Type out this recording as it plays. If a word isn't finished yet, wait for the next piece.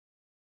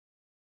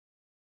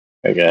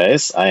Hey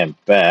guys, I am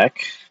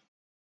back.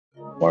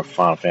 More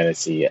Final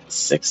Fantasy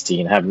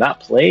 16. Have not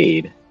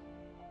played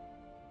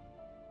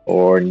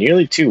for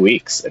nearly 2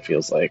 weeks. It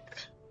feels like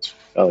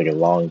felt like a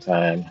long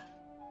time.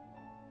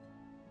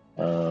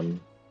 Let's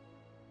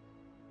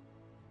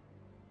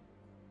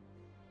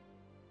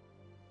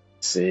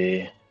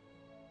see.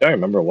 Do I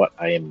remember what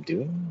I am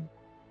doing?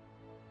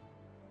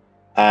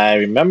 I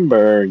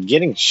remember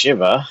getting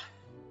Shiva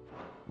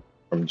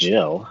from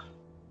Jill.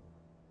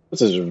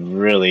 This is a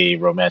really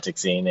romantic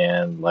scene,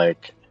 and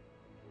like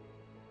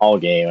all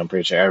game, I'm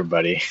pretty sure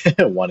everybody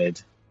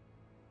wanted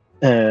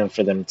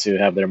for them to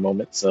have their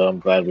moment. So I'm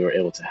glad we were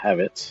able to have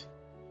it.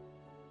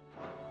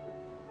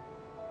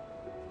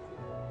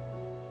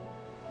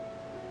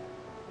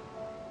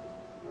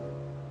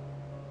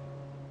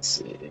 Let's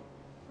see.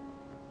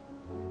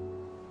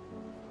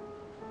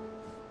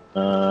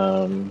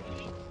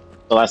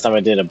 The last time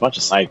I did a bunch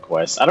of side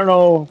quests. I don't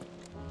know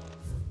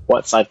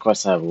what side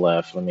quests I have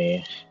left. Let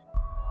me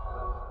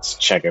just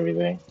check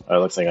everything. Oh, it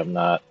looks like I'm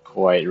not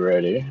quite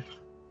ready.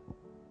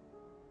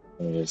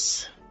 Let me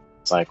just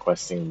side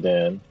questing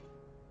then.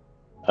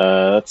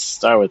 Let's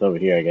start with over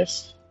here, I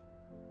guess.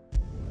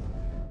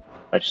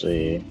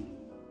 Actually,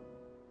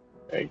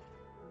 right,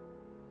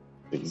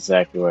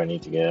 exactly where I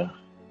need to go.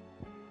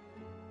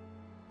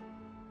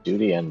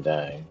 Duty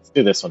Undying. Let's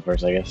do this one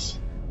first, I guess.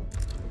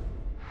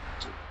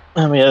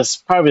 I mean, it's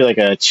probably like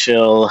a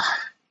chill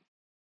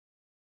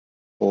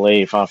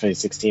play Final Fantasy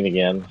 16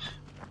 again.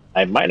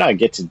 I might not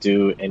get to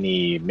do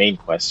any main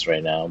quests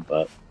right now,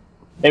 but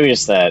maybe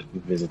just that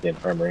visit the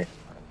infirmary.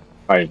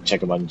 Probably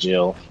check up on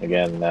Jill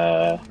again.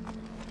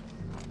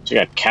 She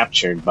got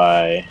captured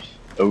by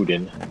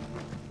Odin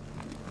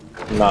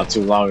not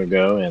too long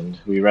ago, and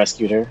we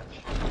rescued her.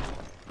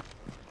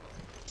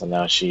 So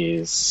now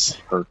she's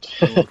hurt.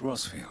 Lord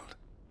Rosfield,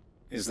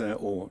 is there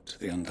aught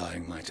the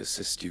Undying might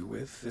assist you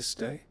with this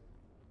day?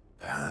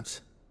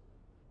 Perhaps.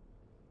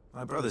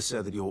 My brother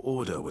said that your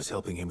order was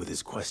helping him with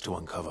his quest to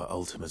uncover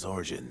Ultima's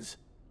origins.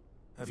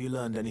 Have you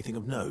learned anything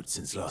of note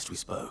since last we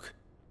spoke?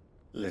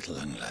 Little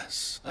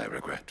unless, I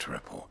regret to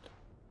report.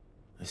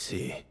 I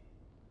see.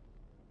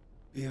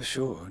 Be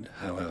assured,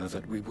 however,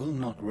 that we will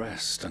not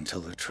rest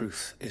until the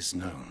truth is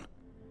known.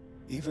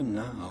 Even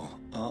now,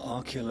 our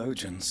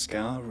archaeologians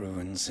scour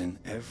ruins in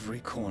every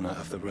corner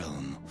of the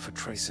realm for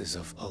traces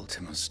of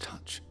Ultima's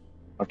touch.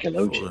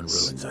 Archaeologians.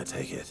 Fallen ruins, I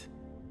take it.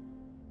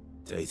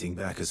 Dating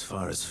back as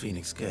far as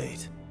Phoenix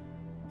Gate.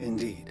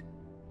 Indeed.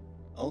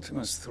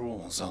 Ultima's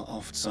thralls are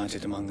oft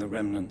sighted among the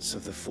remnants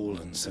of the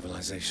fallen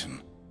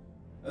civilization,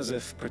 as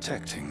if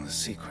protecting the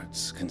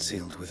secrets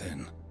concealed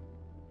within.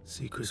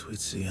 Secrets we'd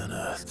see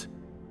unearthed.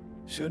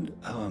 Should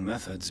our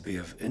methods be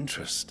of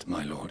interest,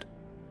 my lord,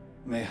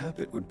 mayhap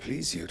it would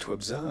please you to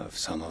observe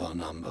some of our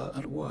number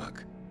at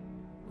work.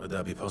 Would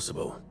that be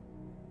possible?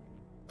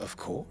 Of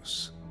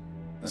course.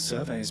 A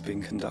survey is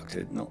being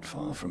conducted not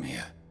far from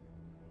here.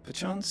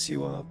 Perchance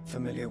you are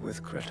familiar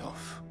with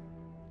Kretov,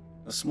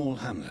 a small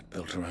hamlet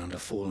built around a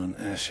fallen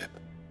airship.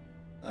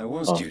 I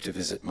was due to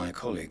visit my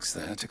colleagues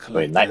there to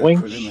collect their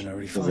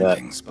preliminary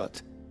findings,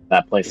 but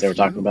that place they were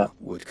talking about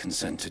would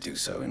consent to do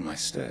so in my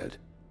stead,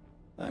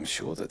 I'm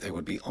sure that they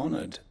would be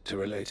honored to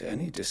relate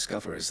any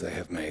discoveries they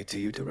have made to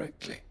you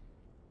directly.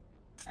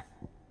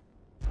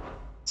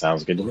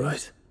 Sounds good to me.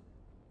 Right.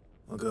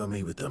 I'll go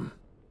meet with them.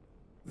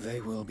 They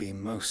will be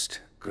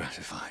most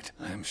gratified,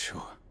 I am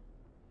sure.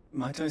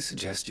 Might I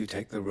suggest you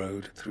take the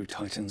road through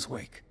Titan's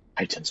Wake?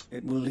 Titan's.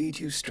 It will lead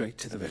you straight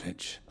to the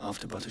village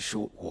after but a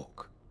short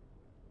walk.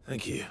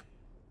 Thank you.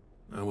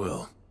 I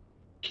will.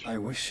 I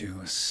wish you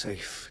a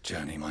safe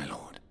journey, my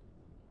lord.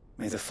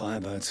 May the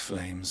Firebird's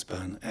flames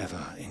burn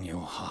ever in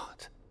your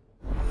heart.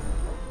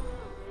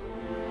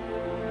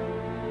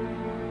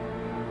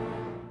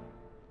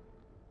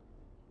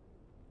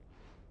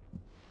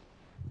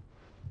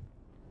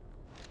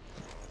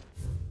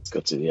 Let's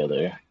go to the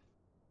other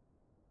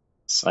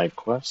side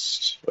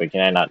quest. Wait,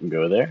 can I not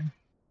go there?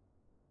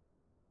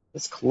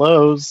 It's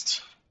closed.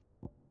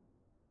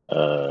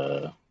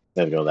 Gotta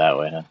go that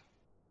way, huh?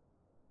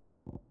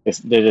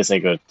 They just say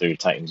go through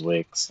Titan's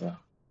Wake, so.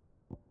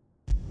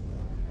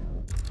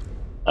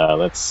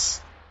 Let's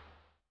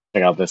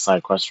check out this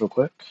side quest real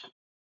quick.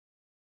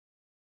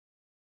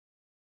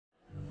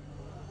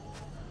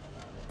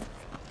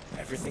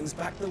 Everything's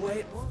back the way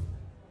it was.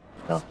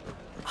 Oh.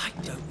 I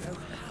don't know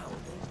how.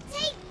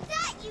 Take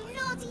that, you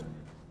naughty...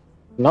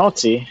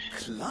 Naughty?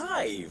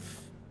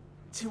 Clive!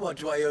 To what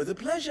do I owe the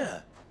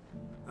pleasure?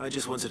 I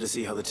just wanted to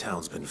see how the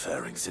town's been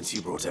faring since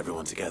you brought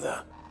everyone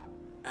together.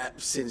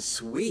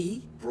 Since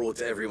we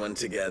brought everyone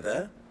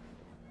together,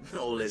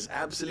 all is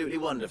absolutely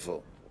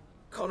wonderful.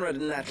 Conrad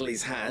and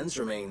Natalie's hands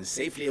remain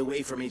safely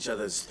away from each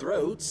other's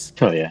throats.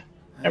 Oh yeah,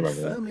 I and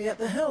remember that. firmly at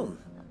the helm.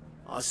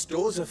 Our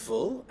stores are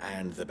full,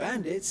 and the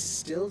bandits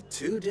still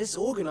too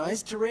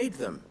disorganized to raid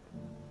them.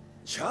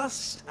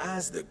 Just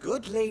as the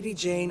good Lady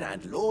Jane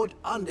and Lord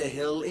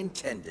Underhill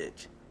intended.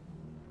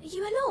 Are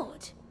you a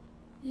lord?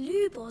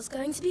 Lubor's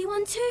going to be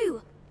one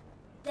too.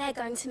 They're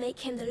going to make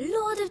him the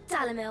Lord of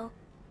Dalamil,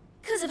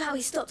 because of how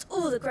he stopped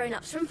all the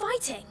grown-ups from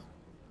fighting.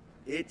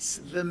 It's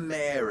the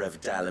mayor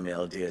of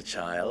Dalamil, dear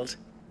child,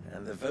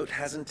 and the vote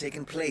hasn't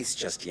taken place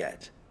just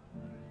yet.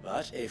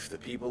 But if the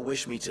people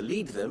wish me to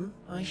lead them,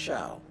 I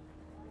shall.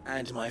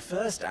 And my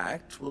first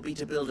act will be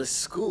to build a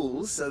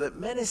school so that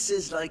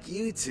menaces like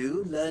you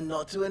two learn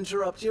not to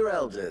interrupt your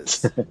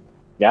elders.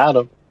 Got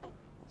him.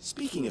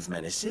 Speaking of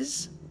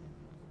menaces,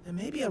 there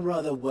may be a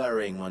rather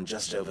worrying one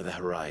just over the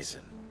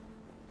horizon.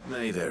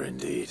 May there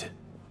indeed.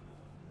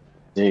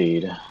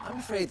 Indeed. I'm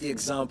afraid the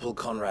example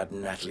Conrad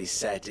and Natalie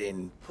set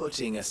in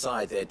putting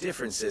aside their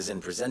differences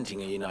and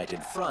presenting a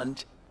united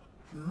front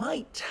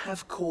might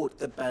have caught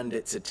the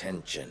bandits'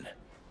 attention.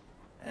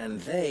 And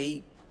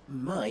they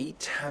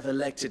might have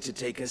elected to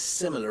take a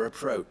similar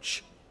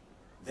approach.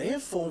 They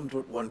have formed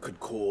what one could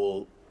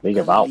call League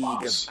of a Outlaws.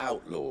 League of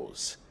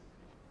Outlaws.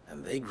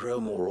 And they grow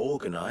more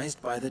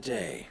organized by the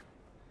day.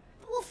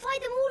 We'll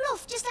fight them all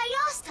off just like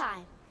last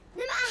time.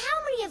 No matter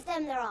how many of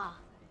them there are.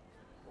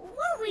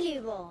 Won't we,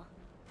 Lubor?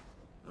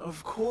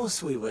 Of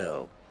course we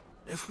will.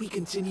 If we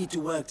continue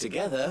to work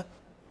together,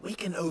 we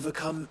can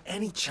overcome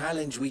any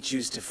challenge we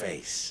choose to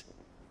face.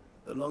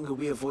 The longer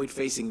we avoid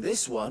facing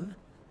this one,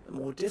 the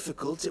more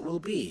difficult it will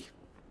be.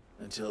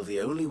 Until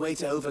the only way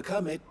to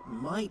overcome it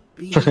might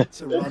be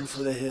to run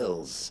for the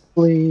hills.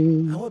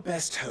 Please. Our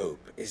best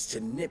hope is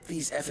to nip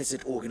these efforts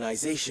at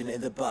organization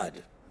in the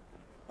bud.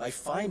 By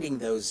finding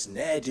those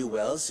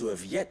ne'er-do-wells who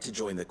have yet to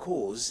join the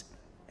cause,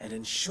 and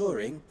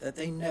ensuring that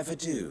they never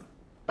do.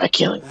 By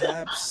killing them.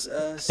 Perhaps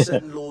a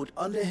certain Lord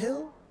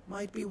Underhill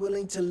might be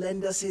willing to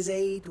lend us his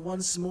aid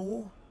once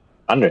more?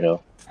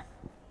 Underhill.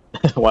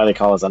 Why they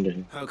call us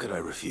Underhill? How could I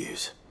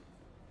refuse?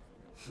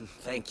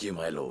 Thank you,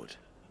 my lord.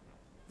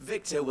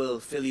 Victor will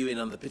fill you in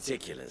on the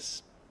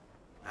particulars.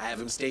 I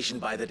have him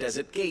stationed by the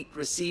desert gate,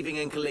 receiving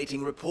and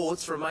collating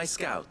reports from my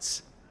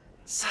scouts.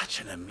 Such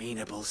an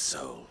amenable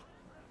soul.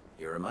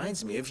 He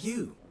reminds me of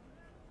you.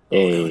 I'll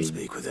go and Hey.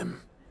 speak with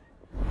him.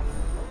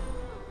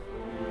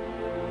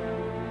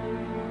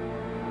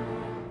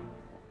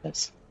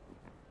 Yes.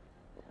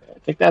 I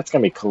think that's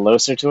gonna be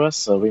closer to us,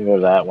 so we can go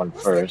to that one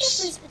What's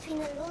first. the difference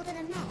between a lord and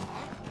a mayor?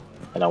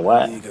 And a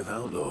what? League of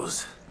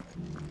Outlaws.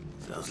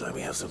 Sounds like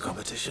we have some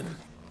competition.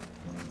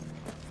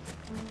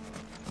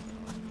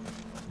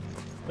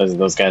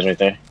 Those guys right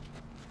there.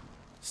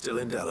 Still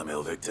in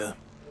Dalamil, Victor.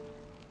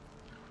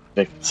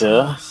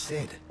 Victor.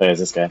 Sid, There's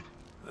this guy.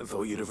 I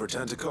thought you'd have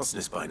returned to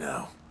Cosnus by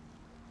now.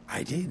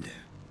 I did.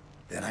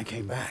 Then I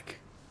came back.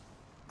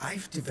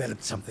 I've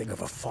developed something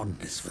of a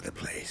fondness for the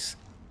place.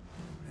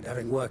 And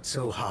having worked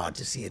so hard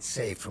to see it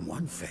saved from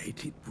one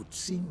fate, it would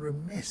seem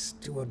remiss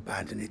to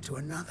abandon it to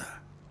another.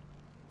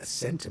 A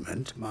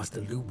sentiment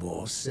Master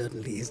Lubor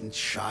certainly isn't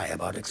shy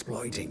about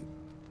exploiting.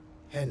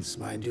 Hence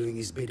my doing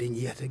his bidding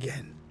yet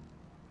again.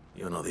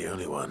 You're not the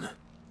only one.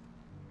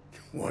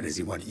 What does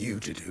he want you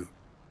to do?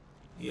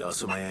 He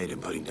asked for my aid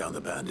in putting down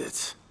the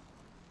bandits.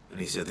 And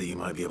he said that you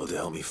might be able to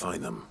help me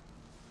find them.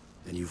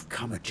 Then you've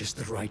come at just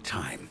the right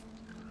time.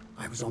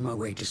 I was on my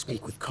way to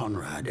speak with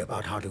Conrad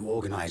about how to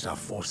organize our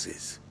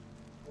forces.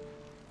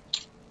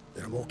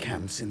 There are more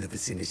camps in the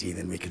vicinity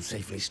than we can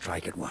safely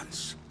strike at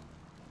once.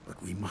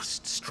 But we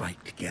must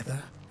strike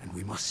together, and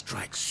we must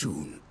strike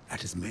soon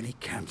at as many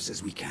camps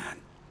as we can.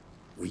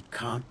 We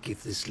can't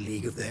give this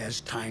league of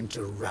theirs time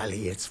to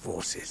rally its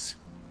forces.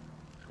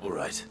 All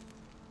right.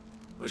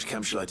 Which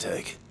camp shall I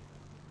take?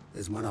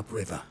 There's one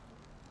upriver.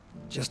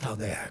 Just out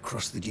there,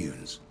 across the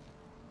dunes.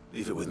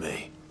 Leave it with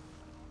me.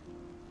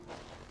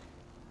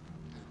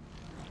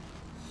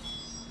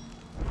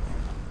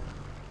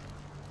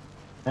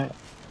 Alright.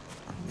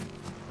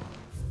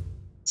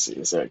 Let's see,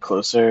 is there a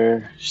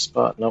closer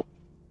spot? Nope.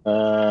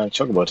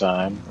 Chocobo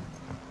time.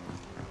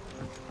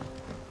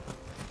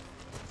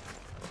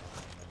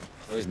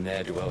 Those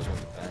ne'er-do-wells with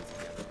the band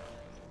together.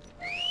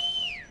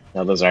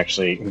 No, those are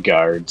actually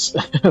guards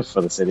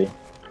for the city.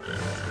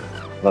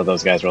 I thought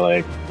those guys were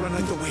like Run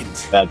like the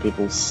wind. bad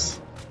peoples.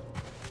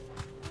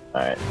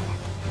 Alright.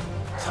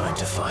 Time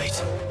to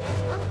fight.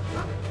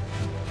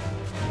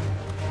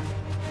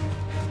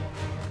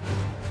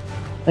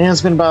 Yeah,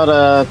 it's been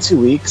about 2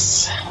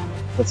 weeks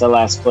since I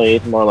last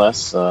played, more or less,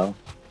 so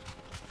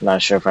I'm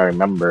not sure if I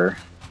remember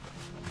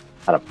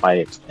how to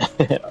fight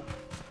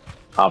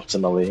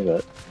optimally,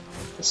 but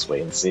just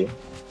wait and see.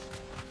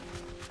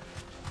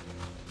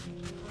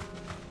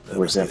 That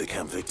Where's must be that? the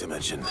camp Victor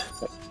mentioned.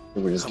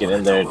 We're just Come getting on,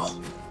 in there,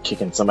 Tomo.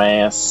 kicking some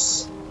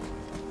ass.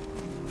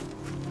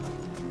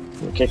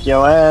 We'll kick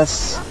your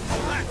ass.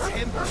 That's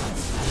him!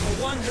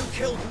 The one who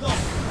killed Locke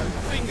and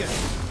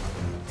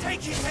Fingers!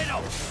 Take his head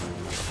off!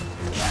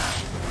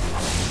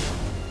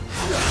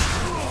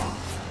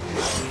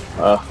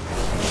 I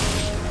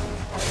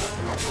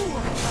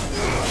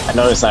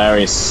noticed I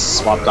already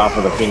swapped off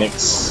with the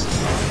Phoenix.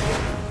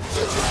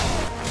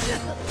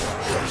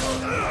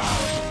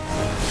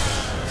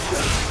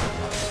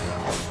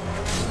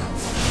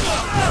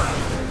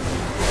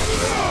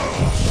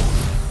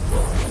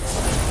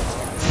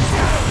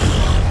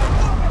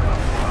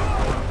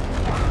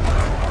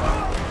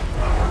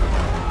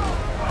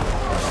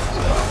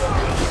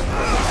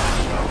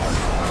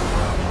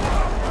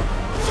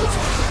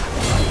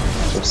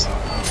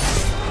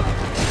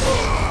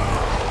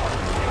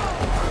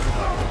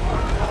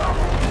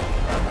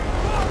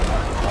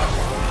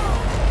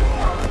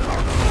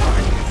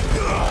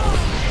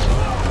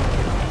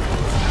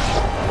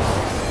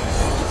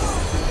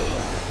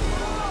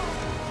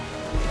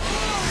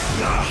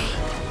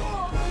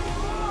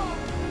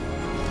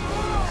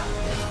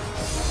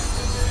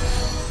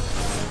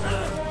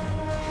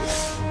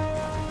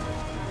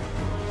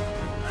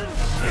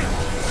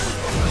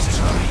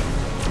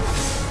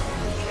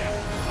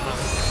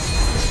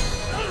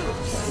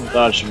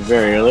 dodged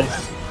very early.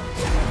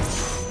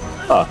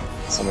 Oh,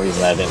 for some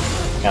reason that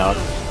didn't count.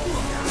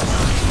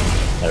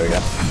 There we go.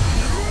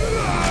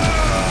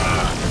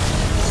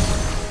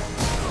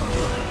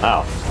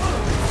 Wow.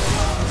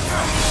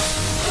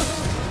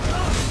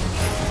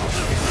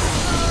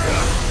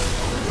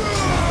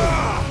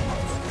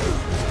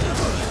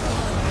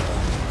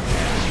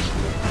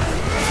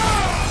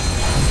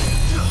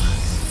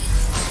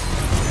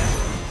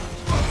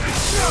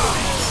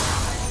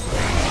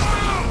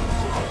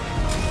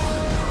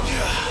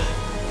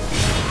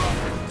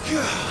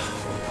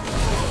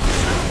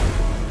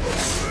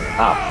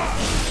 Ow.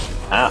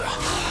 Ow.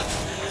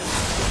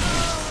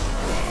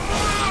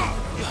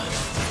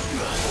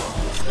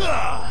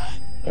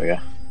 There we go.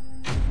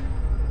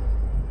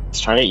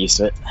 Just trying to get used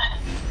to it.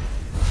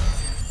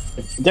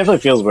 It definitely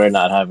feels weird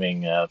not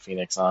having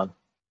Phoenix on.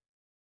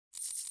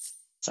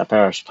 I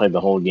probably played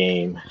the whole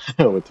game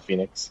with the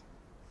Phoenix.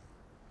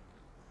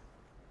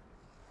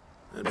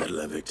 I'd better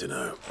let Victor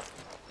know.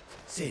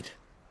 Sid,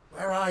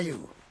 where are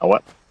you? Oh,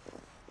 what?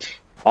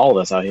 All of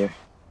us out here.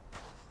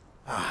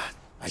 Ah,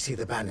 I see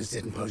the bandits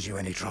didn't pose you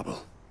any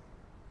trouble.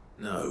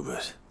 No,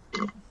 but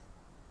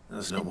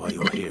that's not why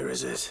you're here,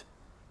 is it?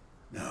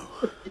 No.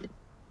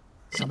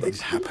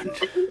 Something's happened.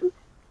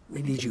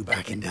 We need you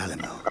back in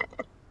Dalimil.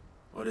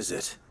 What is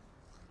it?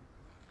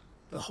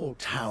 The whole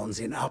town's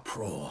in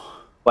uproar.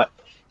 What?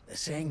 They're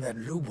saying that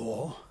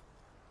Lubor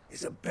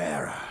is a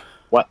bearer.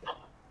 What?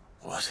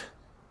 What?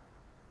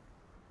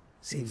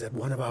 Seems that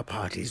one of our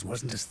parties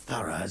wasn't as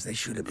thorough as they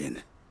should have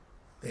been.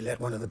 They let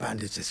one of the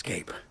bandits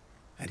escape,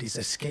 and his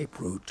escape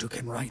route took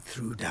him right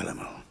through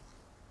Dalimil.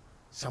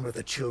 Some of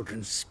the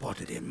children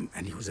spotted him,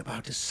 and he was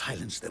about to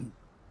silence them.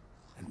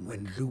 And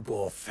when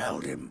Lubor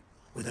felled him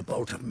with a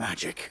bolt of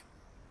magic,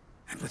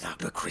 and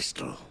without a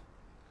crystal.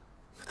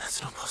 But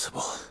that's not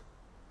possible.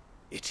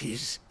 It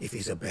is, if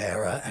he's a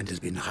bearer and has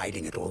been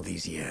hiding it all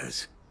these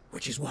years,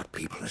 which is what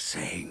people are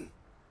saying.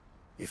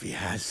 If he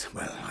has,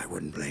 well, I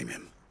wouldn't blame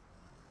him.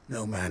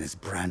 No man is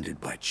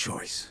branded by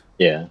choice.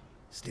 Yeah.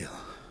 Still,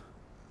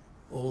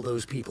 all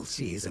those people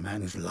see is a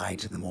man who's lied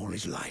to them all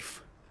his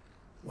life.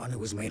 One who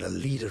was made a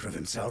leader of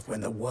himself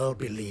when the world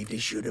believed he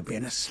should have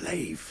been a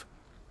slave.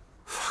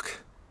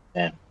 Fuck.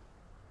 Yeah.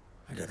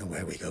 I don't know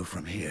where we go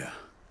from here,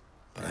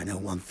 but I know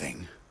one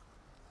thing.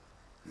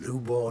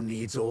 Lubor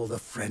needs all the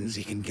friends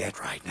he can get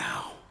right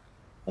now.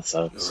 That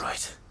sucks. You're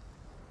right.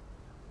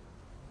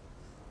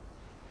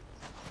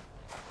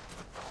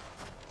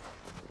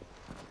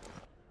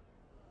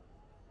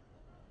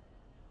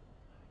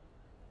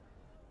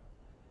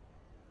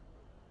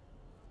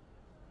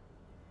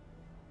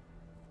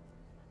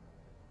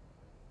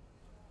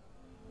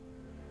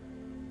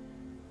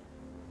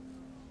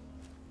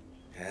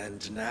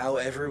 And now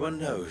everyone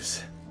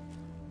knows.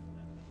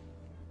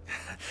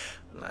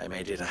 I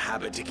made it a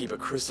habit to keep a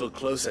crystal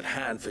close at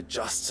hand for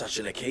just such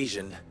an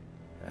occasion.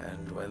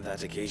 And when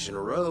that occasion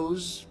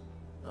arose,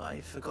 I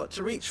forgot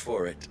to reach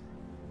for it.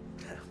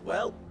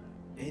 Well,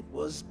 it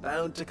was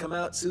bound to come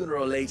out sooner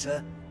or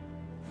later.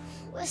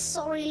 We're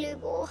sorry,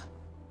 Lubor.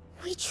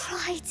 We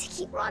tried to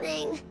keep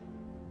running,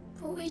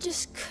 but we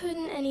just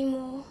couldn't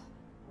anymore.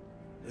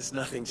 There's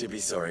nothing to be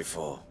sorry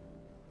for.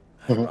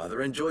 I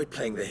rather enjoyed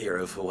playing the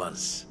hero for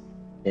once.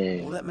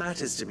 All that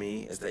matters to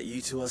me is that you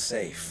two are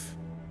safe.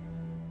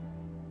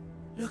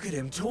 Look at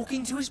him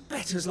talking to his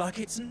betters like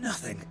it's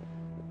nothing.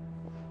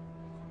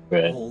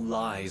 Right. All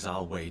lies,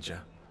 I'll wager.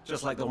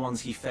 Just like the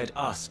ones he fed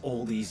us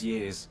all these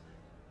years.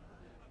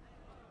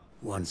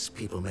 Once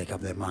people make up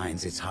their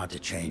minds, it's hard to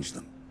change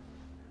them.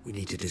 We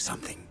need to do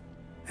something,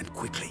 and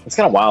quickly. It's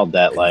kind of wild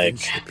that, like...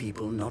 Convince the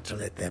people not to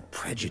let their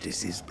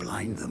prejudices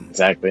blind them.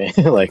 Exactly.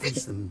 Like,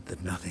 Convince them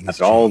that nothing after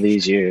has all changed,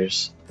 these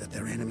years, that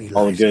their enemy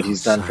all the lies good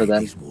he's done for outside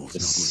them, these walls,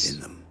 not just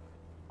within them.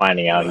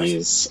 finding out Right.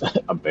 he's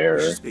a We bearer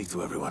should speak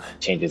to everyone.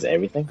 changes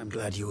everything. I'm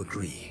glad you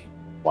agree.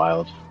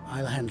 Wild.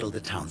 I'll handle the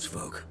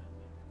townsfolk.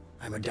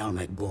 I'm a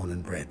downright born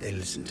and bred. They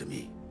listen to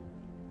me.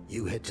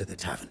 You head to the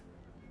tavern.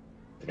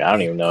 Like, I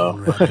don't even know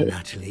Conrad and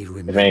Natalie if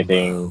remember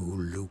anything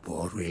who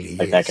Lubor really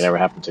like that is. could ever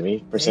happen to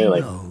me, per se. They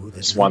Like, know that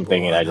just one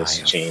thing Lubor and I and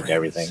just are change friends.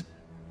 everything.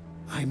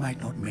 I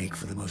might not make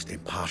for the most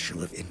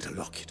impartial of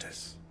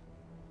interlocutors.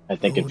 I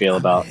think and Lord feel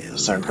about Underhill, a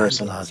certain who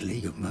person. Randlar's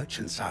League of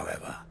Merchants,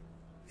 however,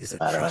 is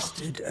a I don't know.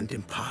 trusted and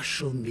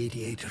impartial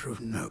mediator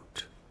of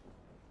note.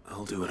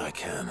 I'll do what I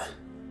can.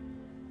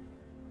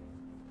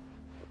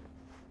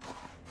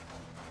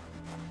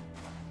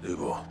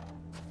 Lubor,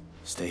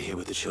 stay here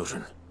with the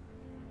children.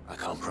 I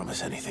can't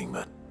promise anything,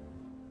 but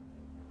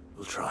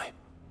we'll try.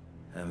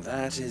 And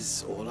that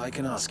is all I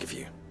can ask of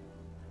you.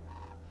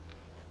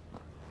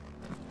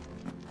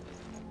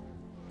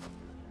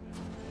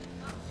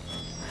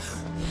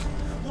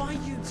 Why are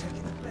you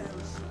taking the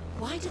bearers?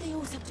 Why do they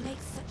always have to make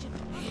such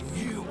a... He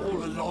knew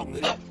all along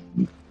that...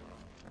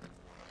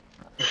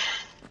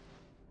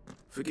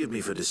 Forgive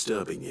me for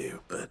disturbing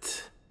you,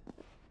 but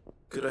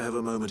could I have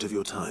a moment of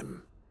your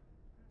time?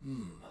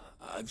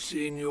 I've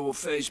seen your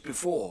face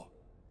before.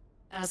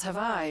 As have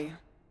I.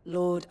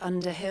 Lord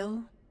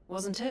Underhill,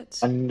 wasn't it?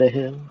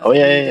 Underhill. Oh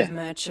yeah, League yeah, of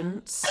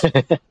Merchants.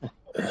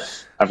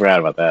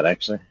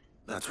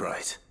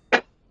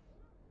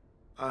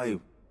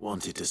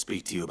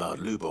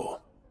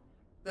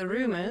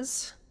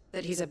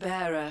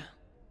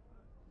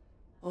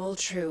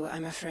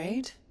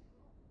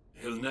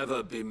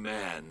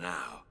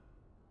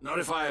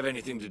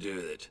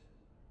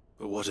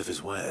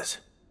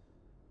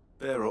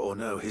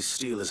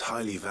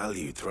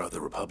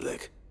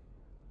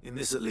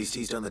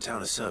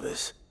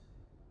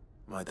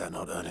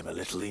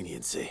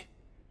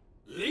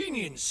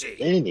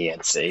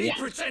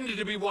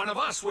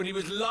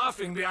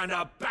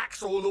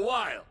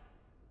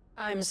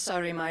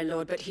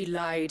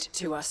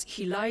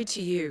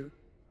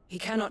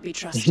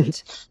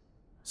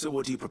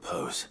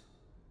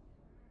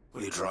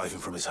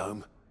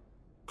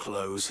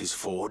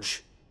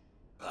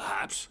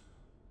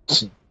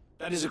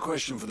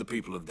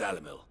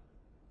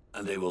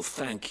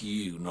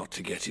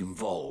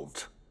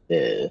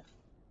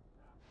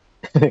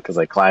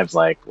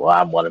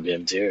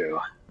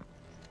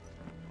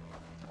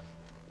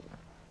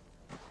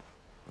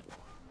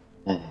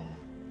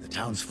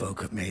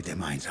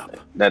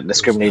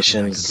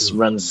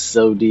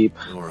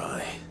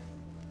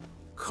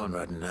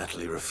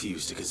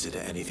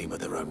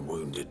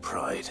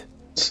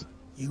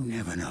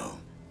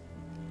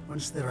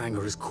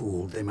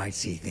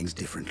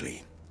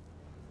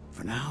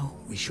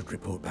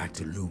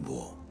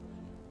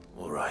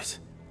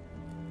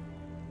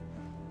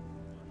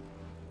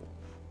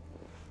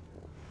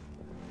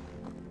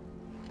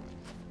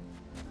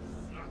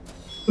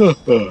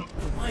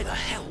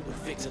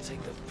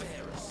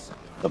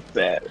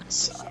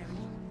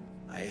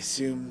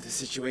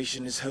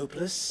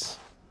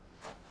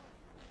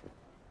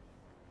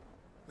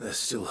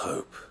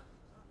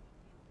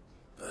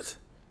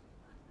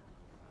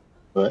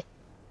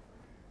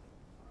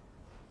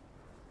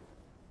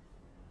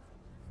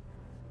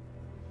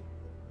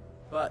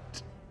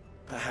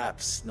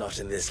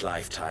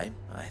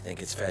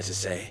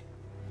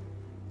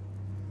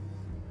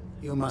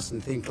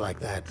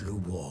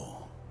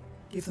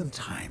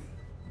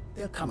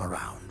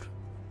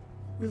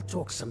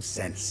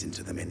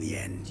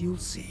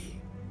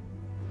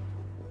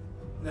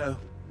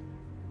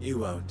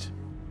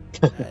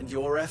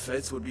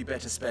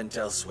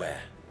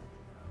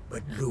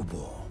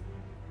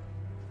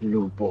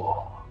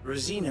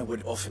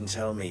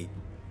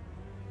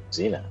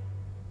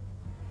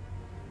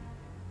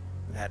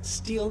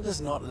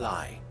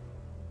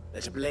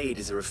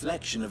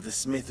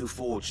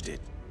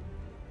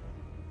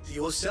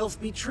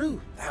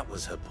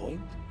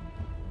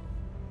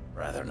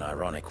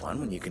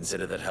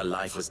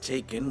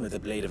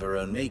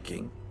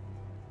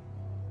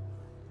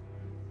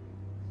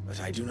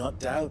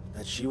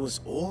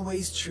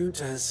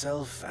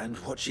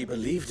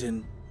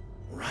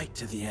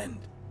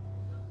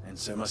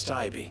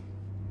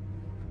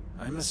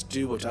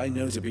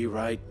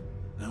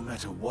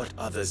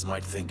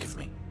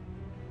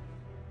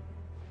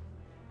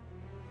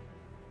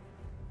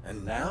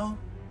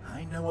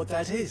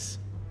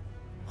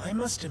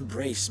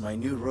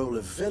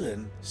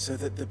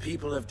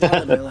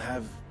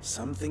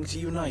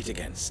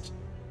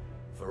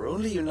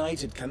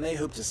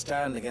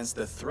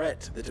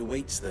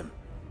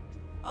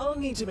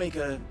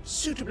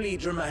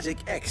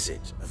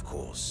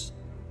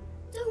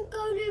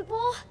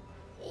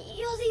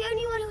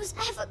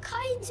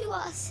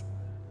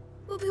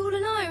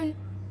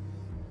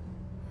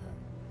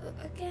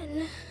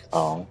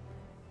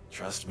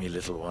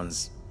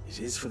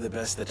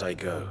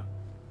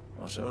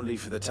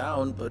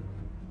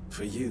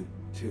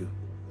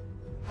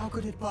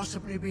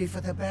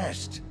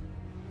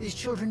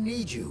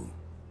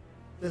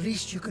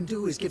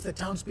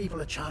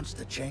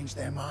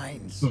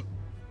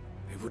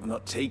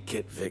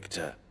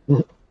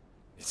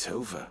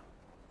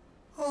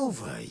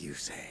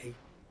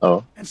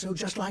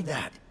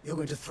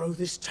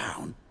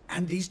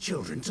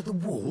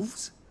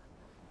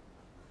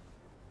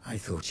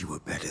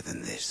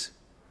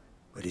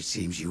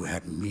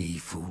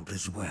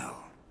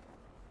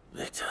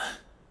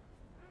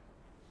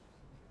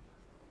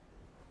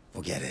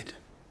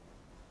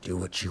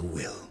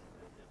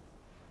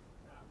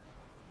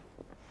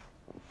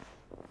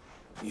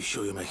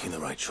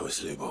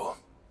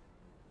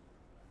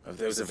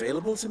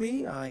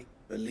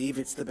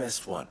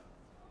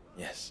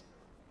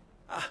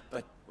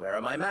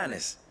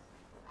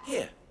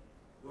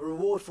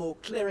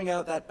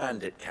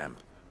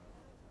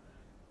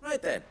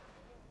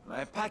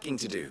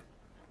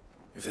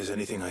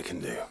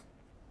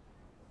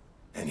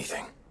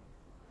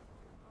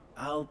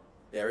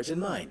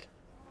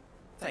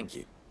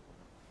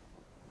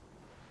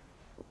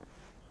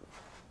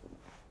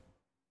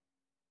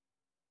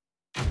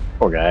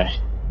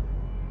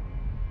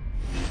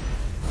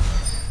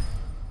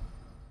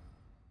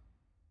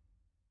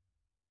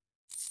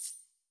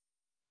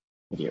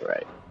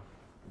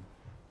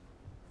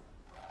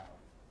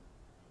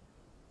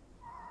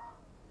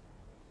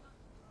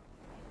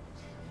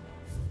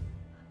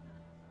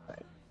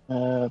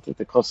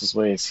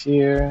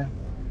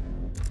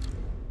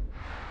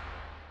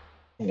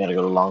 I gotta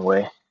go the long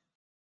way.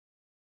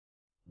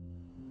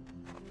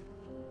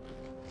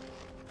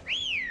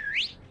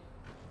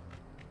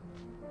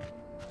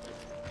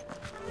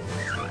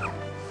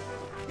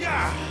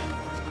 Yeah.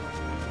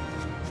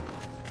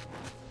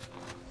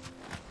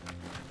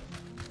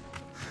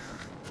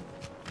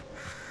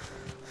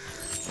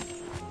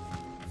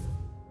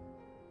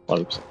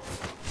 Oops.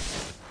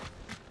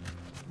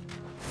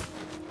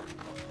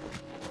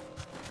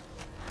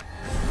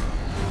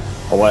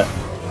 Oh, what?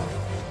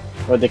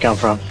 Where'd they come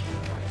from?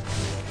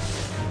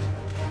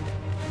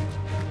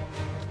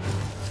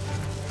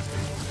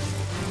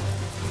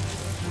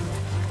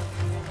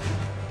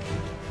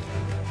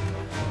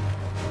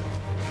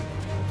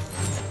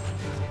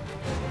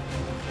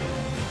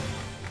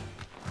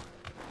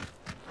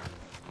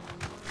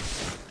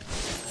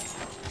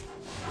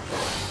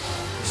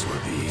 This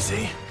won't be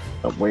easy.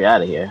 Oh, way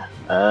out of here.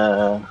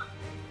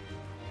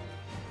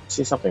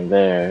 See something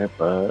there,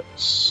 but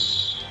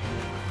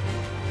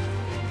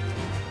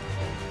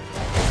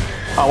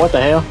oh, what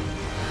the hell?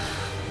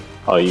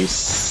 Oh, you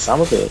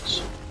son of a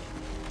bitch!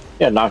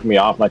 Yeah, knocked me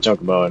off my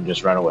chocobo and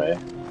just ran away.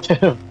 What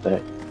the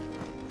heck?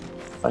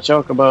 My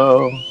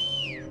chocobo.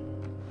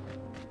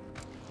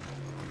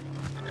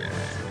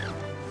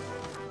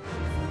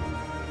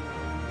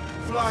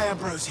 Fly,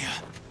 Ambrosia.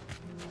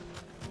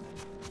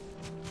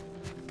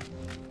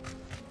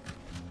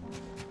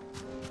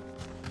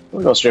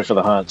 We'll go straight for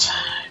the hunt.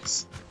 I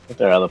think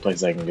there are other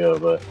places I can go,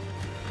 but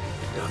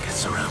Don't get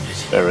surrounded.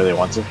 do I really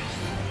want to?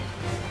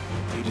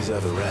 You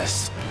deserve a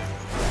rest.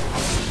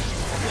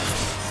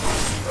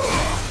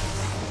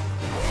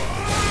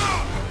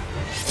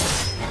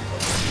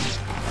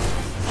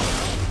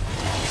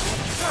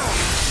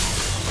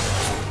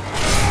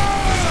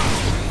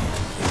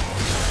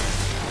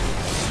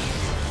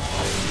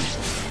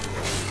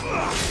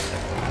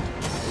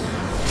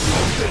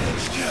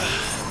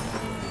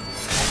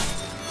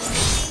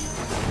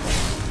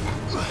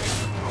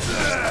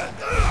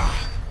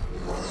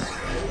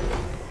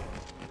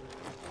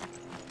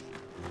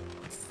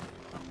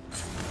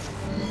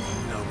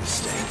 No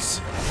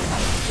mistakes.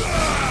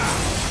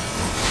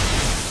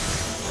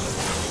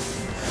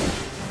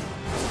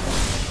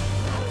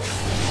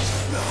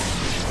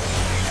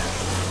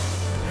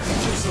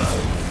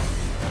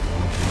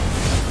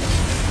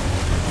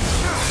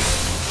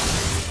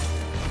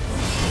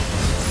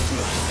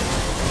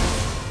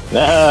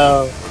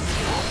 No.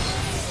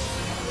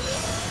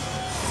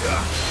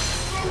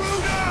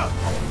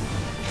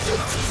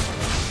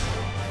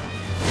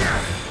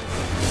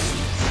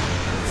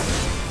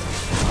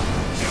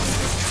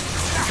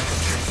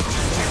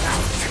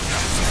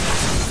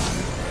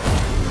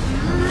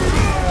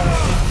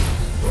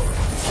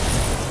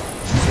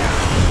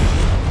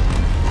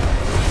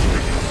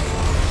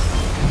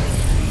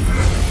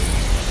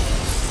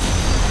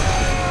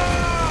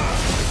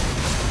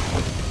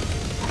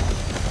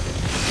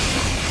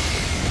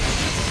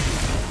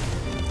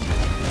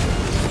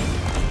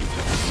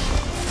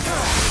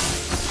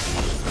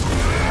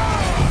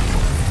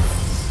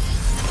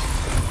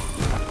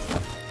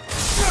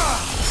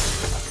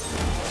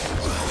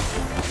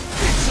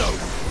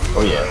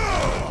 Oh yeah.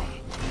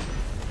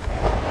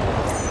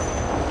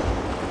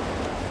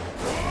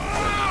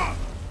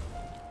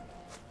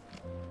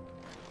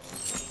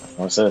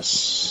 What's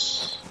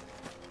this?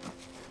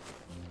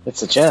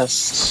 It's a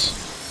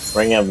chest.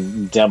 Ring of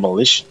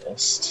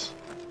Demolitionist.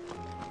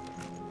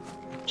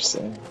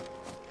 Interesting.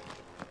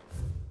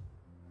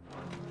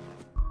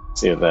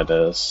 See what that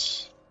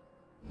does.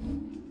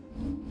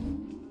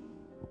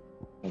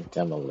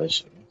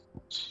 Demolition.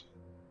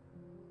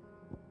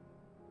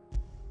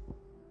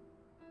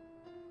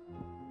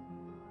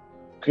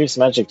 Increase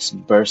magic's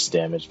burst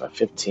damage by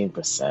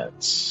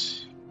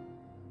 15%.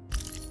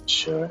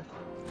 Sure.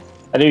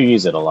 I do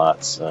use it a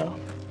lot, so.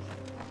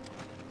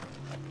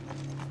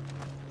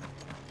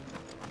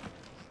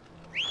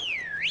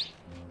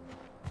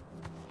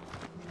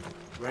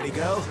 Ready,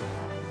 go?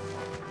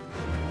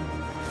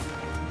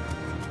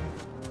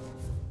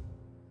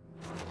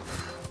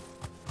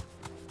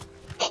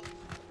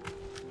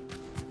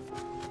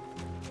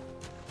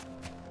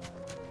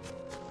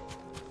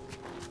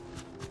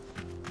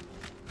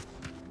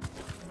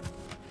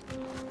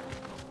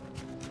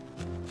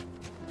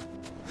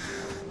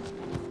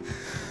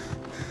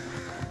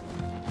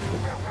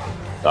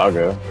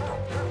 Doggo.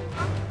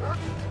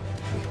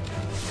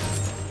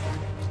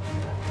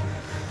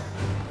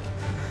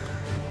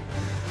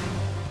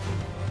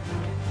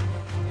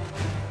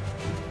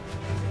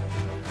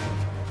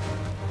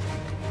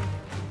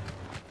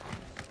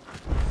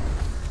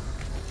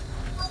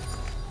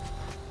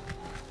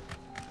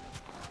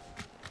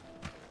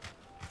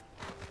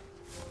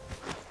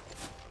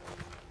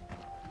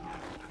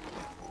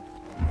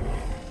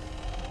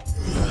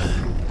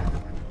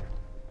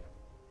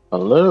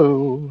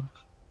 Hello.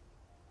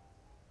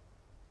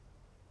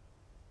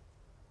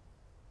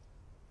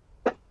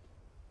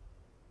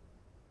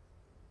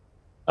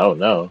 Oh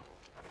no.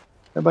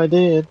 Everybody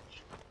did.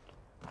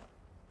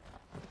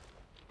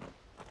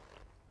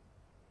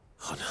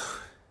 Oh no.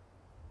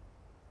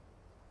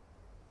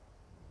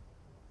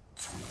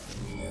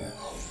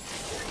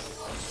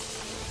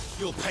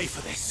 You'll pay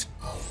for this.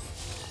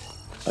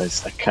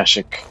 Those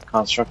Akashic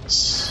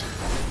constructs.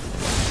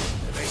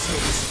 They still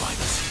be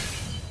survivors.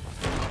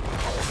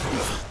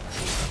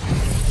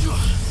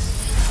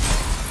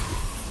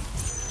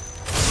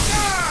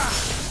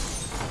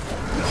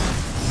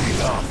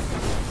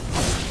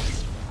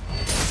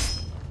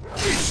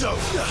 So,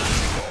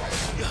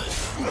 you're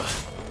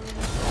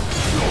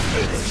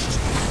finished.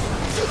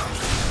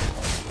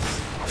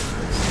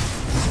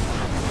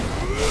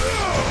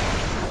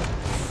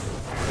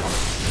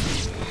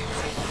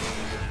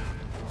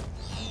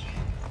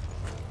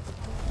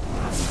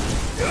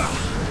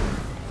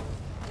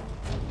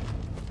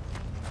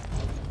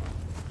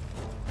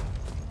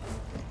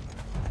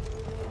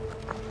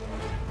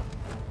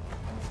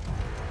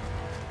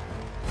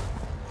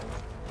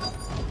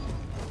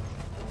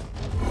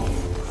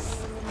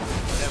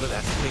 Whatever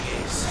that thing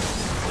is,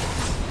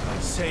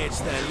 I'd say it's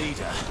their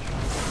leader.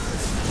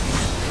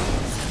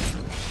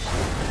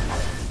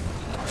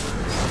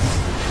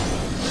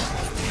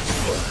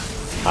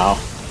 Ow.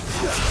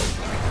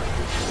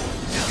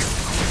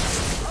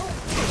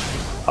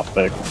 Up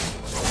big.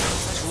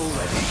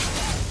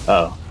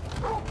 Oh.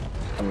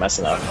 I'm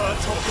messing up.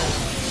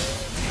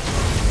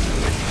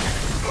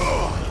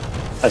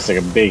 That's like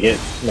a big hit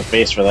in the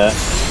face for that.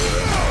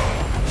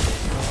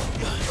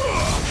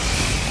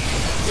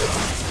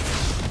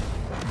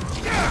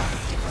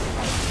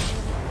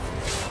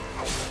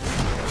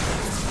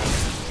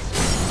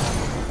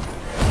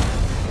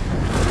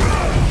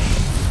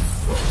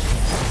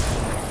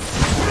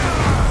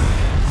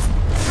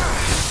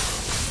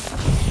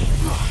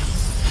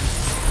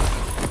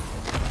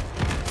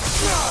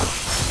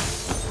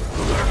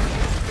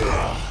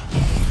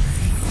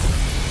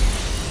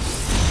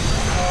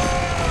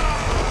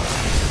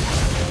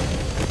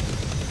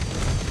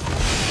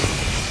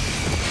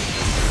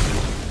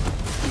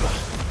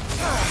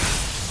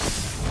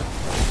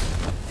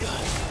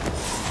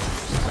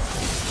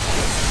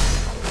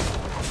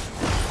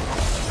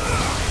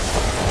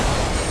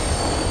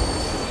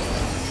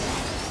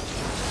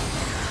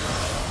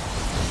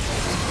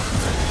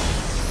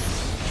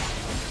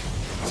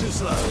 Too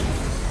slow.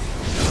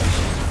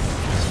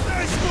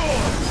 There's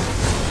more!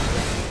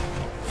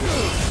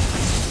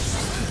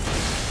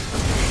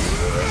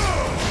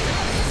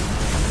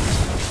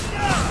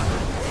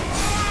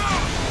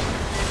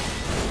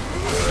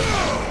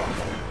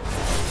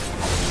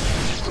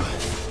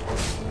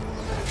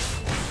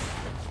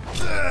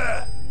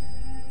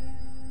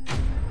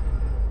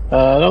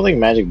 I don't think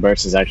Magic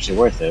Burst is actually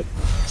worth it.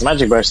 'Cause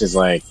Magic Burst is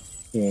like,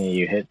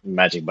 you hit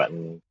magic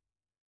button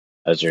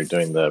as you're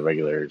doing the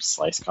regular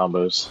slice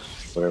combos,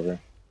 whatever.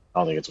 I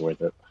don't think it's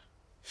worth it.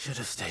 Should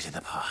have stayed in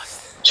the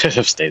past. Should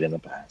have stayed in the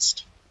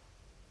past.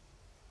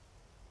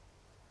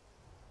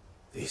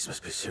 These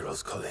must be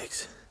Cyril's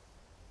colleagues.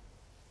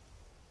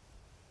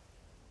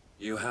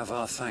 You have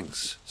our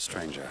thanks,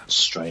 stranger.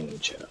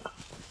 Stranger.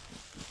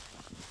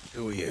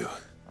 Who are you?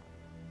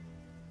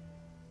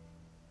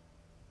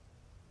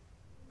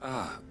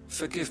 Ah,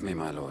 forgive me,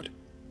 my lord.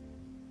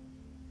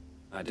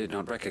 I did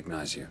not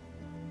recognize you.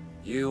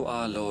 You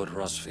are Lord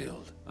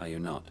Rosfield, are you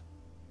not?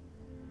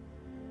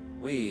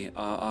 We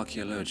are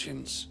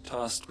archaeologians,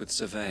 tasked with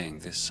surveying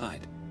this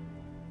site.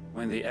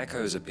 When the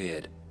echoes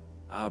appeared,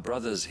 our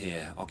brothers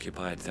here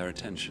occupied their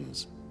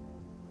attentions.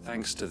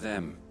 Thanks to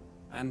them,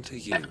 and to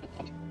you,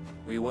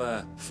 we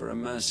were, for a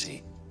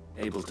mercy,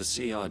 able to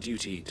see our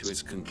duty to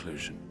its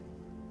conclusion.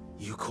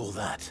 You call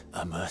that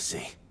a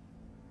mercy?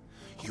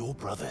 Your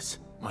brothers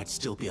might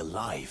still be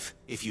alive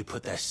if you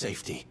put their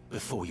safety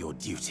before your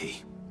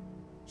duty.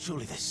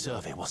 Surely this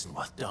survey wasn't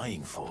worth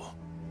dying for.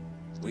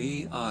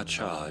 We are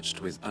charged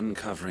with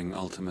uncovering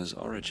Ultima's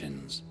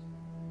origins.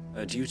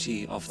 A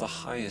duty of the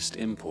highest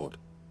import,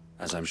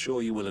 as I'm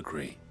sure you will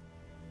agree.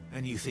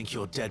 And you think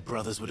your dead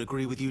brothers would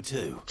agree with you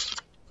too?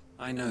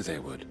 I know they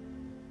would.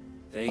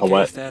 They Oh,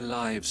 what? gave their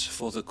lives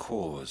for the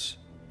cause,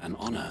 an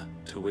honor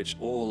to which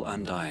all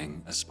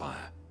Undying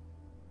aspire.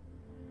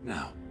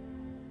 Now,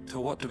 to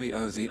what do we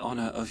owe the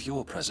honor of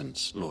your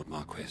presence, Lord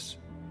Marquis?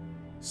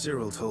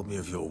 Cyril told me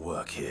of your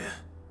work here,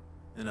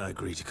 and I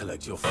agreed to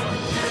collect your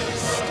final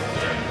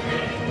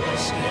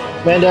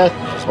Amanda,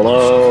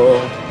 hello.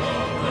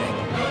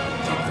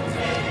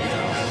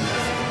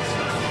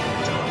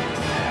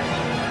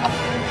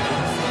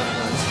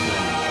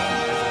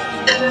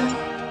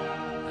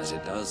 As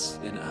it does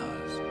in ours.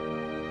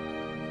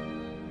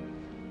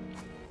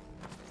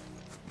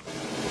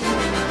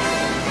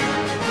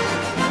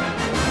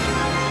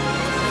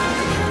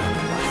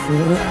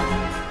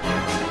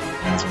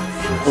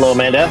 Hello,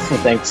 Amanda.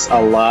 Thanks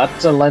a lot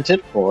to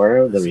Lented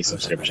for the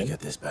resubscription. Get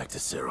this back to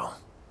Cyril. How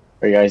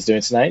are you guys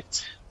doing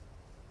tonight?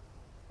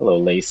 Hello,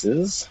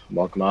 Laces.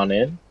 Welcome on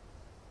in.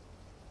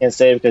 Can't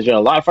stay because you're a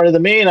lot farther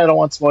than me and I don't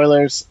want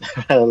spoilers.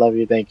 I love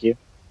you. Thank you.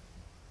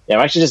 Yeah,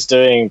 I'm actually just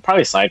doing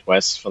probably side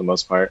quests for the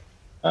most part.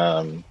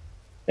 I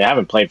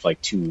haven't played for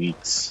like 2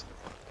 weeks.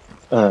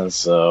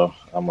 So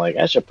I'm like,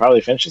 I should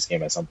probably finish this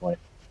game at some point.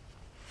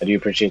 I do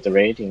appreciate the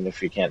raid, even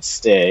if you can't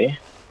stay.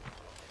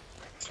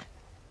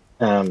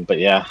 But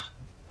yeah,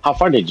 How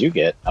far did you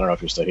get? I don't know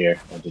if you're still here.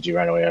 Or did you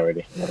run away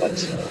already?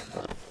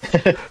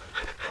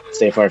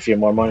 Stay for a few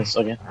more months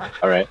again.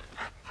 All right.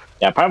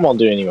 Yeah, I probably won't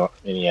do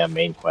any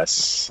main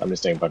quests. I'm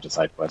just doing a bunch of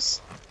side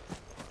quests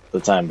for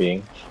the time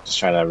being. Just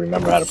trying to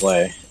remember how to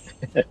play.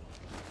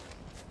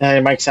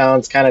 Your mic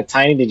sounds kind of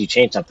tiny. Did you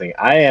change something?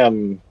 I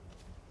am.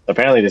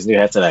 Apparently, this new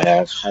headset I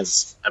have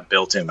has a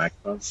built-in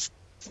microphone.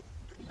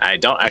 I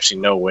don't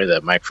actually know where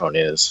the microphone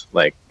is,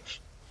 like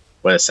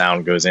where the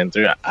sound goes in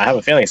through. I have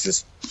a feeling it's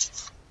this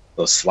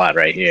little slot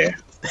right here,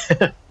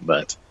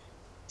 but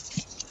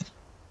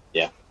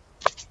yeah.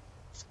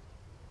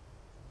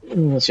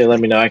 So let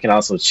me know. I can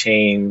also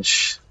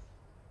change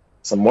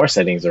some more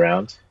settings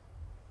around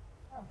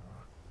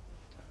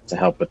to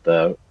help with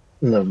the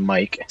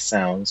mic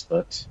sounds,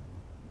 but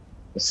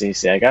let's see.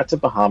 See, I got to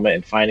Bahamut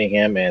and finding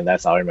him, and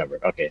that's all I remember.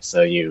 Okay,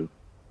 so you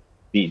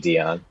beat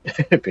Dion,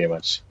 pretty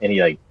much, and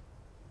he like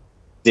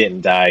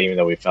didn't die even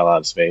though we fell out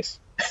of space.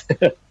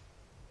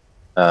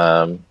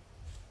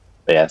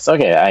 But yeah, so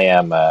okay, I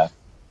am a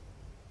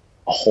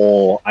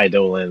whole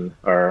Eidolon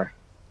or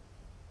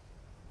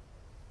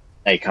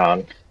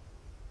icon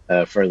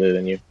further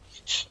than you.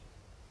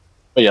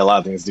 But yeah, a lot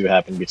of things do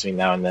happen between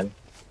now and then.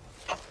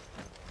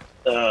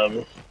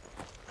 So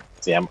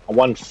yeah, I'm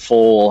one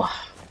full,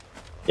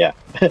 yeah,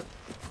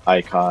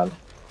 icon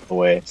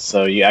away.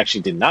 So you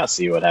actually did not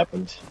see what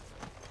happened.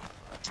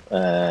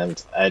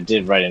 And I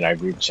did write in our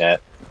group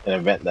chat an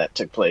event that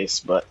took place,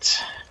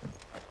 but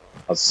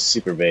I was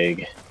super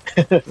vague.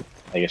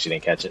 I guess you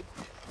didn't catch it,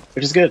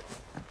 which is good.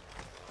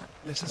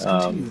 Let us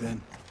continue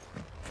then.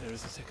 There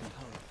is a second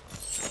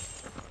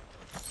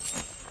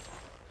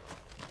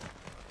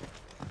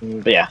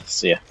hunt. But yeah,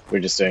 so yeah, we're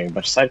just doing a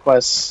bunch of side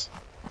quests,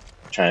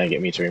 trying to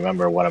get me to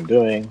remember what I'm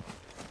doing.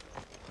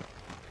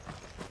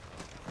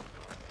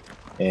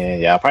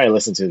 And yeah, I'll probably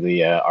listen to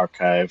the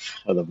archive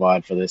of the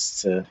VOD for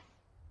this to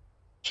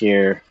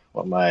hear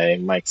what my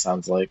mic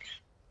sounds like.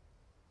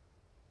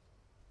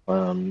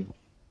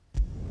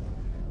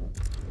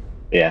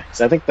 Yeah,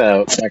 so I think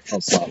the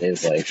microphone slot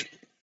is like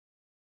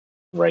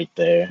right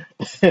there.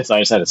 So I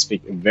just had to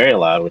speak very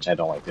loud, which I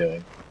don't like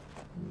doing.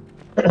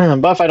 But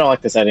if I don't like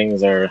the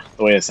settings or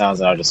the way it sounds,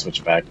 then I'll just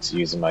switch back to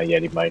using my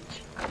Yeti mic.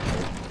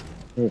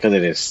 Because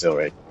it is still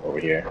right over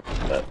here.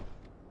 But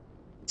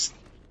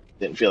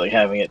didn't feel like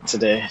having it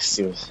today.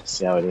 See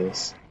how it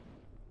is.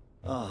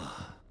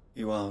 Ah,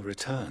 you are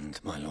returned,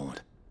 my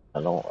lord.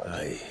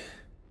 I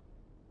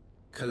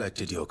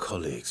collected your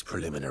colleagues'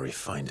 preliminary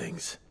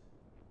findings.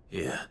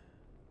 Here,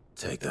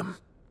 take them.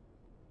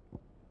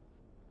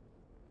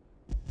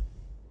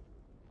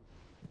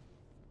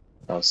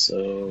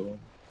 Also,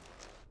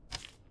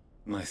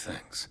 my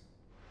thanks.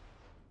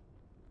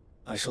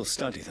 I shall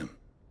study them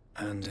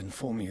and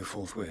inform you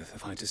forthwith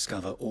if I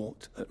discover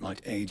aught that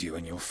might aid you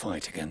in your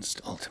fight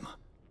against Ultima.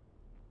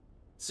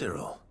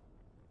 Cyril,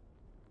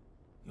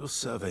 your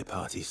survey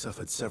party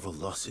suffered several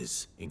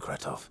losses in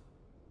Kretov.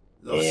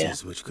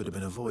 Losses which could have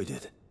been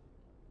avoided,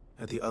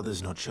 had the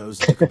others not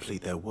chosen to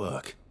complete their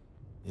work,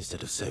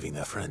 instead of saving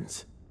their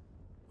friends.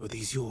 Were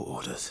these your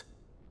orders?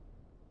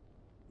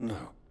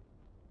 No.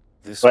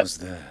 This was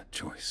their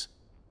choice.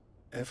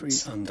 Every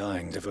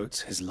Undying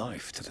devotes his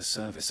life to the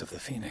service of the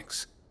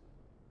Phoenix.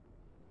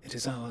 It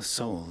is our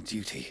sole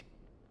duty,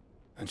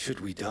 and should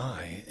we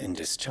die in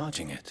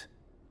discharging it,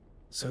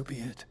 so be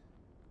it.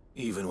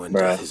 Even when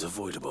death is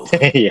avoidable.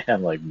 Yeah,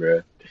 I'm like,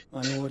 bruh.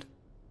 My lord,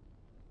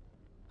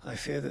 I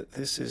fear that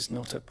this is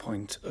not a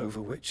point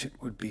over which it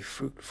would be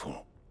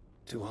fruitful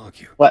to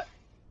argue. What?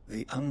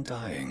 The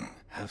Undying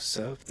have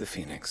served the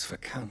Phoenix for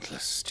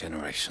countless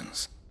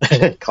generations.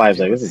 Clive's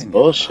like, this is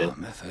bullshit. Our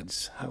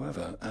methods,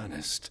 however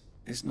earnest,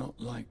 is not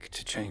like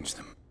to change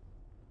them.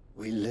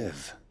 We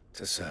live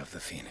to serve the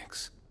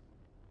Phoenix.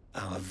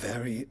 Our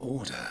very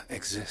order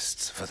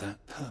exists for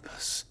that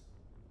purpose,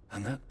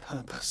 and that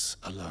purpose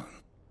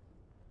alone.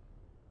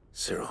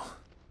 Cyril,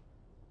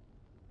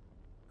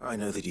 I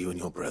know that you and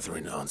your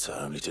brethren answer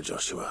only to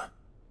Joshua,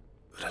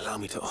 but allow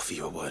me to offer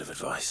you a word of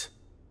advice.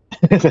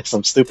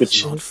 Some stupid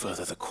shit. Not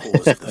further the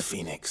cause of the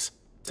Phoenix,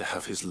 to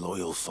have his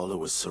loyal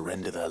followers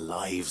surrender their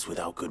lives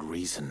without good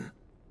reason.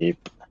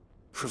 Yep.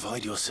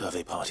 Provide your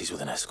survey parties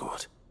with an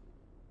escort,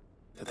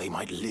 that they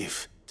might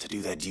live to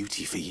do their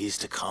duty for years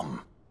to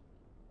come.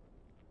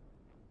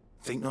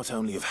 Think not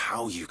only of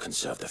how you can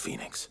serve the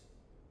Phoenix,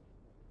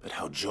 but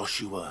how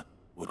Joshua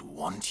would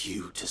want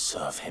you to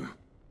serve him.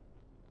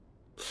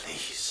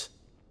 Please.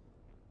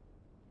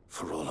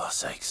 For all our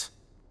sakes.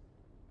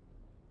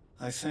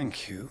 I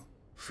thank you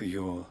for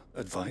your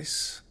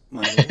advice,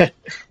 my lord.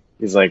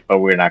 He's like, but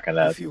we're not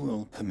gonna... If you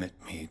will permit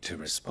me to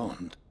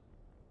respond.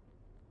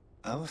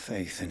 Our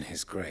faith in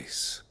his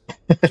grace,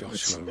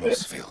 Joshua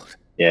Rossfield,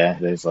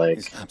 there's like...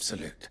 is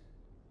absolute.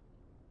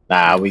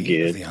 Nah, we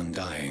good. The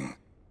Undying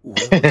will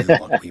do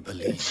what we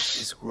believe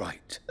is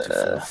right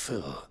to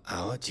fulfill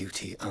our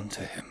duty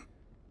unto him.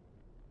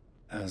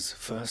 As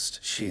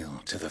first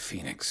shield to the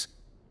Phoenix,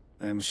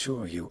 I am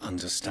sure you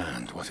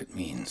understand what it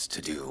means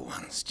to do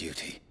one's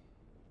duty.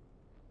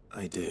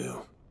 I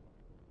do.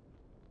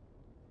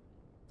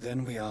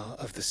 Then we are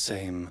of the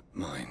same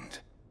mind.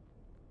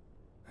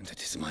 And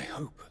it is my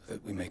hope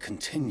that we may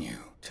continue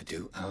to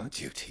do our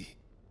duty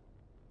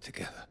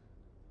together.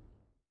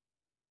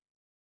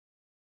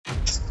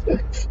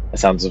 That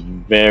sounds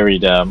very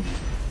dumb.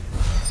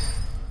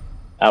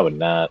 I would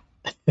not.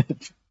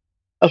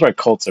 That's why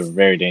cults are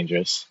very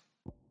dangerous.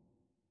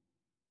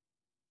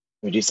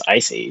 Reduce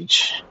Ice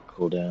Age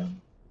cooldown.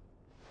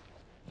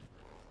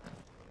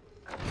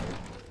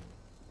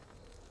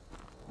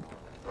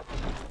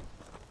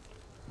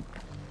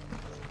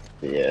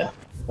 Yeah,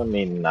 let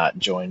me not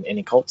join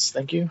any cults,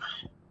 thank you.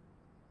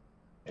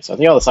 Okay, so I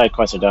think all the side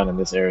quests are done in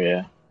this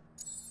area.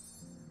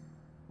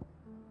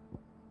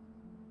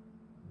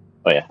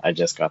 Oh yeah, I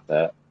just got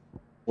that.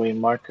 Way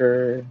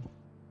marker.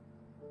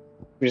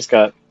 We just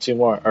got 2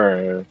 more,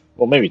 or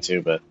well, maybe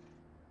 2, but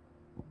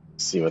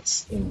let's see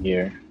what's in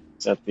here.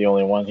 Is that the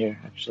only one here,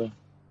 actually?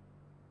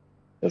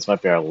 This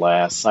might be our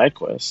last side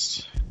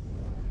quest.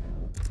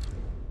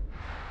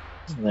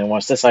 And then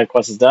once this side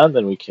quest is done,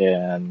 then we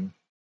can,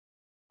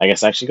 I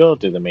guess, actually go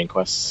do the main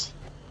quests.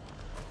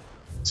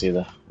 See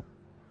the.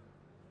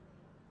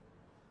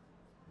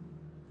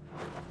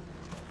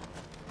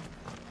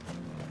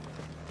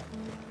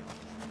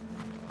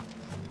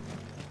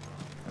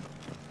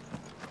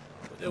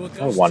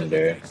 I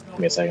wonder. Give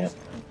me a second.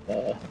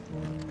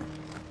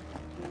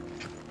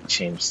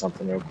 Change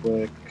something real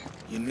quick.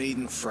 You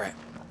needn't fret.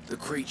 The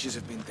creatures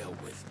have been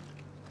dealt with.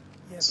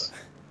 Yeah, but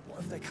what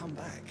if they come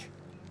back?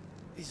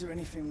 Is there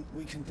anything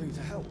we can do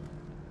to help?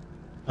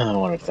 I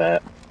wonder if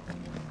that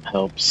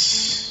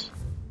helps.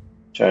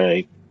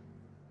 Try to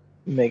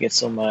make it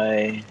so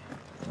my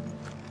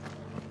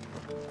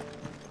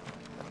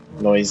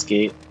noise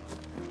gate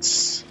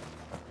is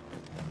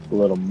a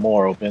little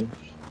more open.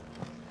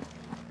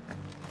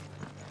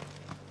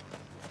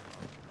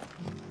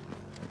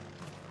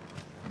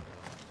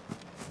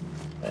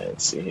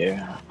 Let's see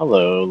here.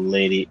 Hello,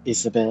 Lady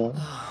Isabel.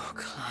 Oh,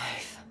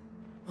 Clive.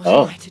 What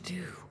Oh. am I to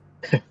do?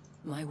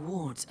 My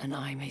wards and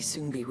I may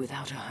soon be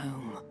without a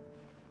home.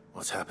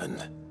 What's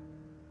happened?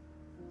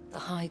 The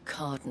High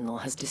Cardinal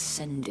has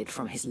descended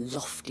from his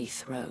lofty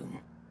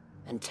throne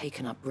and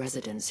taken up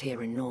residence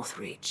here in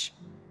Northreach.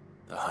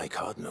 The High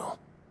Cardinal?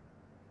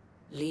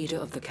 Leader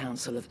of the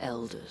Council of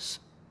Elders,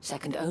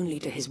 second only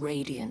to his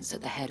Radiance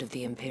at the head of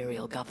the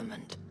Imperial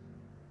government.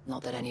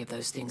 Not that any of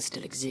those things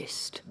still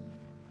exist.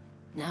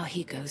 Now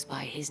he goes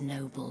by his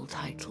noble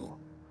title,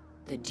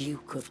 the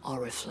Duke of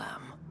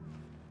Oriflamme.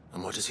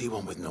 And what does he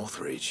want with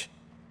Northreach?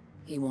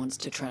 He wants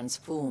to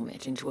transform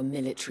it into a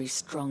military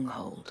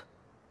stronghold,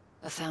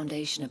 a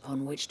foundation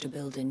upon which to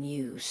build a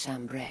new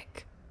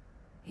Sambrek.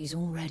 He's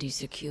already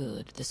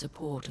secured the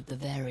support of the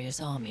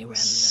various army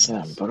remnants,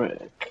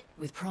 Sambrek.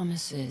 with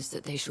promises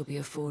that they shall be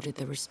afforded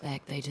the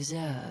respect they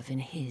deserve in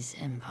his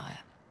empire.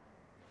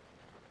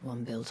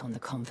 One built on the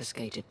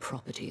confiscated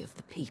property of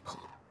the people.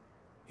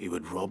 He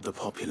would rob the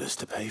populace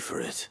to pay for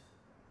it.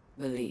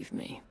 Believe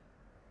me,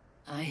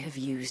 I have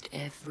used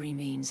every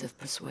means of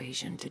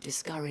persuasion to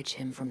discourage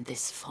him from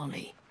this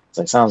folly.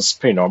 That sounds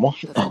pretty normal.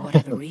 But for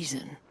whatever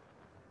reason,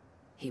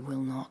 he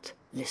will not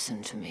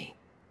listen to me.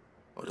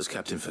 What does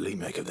Captain Philippe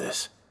make of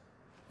this?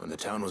 When the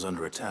town was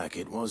under attack,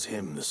 it was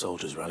him the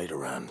soldiers rallied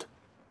around.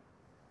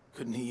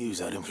 Couldn't he use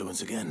that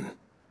influence again?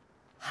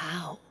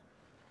 How?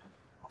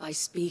 By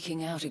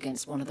speaking out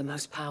against one of the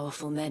most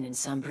powerful men in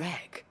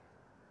Sambrek.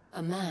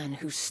 A man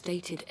whose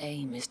stated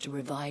aim is to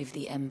revive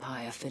the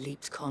empire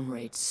Philippe's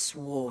comrades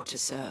swore to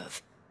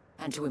serve,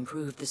 and to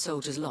improve the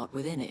soldiers' lot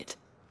within it.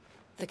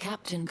 The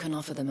captain can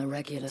offer them a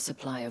regular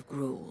supply of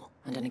gruel,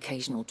 and an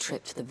occasional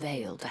trip to the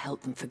Vale to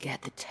help them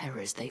forget the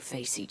terrors they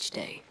face each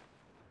day.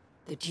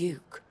 The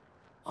Duke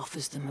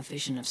offers them a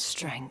vision of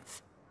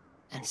strength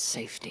and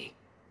safety.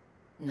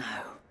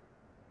 No.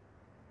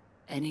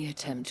 Any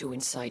attempt to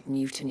incite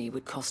mutiny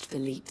would cost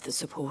Philippe the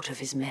support of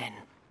his men.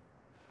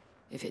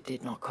 If it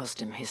did not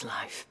cost him his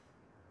life.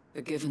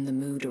 But given the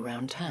mood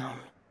around town,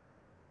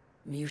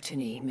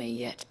 mutiny may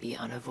yet be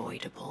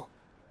unavoidable.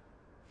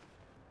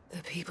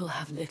 The people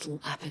have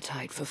little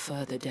appetite for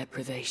further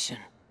deprivation.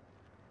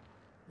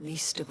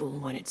 Least of all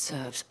when it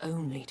serves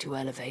only to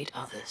elevate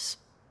others.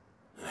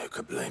 Who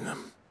could blame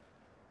them?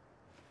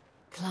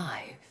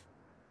 Clive,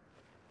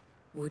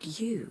 would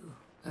you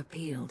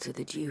appeal to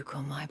the Duke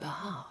on my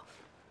behalf?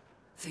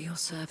 For your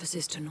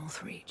services to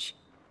Northreach,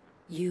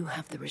 you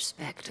have the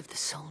respect of the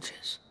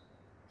soldiers,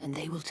 and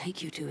they will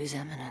take you to His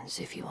Eminence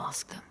if you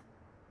ask them.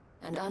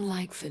 And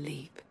unlike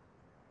Philippe,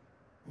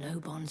 no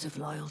bonds of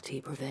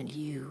loyalty prevent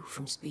you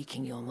from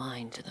speaking your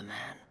mind to the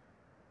man.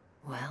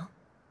 Well,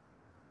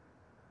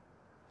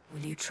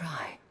 will you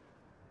try?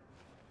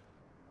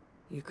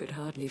 You could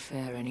hardly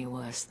fare any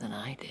worse than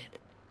I did.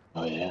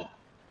 Oh yeah.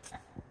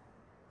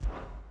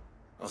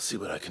 I'll see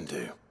what I can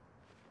do.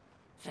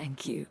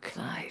 Thank you,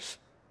 Clive.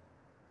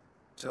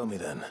 Tell me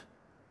then,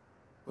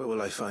 where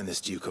will I find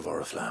this Duke of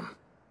Oriflamme?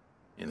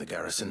 In the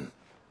garrison?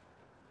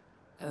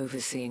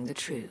 Overseeing the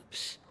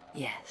troops,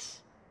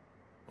 yes.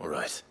 All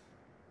right.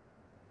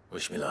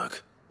 Wish me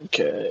luck.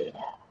 Okay.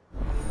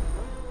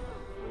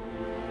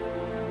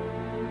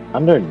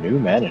 Under new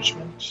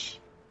management.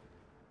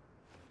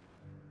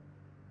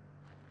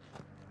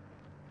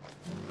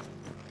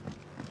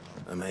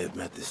 I may have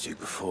met this duke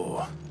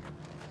before,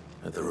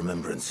 at the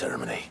Remembrance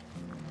Ceremony.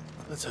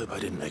 Let's hope I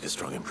didn't make a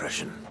strong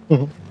impression.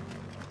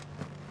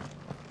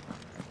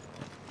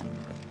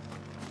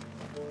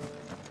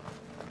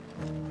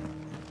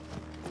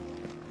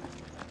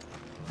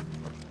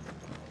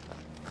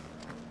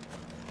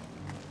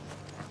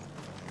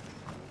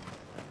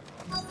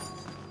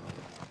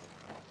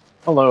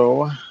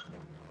 Hello.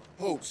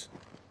 Halt.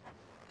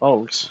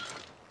 Folks.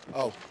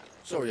 Oh,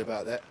 sorry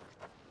about that.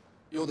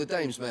 You're the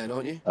dame's man,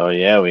 aren't you? Oh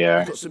yeah, we are.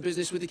 You've got some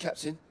business with the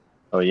captain?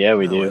 Oh yeah,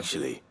 we No, do.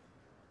 actually,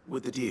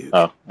 with the duke.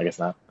 Oh, I guess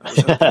not. I was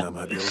hoping I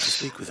might be able to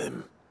speak with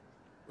him.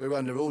 We're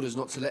under orders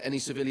not to let any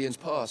civilians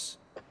pass.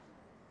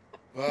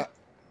 But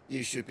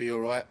you should be all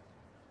right.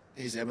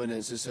 His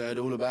Eminence has heard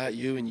all about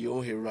you and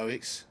your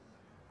heroics.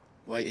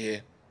 Wait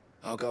here.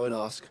 I'll go and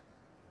ask.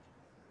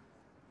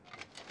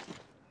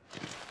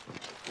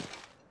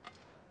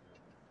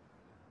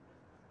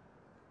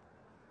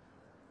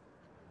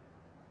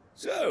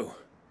 So,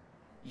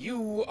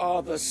 you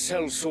are the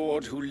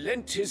sellsword who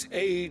lent his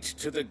aid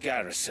to the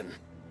garrison.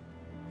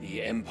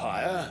 The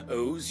Empire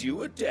owes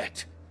you a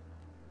debt,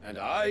 and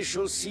I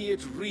shall see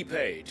it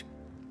repaid.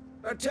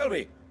 But tell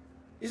me,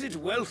 is it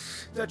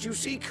wealth that you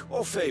seek,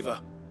 or favor?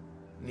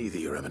 Neither,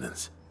 Your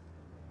Eminence.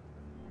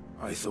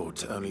 I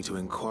thought only to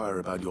inquire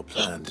about your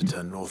plan to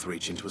turn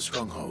Northreach into a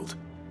stronghold.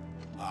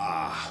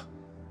 Ah,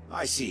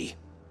 I see.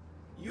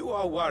 You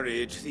are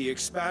worried the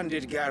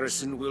expanded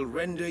garrison will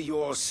render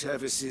your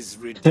services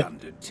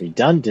redundant.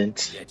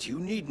 Redundant? Yet you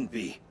needn't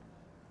be.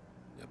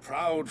 A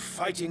proud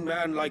fighting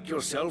man like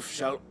yourself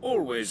shall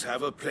always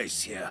have a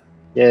place here.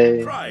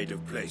 Yay. Pride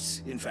of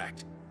place, in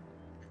fact.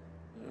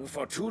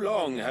 For too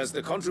long has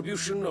the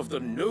contribution of the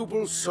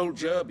noble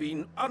soldier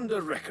been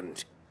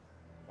under-reckoned.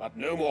 But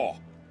no more.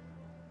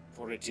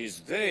 For it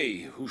is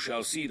they who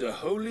shall see the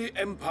Holy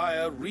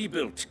Empire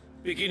rebuilt,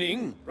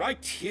 beginning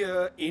right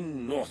here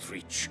in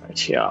Northreach. Right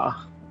here.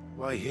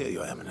 Why here,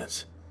 Your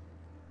Eminence?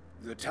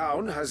 The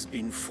town has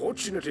been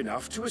fortunate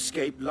enough to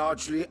escape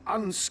largely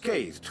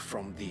unscathed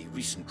from the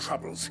recent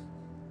troubles.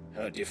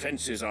 Her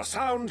defenses are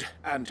sound,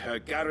 and her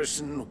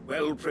garrison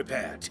well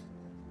prepared.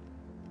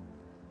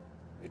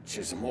 Which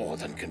is more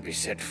than can be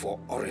said for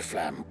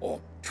Oriflamme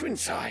or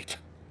Twinside.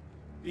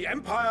 The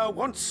Empire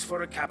wants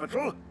for a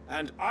capital,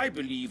 and I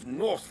believe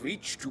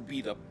Northreach to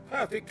be the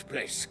perfect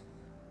place.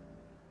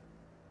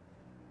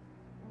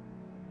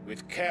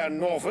 With Caer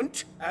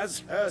Norvent as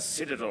her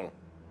citadel.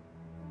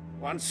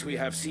 Once we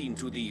have seen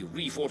to the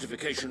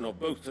refortification of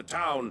both the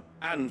town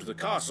and the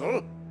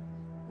castle,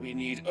 we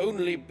need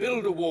only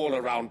build a wall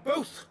around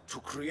both to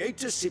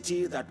create a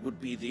city that would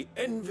be the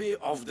envy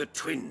of the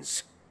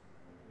twins.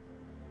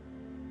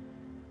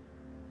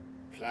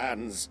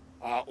 Plans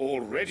are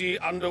already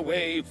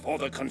underway for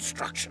the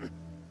construction.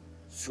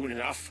 Soon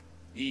enough,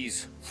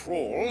 these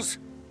thralls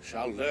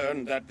shall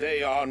learn that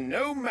they are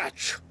no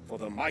match for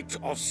the might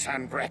of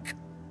Sanbreque.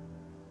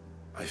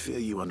 I fear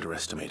you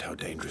underestimate how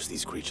dangerous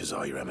these creatures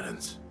are, Your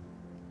Eminence.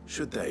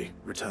 Should they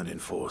return in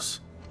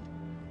force,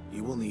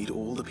 you will need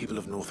all the people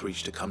of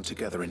Northreach to come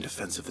together in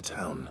defense of the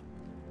town.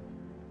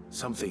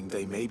 Something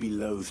they may be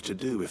loath to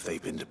do if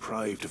they've been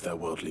deprived of their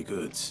worldly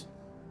goods.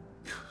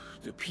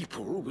 The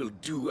people will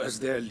do as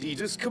their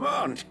leaders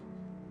command.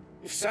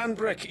 If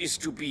Sanbreque is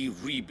to be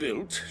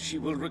rebuilt, she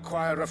will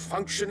require a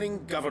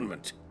functioning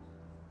government.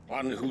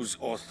 One whose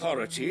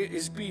authority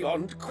is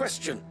beyond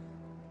question.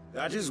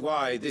 That is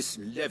why this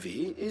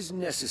levy is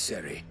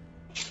necessary.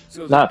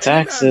 So Not that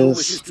any man who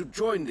wishes taxes. to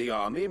join the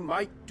army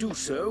might do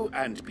so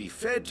and be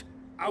fed,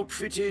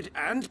 outfitted,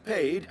 and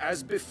paid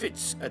as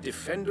befits a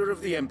defender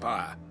of the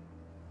Empire.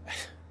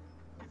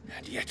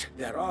 And yet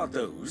there are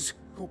those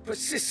who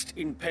persist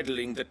in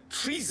peddling the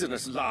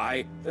treasonous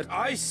lie that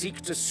I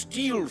seek to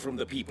steal from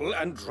the people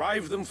and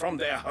drive them from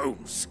their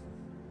homes.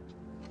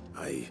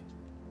 I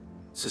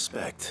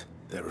suspect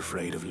they're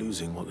afraid of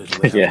losing what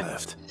little they Yeah. have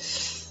left.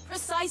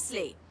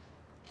 Precisely.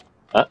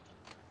 Huh?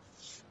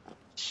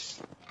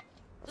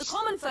 The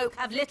common folk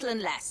have little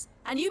and less,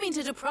 and you mean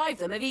to deprive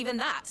them of even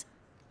that.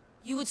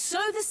 You would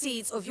sow the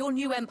seeds of your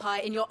new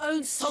empire in your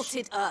own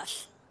salted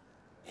earth.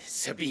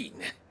 Sabine,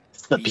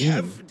 we Sabine.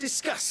 have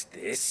discussed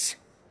this.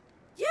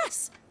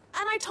 Yes,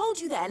 and I told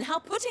you then how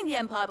putting the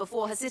empire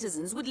before her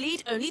citizens would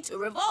lead only to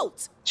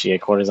revolt. She a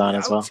courtesan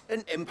as well. Without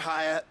an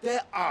empire,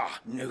 there are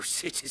no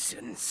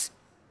citizens.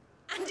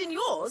 And in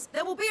yours,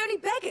 there will be only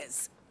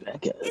beggars.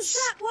 Beggars. Is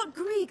that what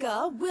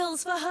Griga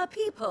wills for her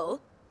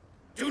people?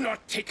 Do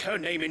not take her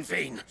name in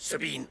vain,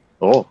 Sabine.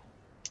 Oh.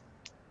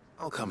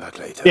 I'll come back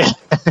later. Yeah.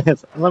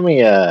 Let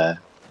me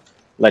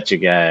let you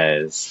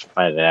guys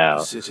find it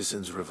out.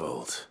 Citizens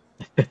revolt.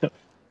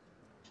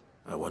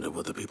 I wonder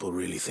what the people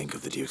really think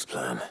of the Duke's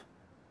plan.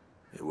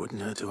 It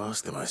wouldn't hurt to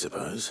ask them, I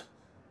suppose.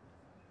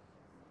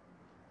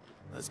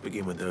 Let's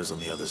begin with those on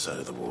the other side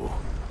of the wall.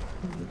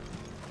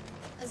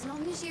 As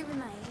long as you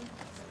remain.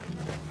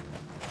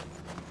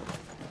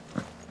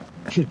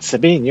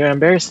 Sabine, you're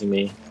embarrassing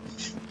me.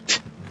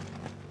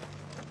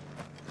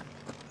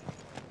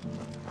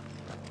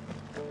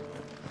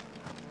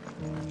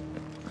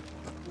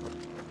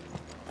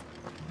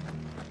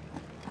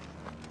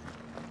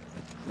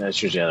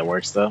 That's usually how it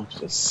works, though.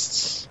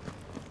 Just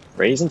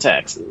raising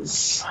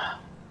taxes.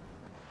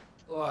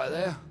 All right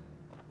there.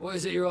 What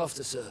is it you're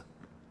after, sir?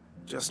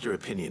 Just your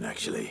opinion,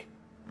 actually.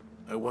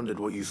 I wondered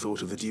what you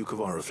thought of the Duke of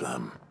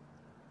Oriflamme.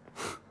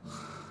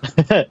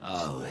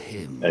 Oh,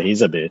 him.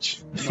 He's a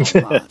bitch.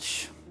 Not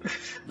much.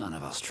 None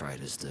of us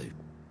traders do.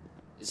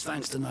 It's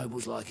thanks to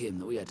nobles like him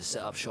that we had to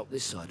set up shop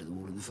this side of the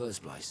wall in the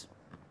first place.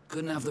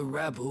 Couldn't have the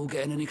rabble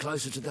getting any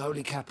closer to the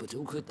holy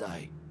capital, could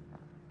they?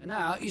 And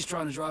now he's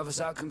trying to drive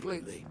us out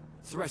completely,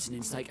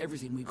 threatening to take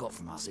everything we got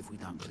from us if we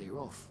don't clear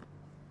off.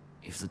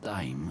 If the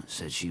dame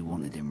said she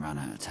wanted him run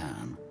out of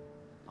town,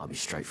 I'd be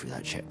straight through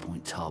that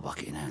checkpoint, tar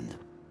bucket in hand.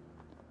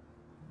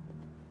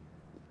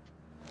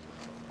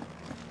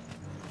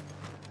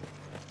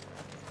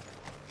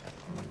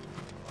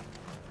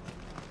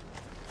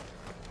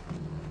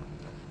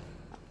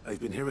 I've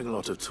been hearing a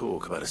lot of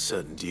talk about a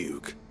certain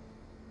duke.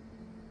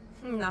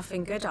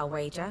 Nothing good, I'll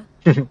wager.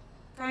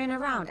 Going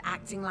around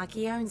acting like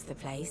he owns the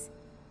place.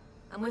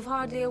 And with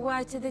hardly a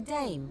word to the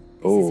dame.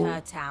 This is her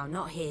town,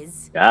 not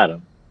his. Got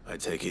him. I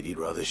take it you'd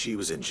rather she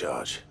was in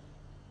charge.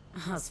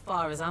 As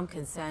far as I'm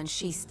concerned,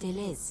 she still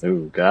is.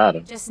 Ooh, got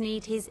him. Just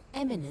need his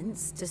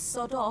eminence to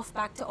sod off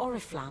back to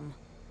Oriflamme.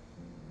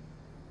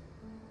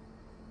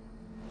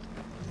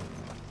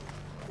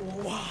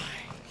 Why?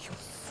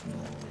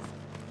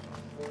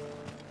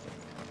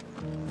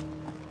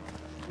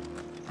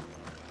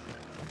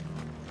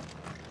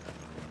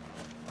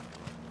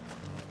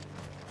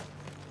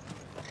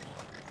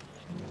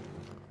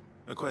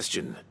 A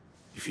question,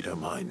 if you don't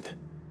mind.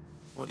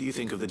 What do you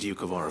think of the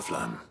Duke of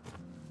Oriflamme?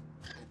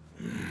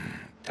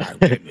 Don't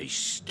get me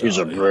started. He's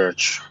a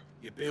bitch.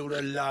 You build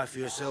a life for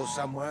yourself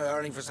somewhere,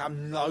 only for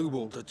some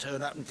noble to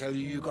turn up and tell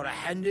you you've got to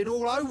hand it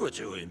all over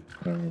to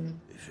him.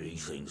 If he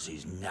thinks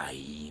his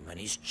name and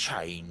his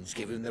chains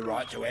give him the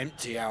right to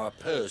empty our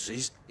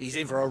purses, he's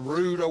in for a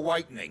rude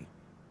awakening.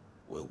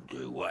 We'll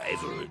do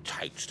whatever it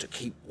takes to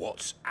keep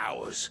what's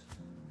ours.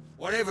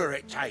 Whatever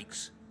it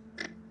takes.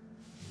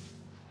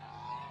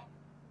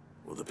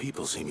 Well, the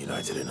people seem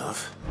united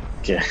enough.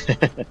 Yeah.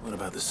 What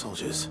about the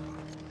soldiers?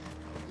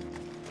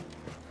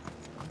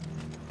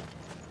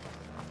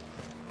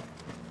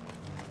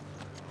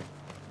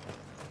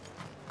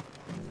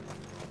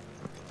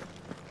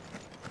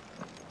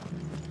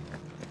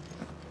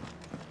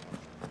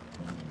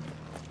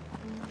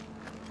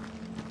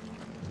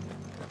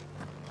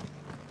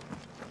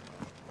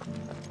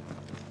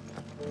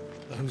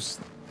 Those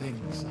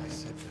things I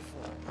said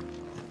before.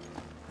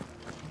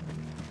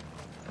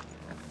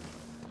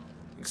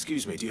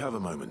 Excuse me, do you have a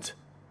moment?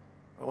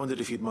 I wondered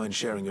if you'd mind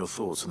sharing your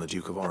thoughts on the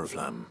Duke of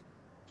Oriflamme.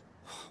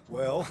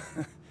 Well,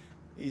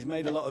 he's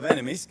made a lot of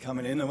enemies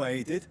coming in the way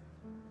he did.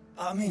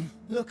 I mean,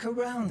 look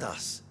around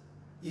us.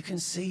 You can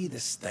see the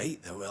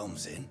state the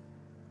realm's in.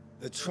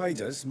 The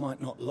traders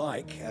might not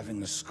like having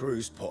the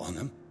screws put on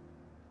them,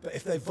 but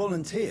if they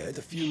volunteered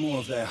a few more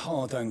of their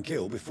hard-earned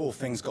gil before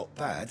things got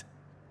bad,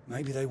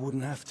 maybe they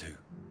wouldn't have to.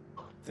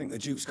 I think the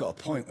Duke's got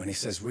a point when he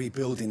says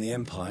rebuilding the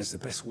Empire's the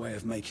best way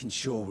of making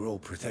sure we're all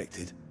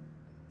protected.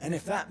 And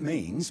if that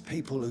means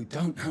people who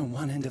don't know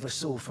one end of a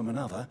sword from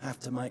another have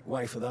to make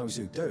way for those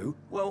who do,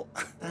 well,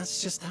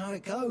 that's just how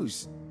it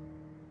goes.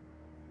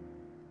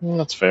 Well,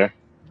 that's fair.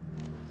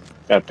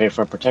 Gotta pay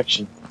for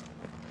protection.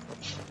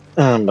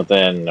 But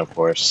then, of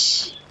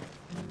course,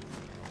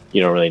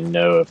 you don't really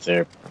know if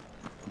they're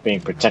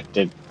being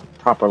protected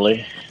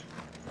properly,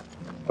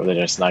 or they're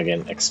just not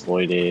getting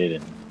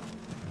exploited and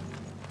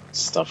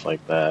stuff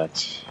like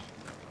that.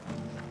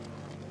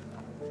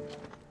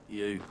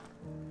 You.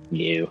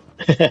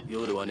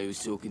 You're the one who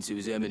was talking to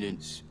His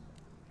Eminence.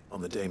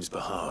 On the Dame's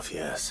behalf,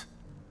 yes.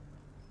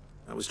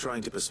 I was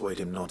trying to persuade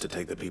him not to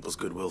take the people's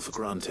goodwill for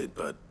granted,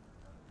 but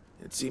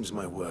it seems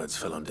my words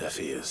fell on deaf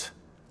ears.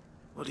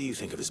 What do you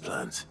think of his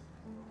plans?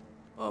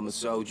 I'm a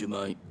soldier,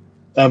 mate.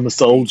 I'm a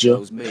soldier. He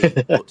tells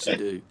me what to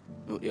do,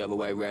 not the other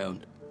way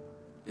round.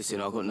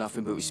 Listen, I've got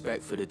nothing but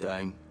respect for the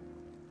Dame,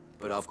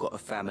 but I've got a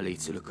family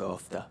to look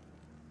after.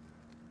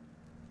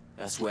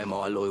 That's where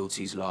my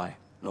loyalties lie.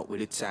 Not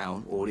with the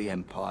town or the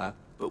Empire,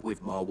 but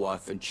with my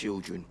wife and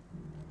children.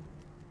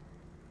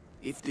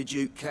 If the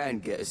Duke can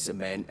get us the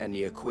men and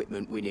the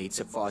equipment we need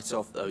to fight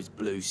off those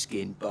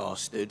blue-skinned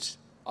bastards,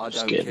 I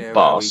don't care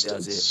how he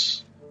does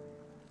it.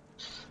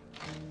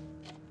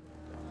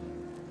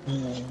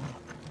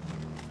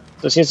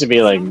 So it seems to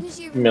be like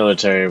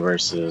military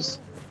versus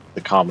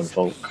the common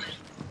folk.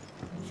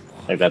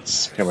 Like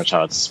that's pretty much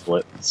how it's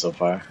split so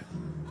far.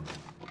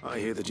 I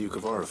hear the Duke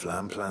of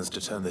Oriflamme plans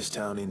to turn this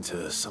town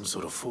into some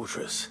sort of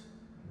fortress.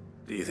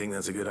 Do you think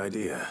that's a good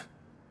idea?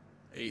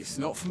 It's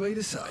not for me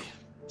to say.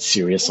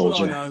 Serious All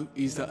soldier. I know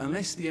is that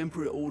unless the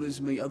Emperor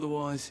orders me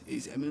otherwise,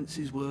 His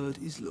Eminence's word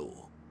is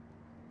law.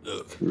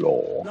 Look,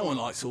 law. No one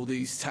likes all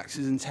these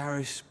taxes and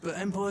tariffs, but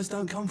empires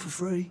don't come for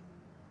free.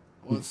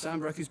 Once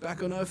Sanbreque is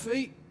back on her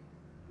feet,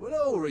 we'll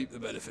all reap the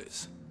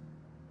benefits.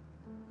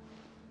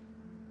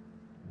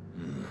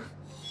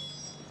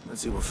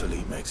 Let's see what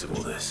Philippe makes of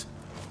all this.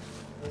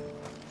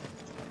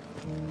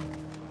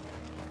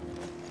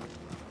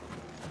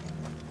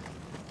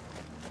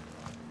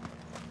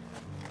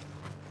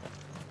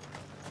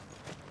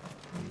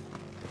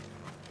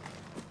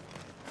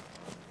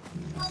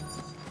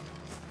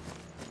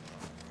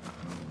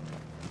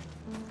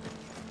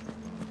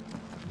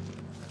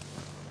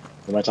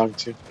 Who am I talking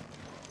to?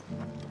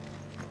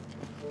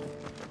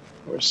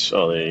 Where's...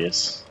 Oh, there he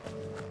is.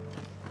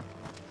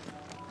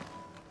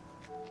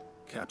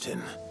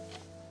 Captain,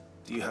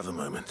 do you have a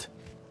moment?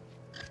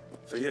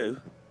 For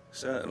you?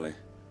 Certainly.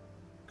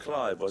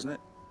 Clive, wasn't it?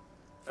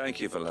 Thank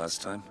you for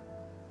last time.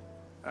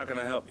 How can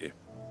I help you?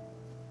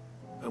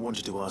 I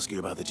wanted to ask you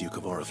about the Duke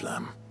of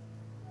Oriflamme.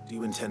 Do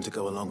you intend to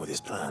go along with his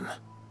plan?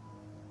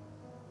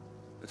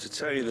 But to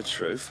tell you the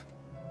truth,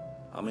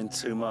 I'm in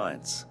two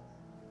minds.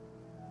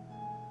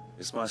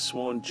 It's my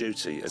sworn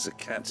duty as a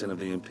captain of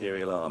the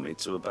Imperial Army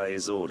to obey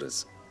his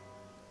orders.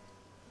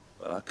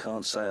 But I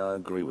can't say I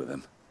agree with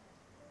him.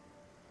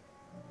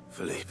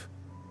 Philippe,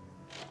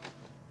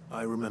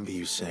 I remember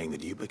you saying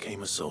that you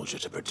became a soldier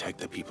to protect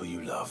the people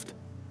you loved.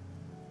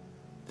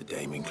 The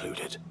Dame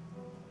included.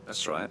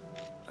 That's right,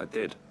 I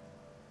did.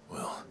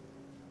 Well,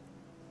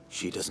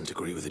 she doesn't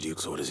agree with the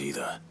Duke's orders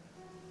either.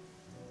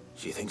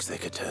 She thinks they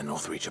could tear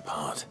Northreach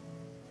apart.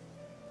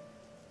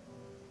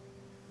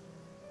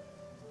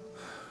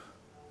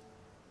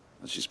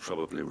 And she's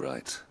probably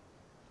right.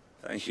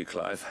 Thank you,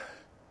 Clive.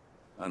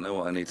 I know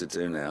what I need to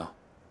do now.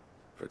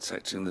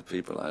 Protecting the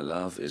people I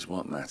love is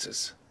what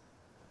matters.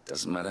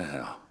 Doesn't matter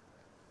how.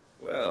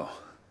 Well,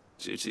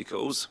 duty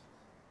calls,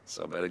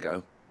 so I better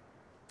go.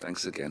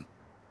 Thanks again.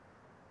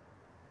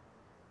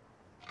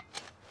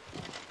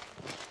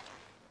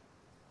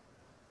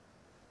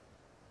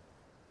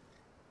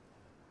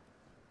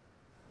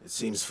 It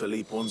seems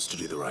Philippe wants to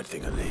do the right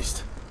thing at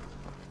least.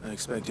 I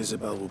expect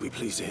Isabel will be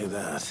pleased to hear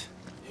that,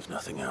 if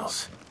nothing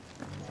else.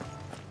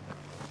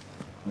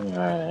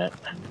 Alright.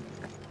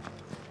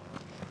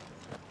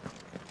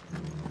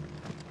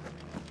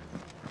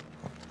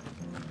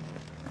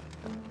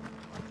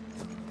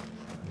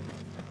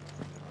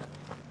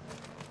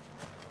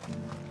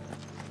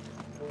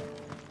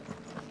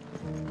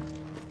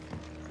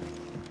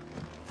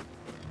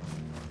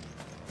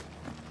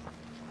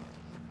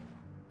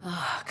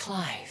 Ah,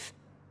 Clive.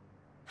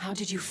 How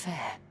did you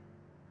fare?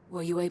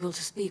 Were you able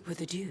to speak with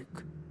the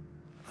Duke?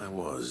 I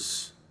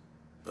was,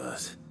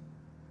 but...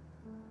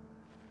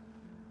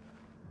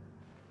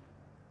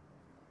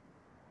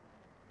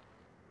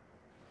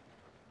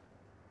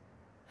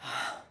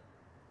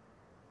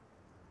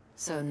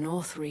 So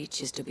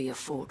Northreach is to be a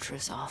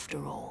fortress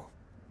after all.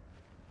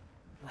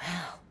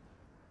 Well,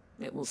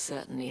 it will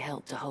certainly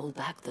help to hold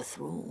back the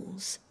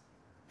thralls.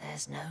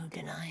 There's no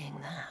denying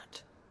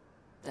that.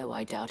 Though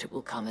I doubt it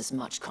will come as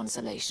much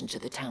consolation to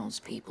the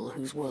townspeople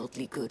whose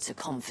worldly goods are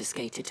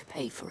confiscated to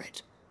pay for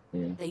it.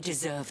 They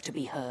deserve to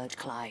be heard,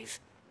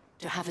 Clive.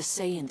 To have a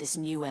say in this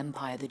new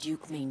empire the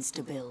Duke means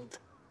to build.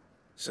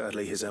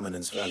 Sadly, His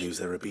Eminence values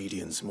their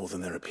obedience more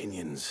than their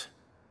opinions,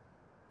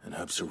 and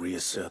hopes to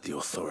reassert the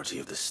authority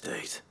of the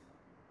state.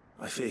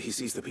 I fear he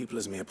sees the people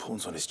as mere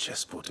pawns on his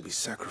chessboard to be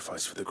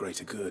sacrificed for the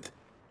greater good.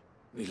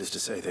 Needless to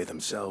say, they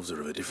themselves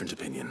are of a different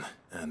opinion,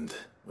 and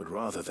would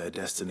rather their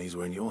destinies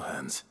were in your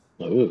hands.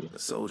 Ooh. The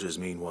soldiers,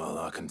 meanwhile,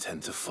 are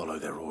content to follow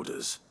their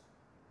orders.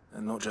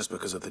 And not just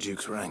because of the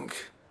Duke's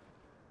rank,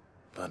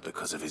 but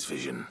because of his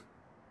vision.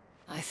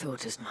 I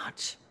thought as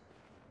much.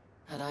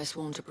 Had I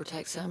sworn to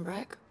protect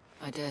Sambrek,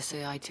 I dare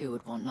say I too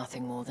would want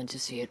nothing more than to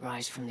see it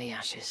rise from the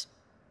ashes.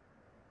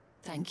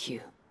 Thank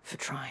you for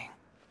trying.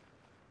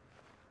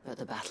 But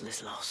the battle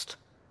is lost.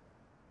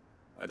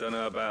 I don't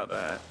know about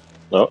that.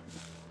 Oh.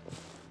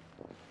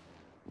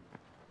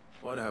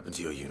 What happened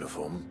to your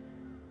uniform?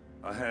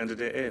 I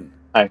handed it in.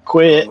 I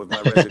quit. Along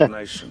with my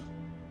resignation.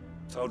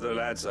 Told the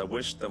lads I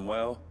wished them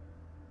well,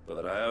 but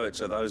that I owe it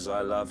to those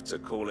I love to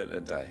call it a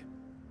day.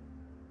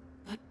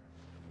 But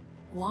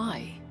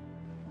why?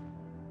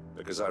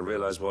 Because I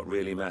realize what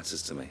really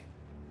matters to me.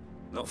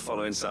 Not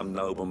following some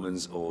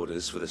nobleman's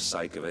orders for the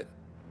sake of it,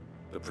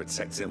 but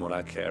protecting what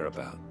I care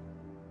about.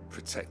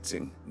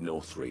 Protecting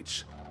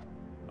Northreach.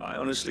 I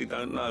honestly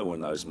don't know when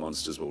those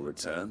monsters will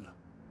return,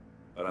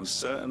 but I'm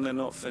certain they're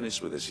not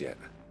finished with us yet.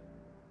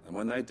 And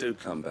when they do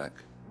come back,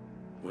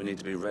 we need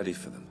to be ready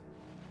for them.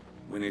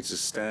 We need to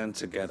stand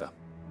together,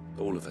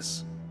 all of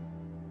us.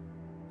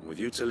 And with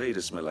you to lead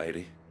us,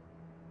 milady,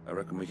 I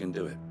reckon we can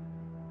do it.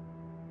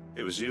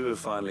 It was you who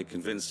finally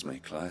convinced me,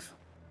 Clive.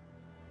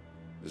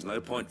 There's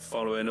no point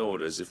following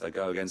orders if they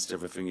go against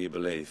everything you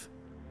believe.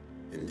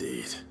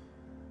 Indeed.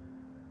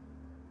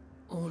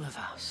 All of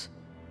us,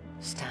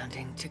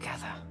 standing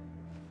together.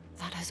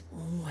 That has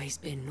always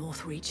been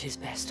Northreach's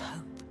best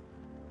hope,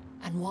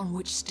 and one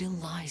which still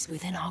lies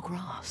within our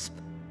grasp.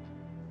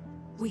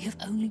 We have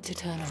only to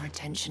turn our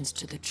attentions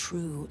to the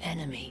true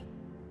enemy.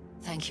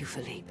 Thank you,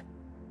 Philippe,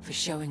 for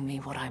showing me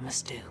what I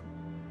must do.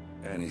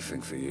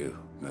 Anything for you,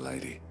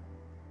 milady.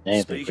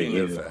 Anything Speaking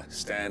for you. of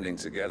standing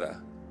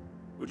together,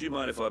 would you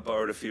mind if I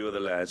borrowed a few of the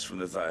lads from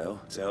the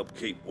Vale to help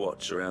keep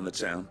watch around the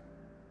town?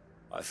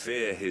 I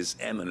fear His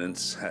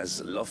Eminence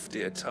has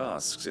loftier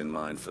tasks in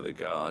mind for the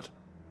guard.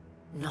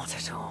 Not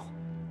at all.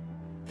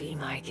 Be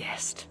my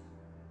guest.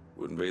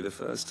 Wouldn't be the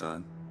first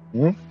time.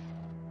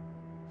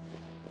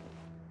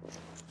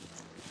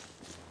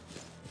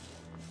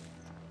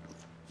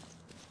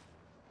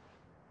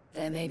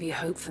 There may be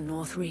hope for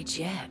Northreach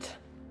yet.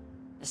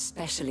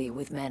 especially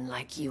with men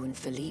like you and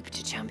Philippe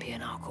to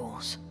champion our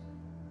cause.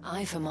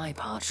 I, for my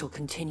part, shall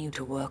continue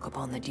to work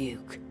upon the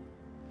Duke,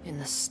 in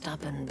the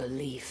stubborn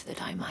belief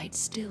that I might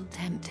still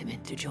tempt him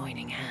into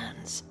joining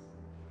hands.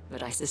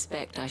 But I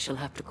suspect I shall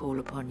have to call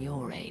upon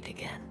your aid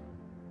again.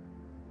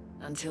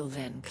 Until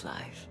then,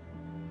 Clive.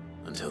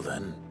 Until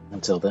then.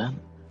 Until then.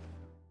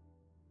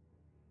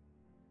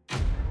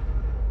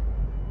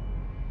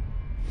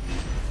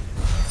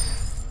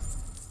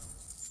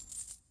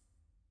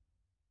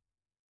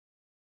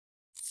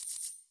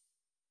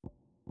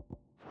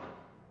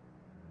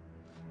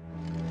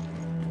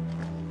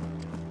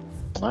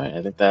 Alright,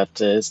 I think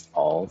that is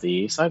all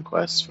the side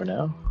quests for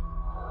now.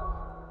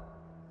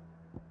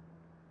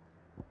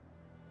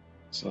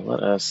 So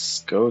let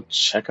us go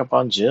check up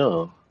on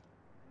Jill.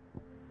 I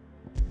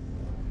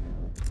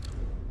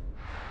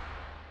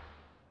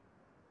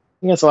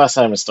think that's the last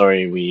time in the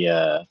story we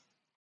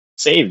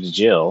saved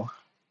Jill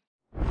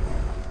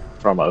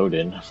from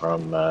Odin,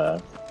 from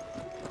what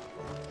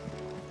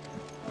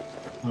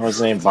was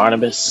his name?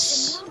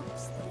 Barnabas.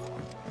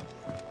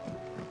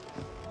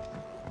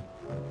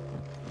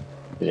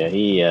 Yeah,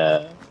 he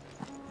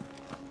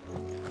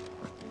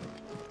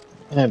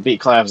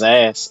beat Clive's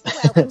ass.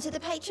 Welcome to the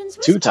Patrons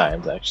Whisper. 2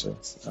 times actually.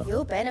 So.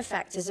 Your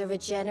benefactors are a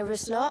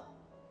generous lot.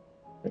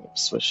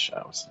 Swiss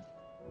showers.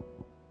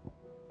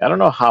 I don't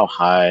know how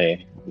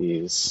high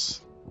these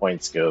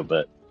points go,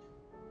 but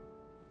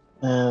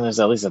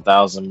there's at least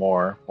 1,000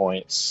 more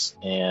points.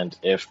 And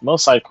if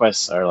most side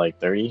quests are like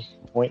 30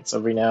 points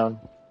of renown,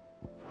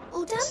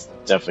 it's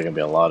definitely gonna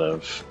be a lot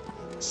of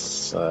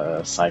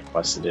side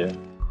quests to do.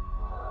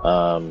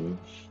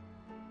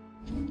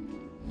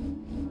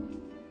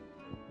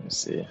 Let's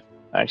see.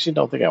 I actually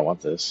don't think I want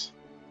this.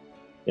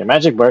 Yeah,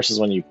 Magic Burst is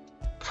when you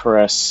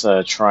press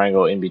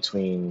triangle in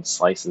between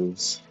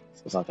slices,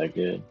 so it's not that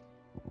good.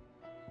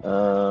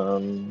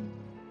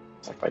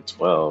 Attack by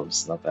 12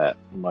 is not that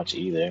much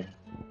either.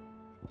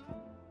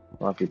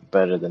 Might be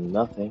better than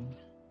nothing.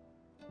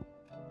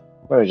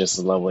 Probably just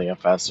leveling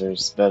up faster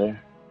is better.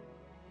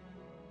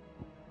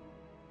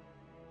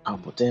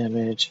 Combo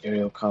damage,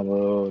 aerial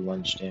combo,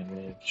 lunge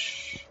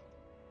damage.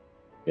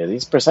 Yeah,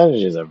 these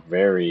percentages are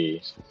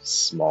very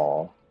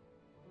small,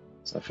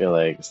 so I feel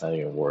like it's not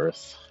even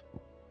worth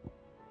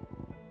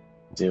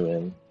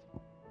doing.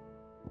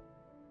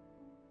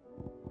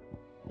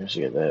 I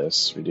should get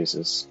this.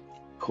 Reduces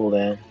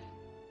cooldown.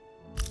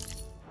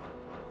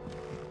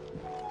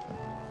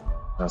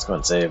 Let's go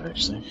and save,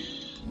 actually.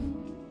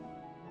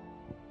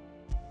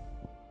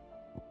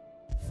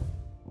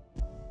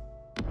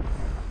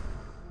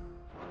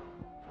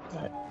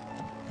 Alright.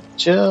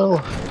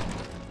 Chill.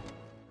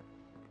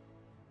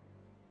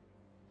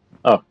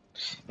 Oh,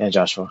 and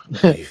Joshua.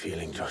 How are you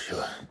feeling,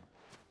 Joshua?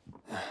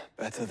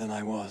 Better than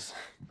I was.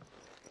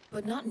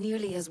 But not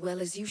nearly as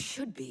well as you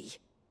should be.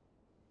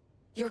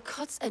 Your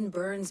cuts and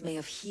burns may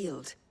have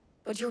healed,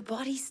 but your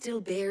body still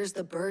bears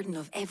the burden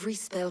of every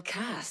spell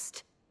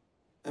cast.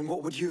 And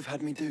what would you have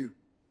had me do?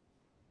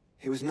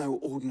 It was no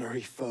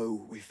ordinary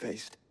foe we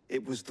faced.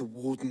 It was the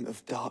Warden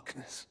of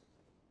Darkness.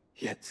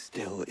 Yet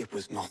still, it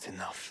was not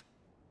enough.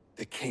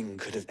 The king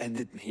could have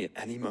ended me at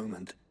any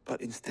moment,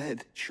 but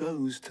instead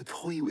chose to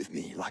toy with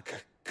me like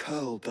a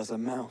curl does a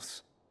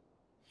mouse.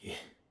 Yeah.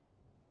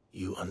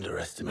 You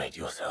underestimate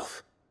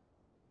yourself.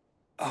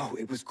 Oh,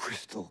 it was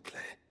crystal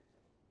clear.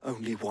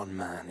 Only one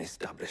man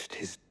established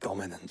his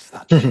dominance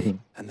that day,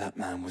 and that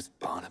man was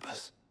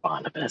Barnabas.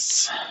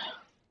 Barnabas.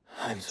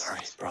 I'm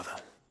sorry, brother.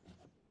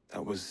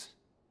 That was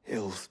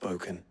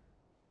ill-spoken.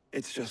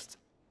 It's just,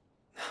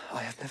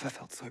 I have never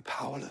felt so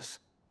powerless.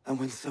 And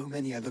when so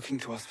many are looking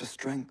to us for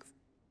strength,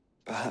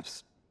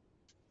 perhaps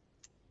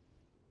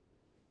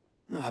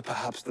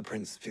the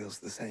prince feels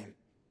the same.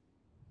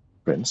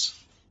 Prince?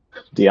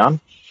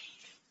 Dion?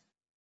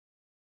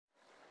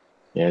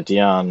 Yeah,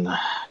 Dion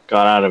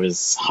got out of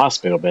his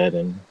hospital bed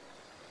and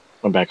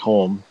went back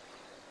home,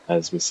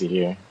 as we see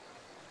here.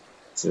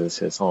 This is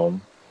his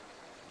home.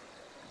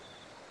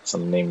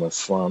 Some nameless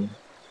slum.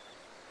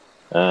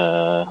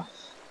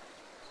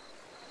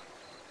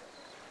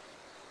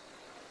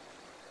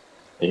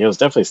 He was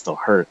definitely still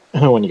hurt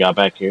when he got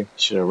back here.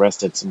 Should have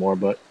rested some more,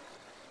 but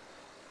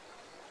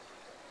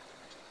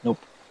nope.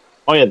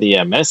 Oh yeah,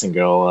 the medicine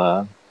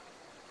girl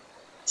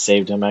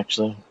saved him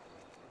actually.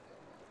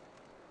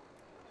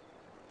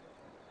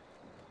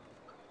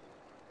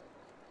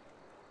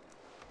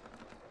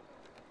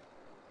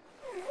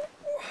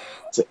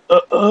 So,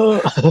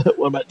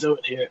 what am I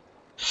doing here?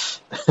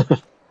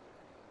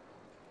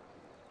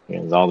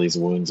 And all these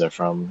wounds are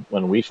from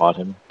when we fought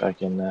him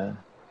back in a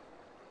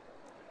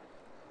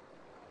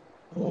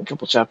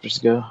couple chapters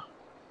ago.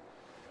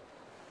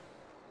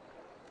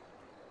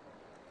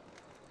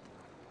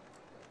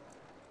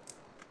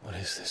 What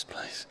is this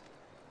place?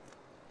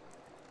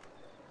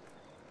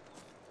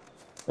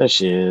 There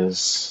she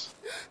is.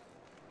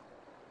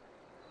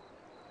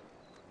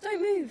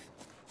 Don't move.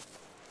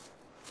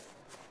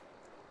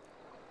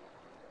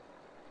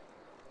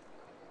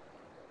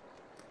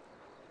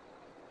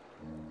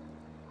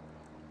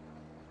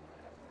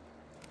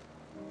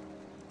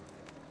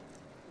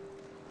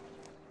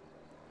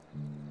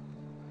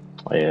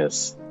 Oh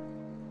yes,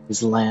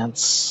 his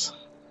lance.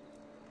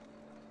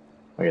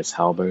 I guess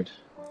halberd.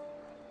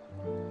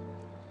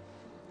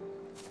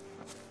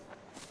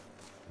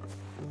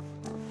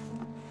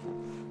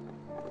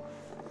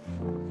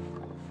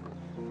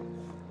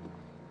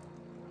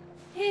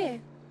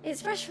 Here,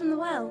 it's fresh from the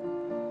well.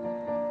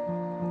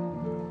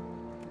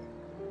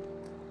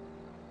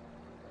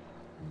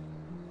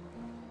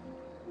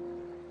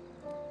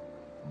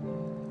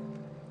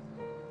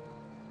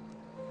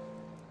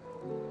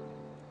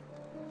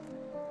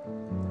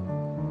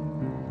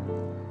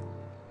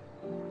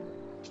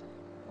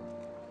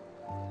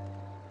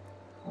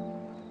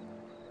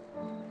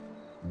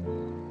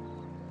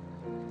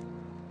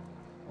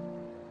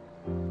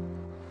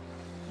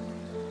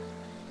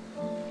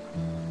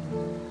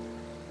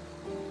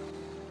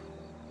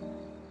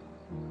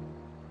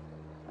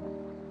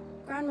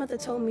 Grandmother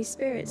told me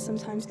spirits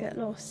sometimes get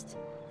lost,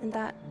 and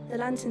that the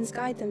lanterns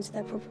guide them to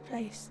their proper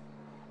place.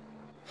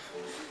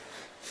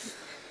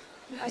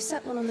 I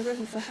set one on the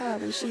river for her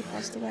when she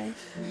passed away.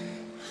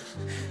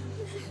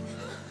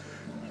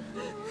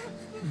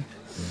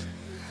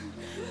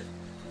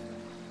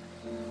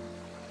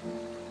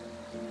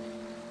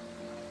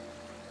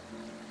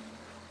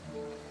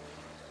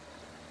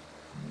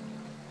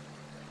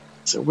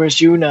 So where's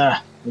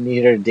Yuna? We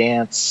need her to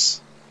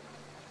dance.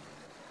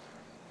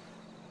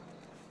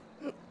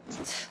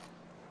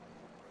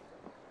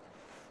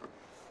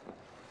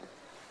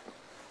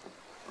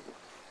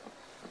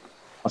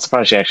 I'm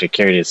surprised she actually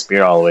carried his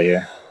spear all the way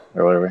here,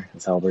 or whatever,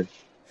 his halberd.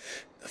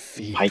 The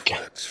fiend Pike.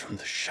 works from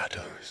the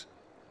shadows.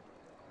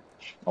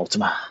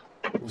 Ultima.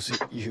 Was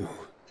it you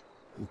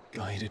who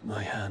guided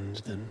my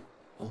hand then,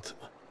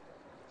 Ultima?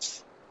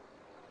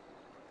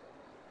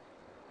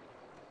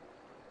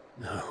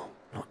 No,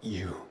 not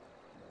you.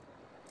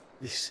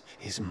 This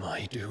is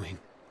my doing,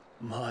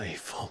 my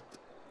fault,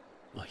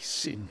 my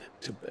sin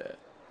to bear.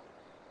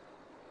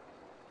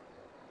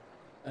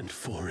 And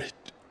for it,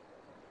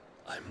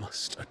 I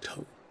must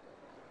atone.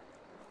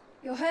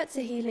 Your hurts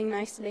are healing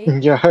nicely.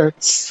 Your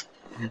hurts.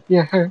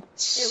 Your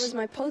hurts. It was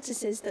my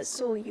poultices that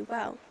saw you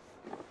well.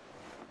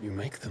 You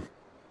make them?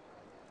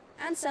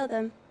 And sell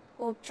them,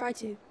 or try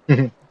to.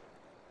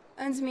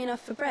 Earns me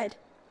enough for bread,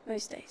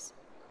 most days.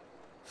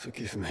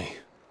 Forgive me.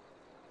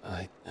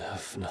 I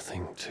have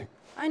nothing to...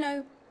 I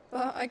know,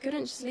 but I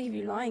couldn't just leave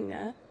you lying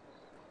there.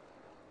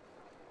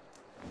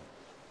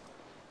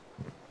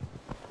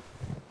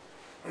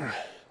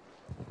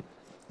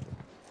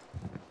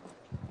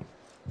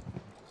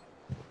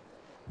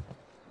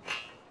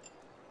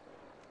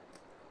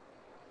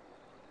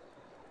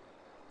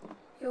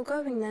 You're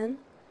going then?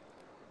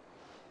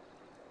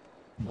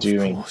 Do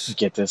you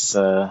get this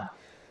I'm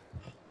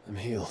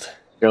healed.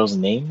 girl's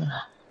name?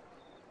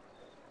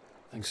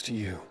 Thanks to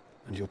you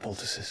and your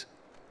poultices.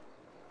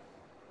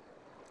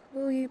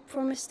 Will you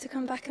promise to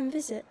come back and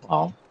visit?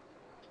 Oh.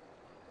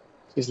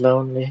 She's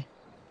lonely.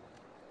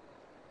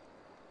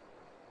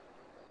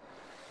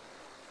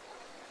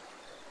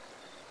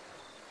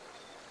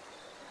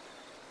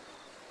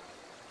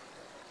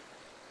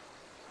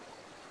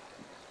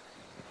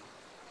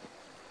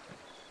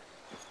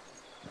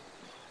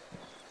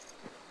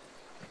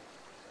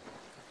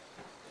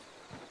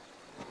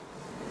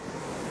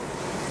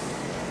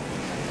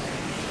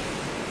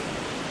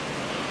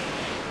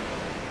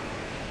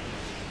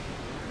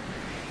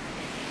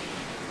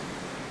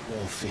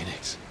 Well,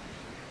 Phoenix,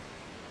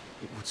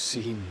 it would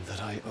seem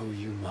that I owe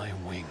you my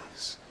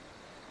wings.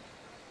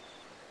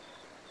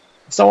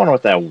 It's the one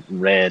with that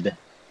red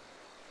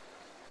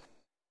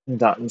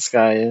dot in the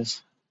sky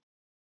is.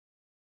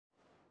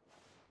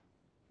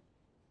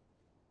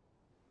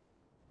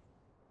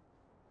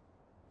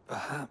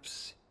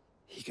 Perhaps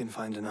he can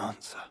find an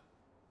answer.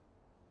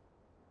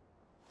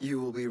 You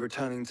will be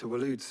returning to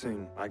Waloed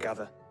soon, I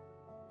gather.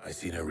 I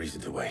see no reason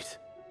to wait.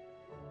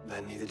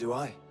 Then neither do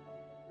I.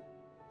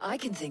 I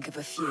can think of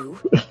a few,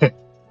 but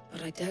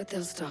I doubt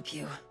they'll stop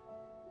you.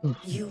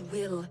 You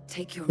will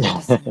take your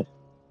medicine.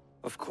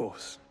 Of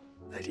course,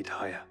 Lady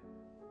Daya.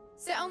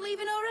 Set on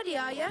leaving already,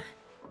 are ya?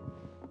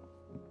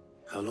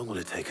 How long will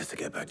it take us to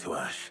get back to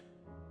Ash?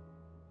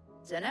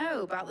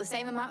 Dunno, about the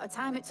same amount of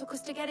time it took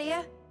us to get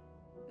here.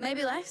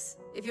 Maybe less,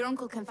 if your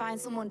uncle can find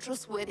someone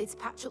trustworthy to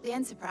patch up the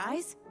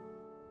Enterprise.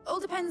 All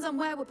depends on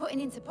where we're putting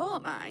into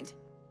port, mind.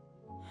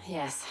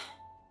 Yes.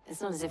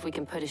 It's not as if we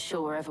can put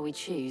ashore wherever we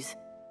choose.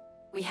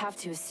 We have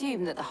to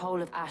assume that the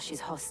whole of Ash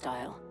is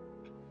hostile,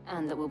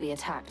 and that we'll be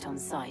attacked on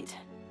sight.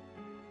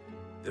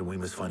 Then we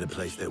must find a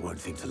place they won't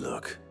think to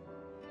look.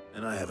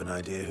 And I have an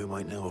idea who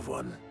might know of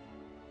one.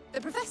 The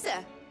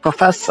Professor!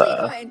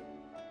 Professor!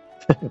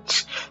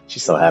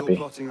 She's so While happy. you're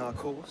plotting our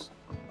course,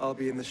 I'll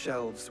be in the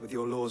shelves with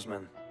your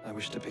lawsman. I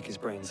wish to pick his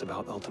brains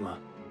about Ultima.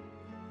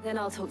 Then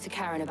I'll talk to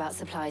Karen about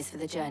supplies for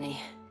the journey.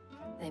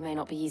 They may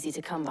not be easy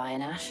to come by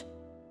in Ash.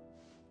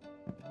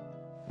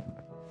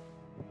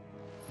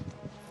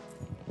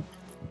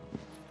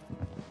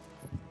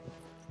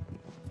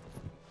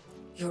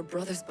 Your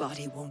brother's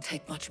body won't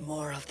take much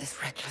more of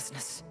this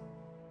recklessness.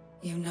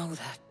 You know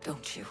that,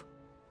 don't you?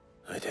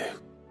 I do.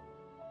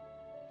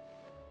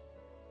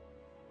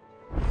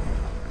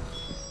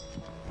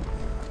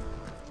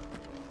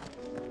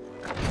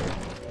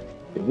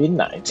 The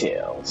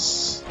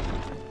Ninetales.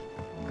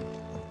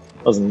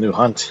 That was a new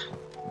hunt.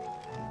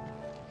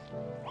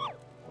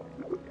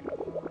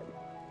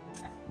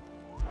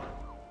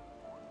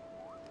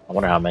 I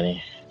wonder how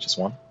many. Just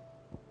one?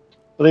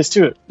 Well, there's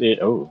two.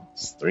 Oh,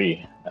 it's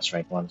three S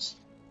rank ones.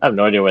 I have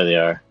no idea where they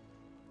are.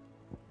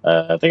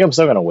 I think I'm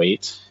still gonna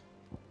wait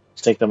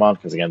to take them on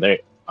because again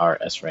they are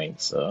S rank,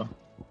 so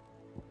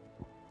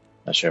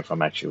not sure if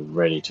I'm actually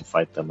ready to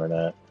fight them or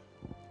not.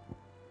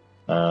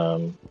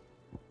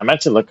 I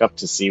meant to look up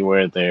to see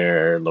where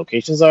their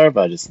locations are,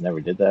 but I just never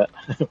did that.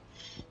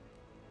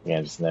 Yeah,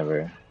 I just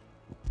never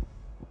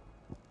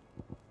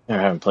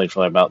haven't played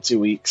for like about 2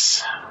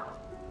 weeks.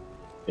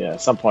 Yeah,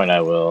 at some point I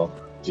will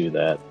do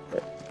that,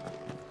 but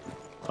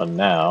for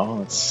now,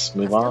 let's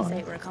move I still say on.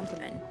 it were a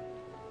compliment.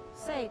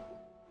 Say,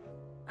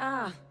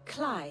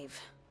 Clive,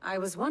 I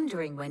was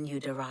wondering when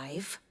you'd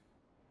arrive.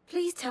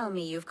 Please tell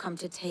me you've come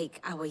to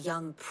take our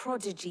young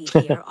prodigy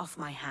here off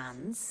my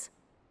hands.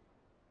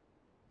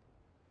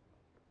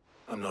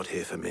 I'm not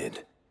here for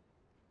Mid.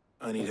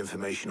 I need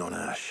information on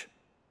Ash.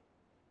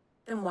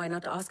 Then why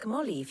not ask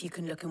Molly if you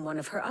can look in one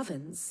of her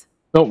ovens?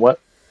 Oh,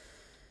 what?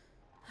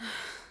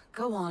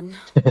 Go on.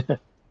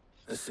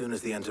 As soon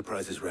as the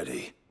Enterprise is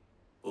ready,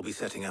 we'll be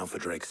setting out for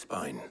Drake's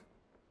Spine.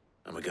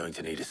 And we're going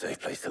to need a safe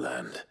place to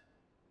land.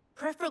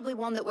 Preferably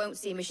one that won't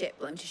see my ship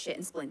blown to shit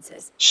and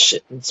splinters.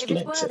 Shit and If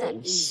it were that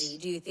splinters. easy,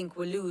 do you think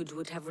Waloed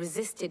would have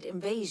resisted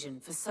invasion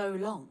for so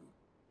long?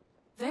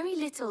 Very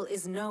little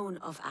is known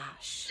of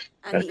Ash,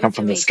 and Gotta the come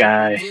from the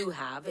information we sky. do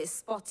have is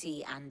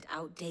spotty and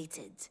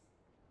outdated.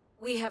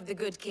 We have the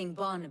good King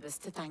Barnabas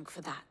to thank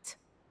for that.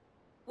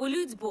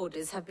 Waloed's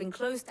borders have been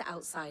closed to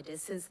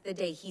outsiders since the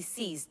day he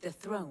seized the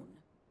throne.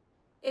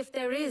 If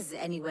there is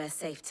anywhere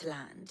safe to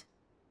land,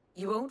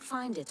 you won't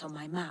find it on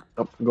my map.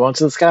 Oh, going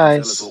to the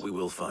Tell us skies. what we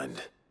will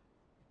find.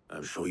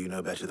 I'm sure you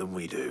know better than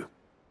we do.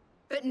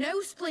 But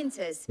no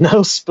splinters.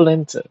 No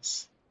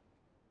splinters.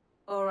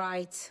 All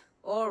right,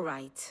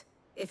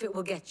 if it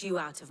will get you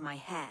out of my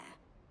hair.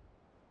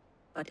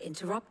 But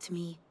interrupt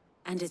me,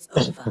 and it's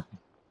over.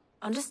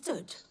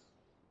 Understood?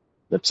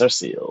 Lips are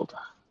sealed.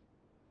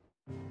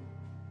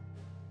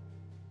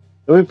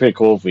 It would be pretty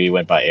cool if we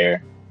went by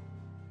air.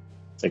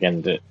 So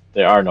again,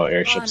 there are no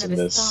airships in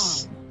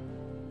this The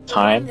one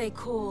time, they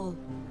call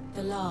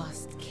the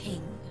last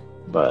king.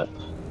 but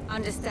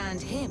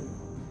Understand him,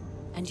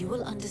 and you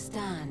will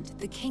understand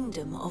the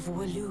kingdom of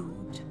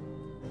Waloed.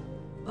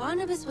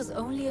 Barnabas was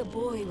only a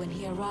boy when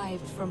he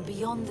arrived from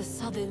beyond the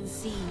southern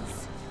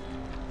seas,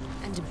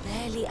 and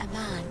barely a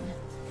man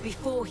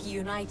before he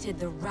united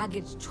the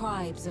ragged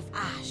tribes of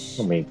Ash.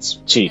 I mean, it's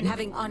And cheating.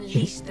 having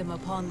unleashed them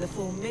upon the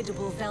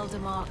formidable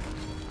Veldemark,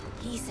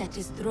 he set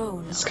his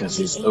throne It's upon 'cause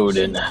the he's ancient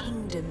Odin.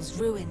 kingdom's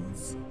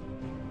ruins.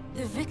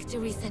 The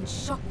victory sent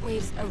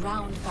shockwaves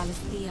around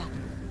Valisthea.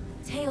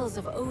 Tales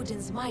of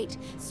Odin's might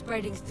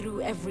spreading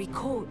through every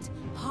court,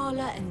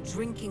 parlor, and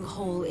drinking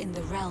hole in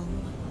the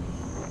realm.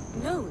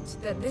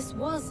 Note that this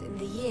was in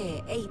the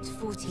year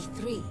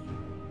 843,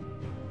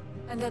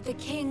 and that the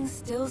king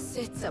still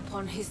sits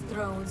upon his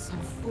throne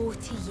some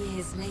 40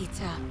 years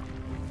later,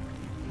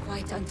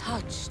 quite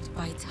untouched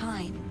by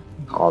time.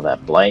 All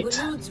that blight.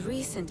 Waloed's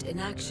recent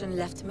inaction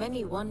left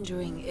many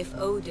wondering if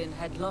Odin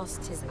had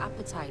lost his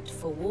appetite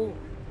for war.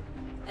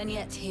 And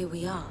yet here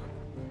we are.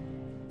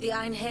 The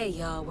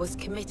Einherjar was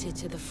committed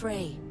to the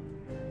fray,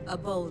 a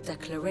bold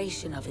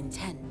declaration of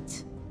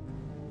intent.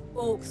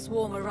 Orcs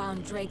swarm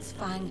around Drake's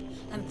Fang,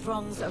 and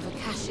throngs of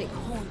Akashic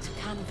haunt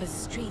Canvas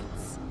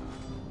streets.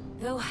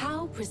 Though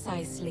how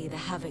precisely the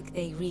havoc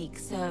they wreak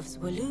serves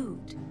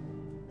Waloed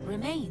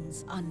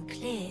remains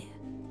unclear.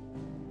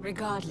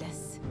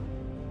 Regardless,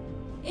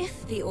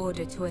 if the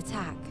order to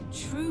attack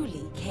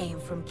truly came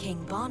from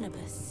King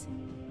Barnabas,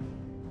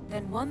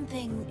 then one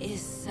thing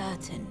is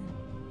certain.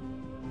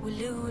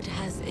 Waloed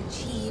has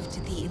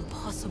achieved the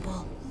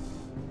impossible,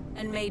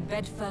 and made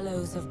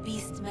bedfellows of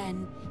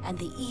beastmen and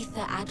the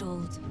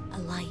ether-addled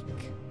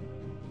alike.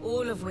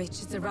 All of which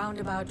is a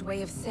roundabout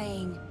way of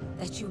saying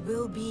that you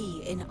will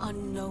be in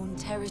unknown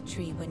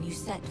territory when you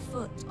set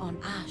foot on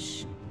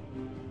Ash.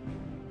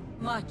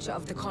 Much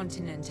of the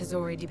continent has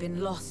already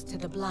been lost to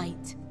the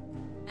Blight,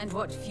 and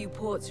what few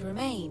ports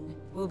remain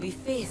will be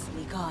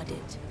fiercely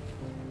guarded.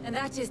 And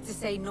that is to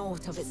say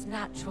naught of its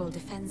natural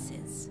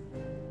defenses.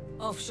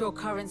 Offshore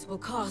currents will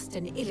cast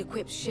an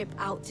ill-equipped ship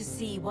out to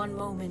sea one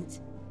moment,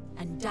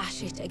 and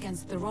dash it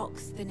against the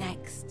rocks the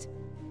next.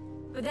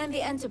 But then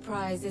the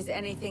Enterprise is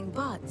anything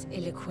but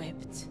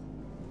ill-equipped,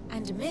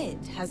 and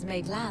Mid has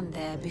made land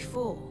there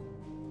before.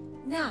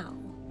 Now,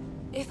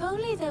 if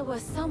only there were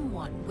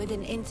someone with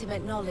an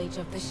intimate knowledge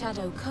of the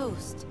Shadow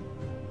Coast,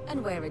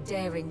 and where a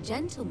daring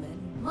gentleman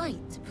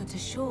might put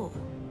ashore.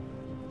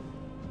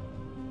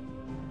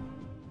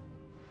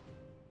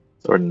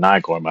 So we're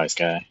not going by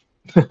sky.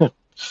 You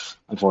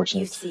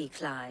Unfortunate. see,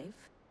 Clive,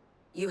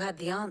 you had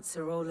the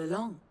answer all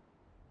along.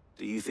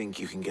 Do you think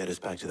you can get us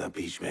back to that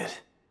beach, Mid?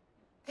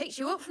 Picked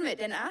you up from it,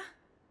 didn't I?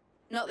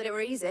 Not that it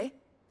were easy.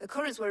 The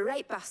currents were a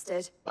right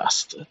bastard.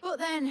 Bastard. But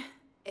then,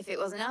 if it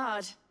wasn't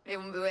hard, it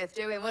wouldn't be worth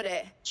doing, would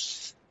it?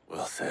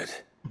 Well said.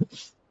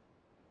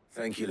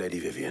 Thank you, Lady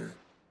Vivian.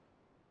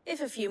 If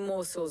a few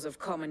morsels of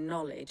common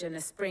knowledge and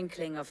a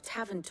sprinkling of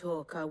tavern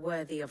talk are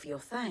worthy of your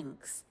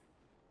thanks,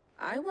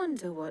 I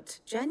wonder what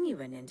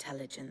genuine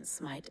intelligence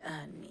might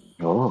earn me.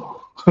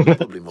 Oh.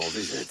 Probably more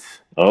visits.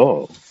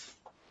 Oh.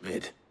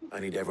 Mid, I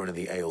need everyone in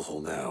the ale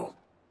hall now.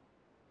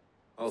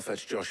 I'll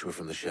fetch Joshua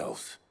from the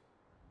shelves.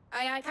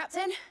 Aye, aye,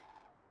 Captain.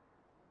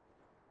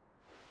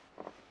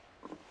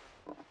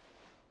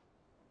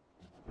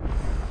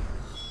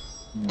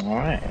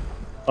 Alright.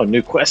 Oh,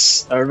 new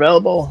quests are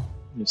available.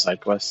 New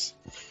side quests.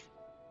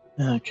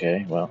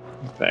 Okay, well,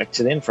 back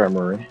to the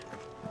infirmary.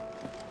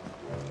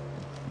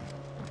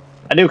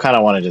 I do kind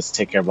of want to just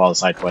take care of all the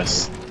side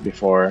quests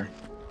before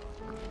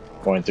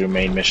going through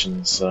main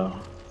missions, so...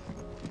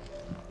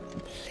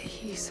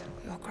 Please,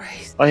 Your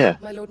Grace. Oh yeah.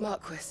 My Lord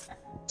Marquis.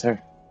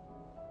 Sir.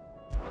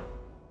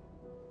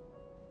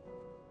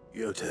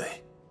 Yote,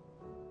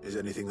 is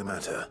anything the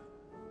matter?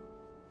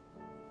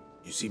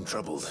 You seem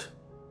troubled.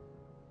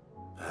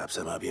 Perhaps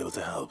I might be able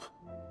to help.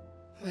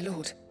 My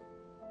lord.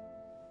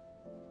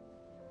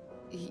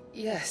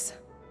 Yes.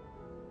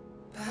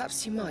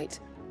 Perhaps you might.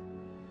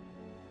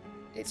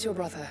 It's your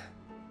brother.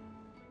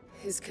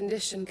 His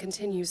condition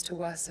continues to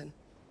worsen,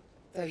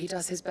 though he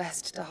does his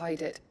best to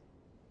hide it.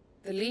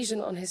 The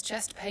lesion on his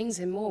chest pains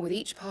him more with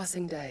each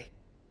passing day.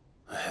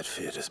 I had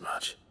feared as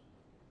much.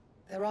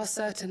 There are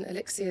certain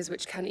elixirs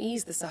which can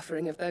ease the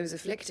suffering of those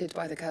afflicted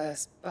by the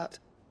curse, but...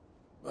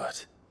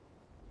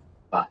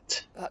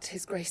 But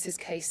His Grace's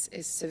case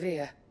is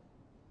severe.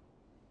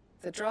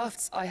 The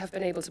drafts I have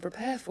been able to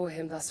prepare for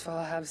him thus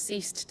far have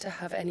ceased to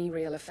have any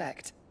real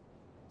effect.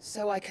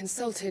 So I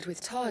consulted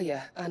with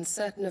Talia and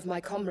certain of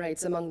my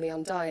comrades among the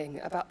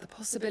Undying about the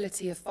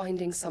possibility of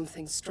finding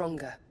something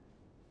stronger.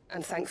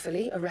 And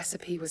thankfully, a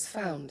recipe was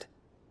found.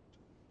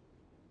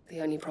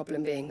 The only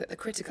problem being that the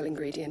critical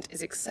ingredient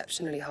is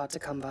exceptionally hard to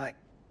come by,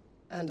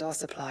 and our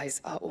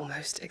supplies are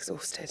almost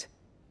exhausted.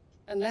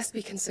 Unless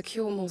we can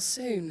secure more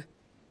soon,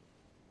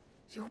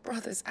 your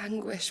brother's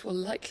anguish will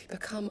likely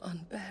become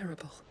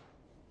unbearable.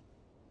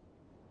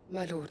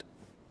 My lord,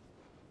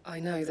 I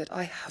know that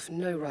I have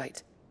no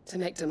right to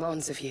make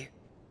demands of you.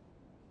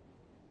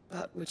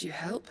 But would you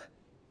help?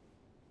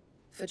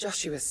 For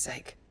Joshua's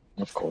sake.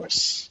 Of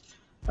course.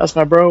 That's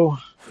my bro.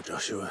 For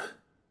Joshua.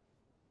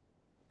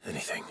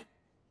 Anything.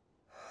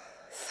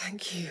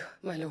 Thank you,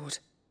 my lord.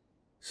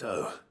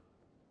 So,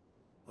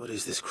 what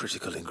is this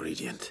critical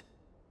ingredient?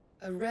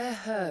 A rare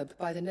herb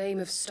by the name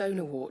of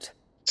stonerwort.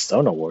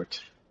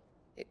 Stonerwort?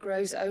 It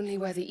grows only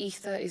where the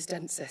ether is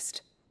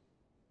densest.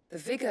 The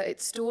vigor it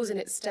stores in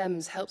its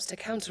stems helps to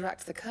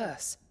counteract the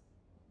curse.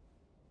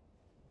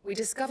 We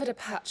discovered a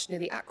patch near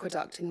the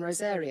aqueduct in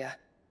Rosaria.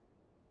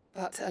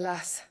 But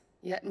alas,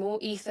 yet more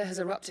ether has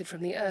erupted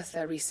from the earth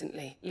there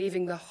recently,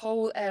 leaving the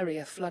whole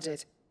area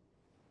flooded.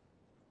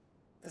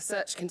 The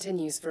search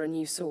continues for a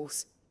new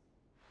source.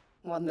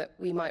 One that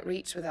we might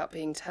reach without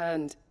being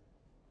turned.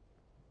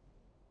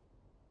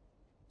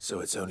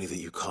 So it's only that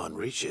you can't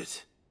reach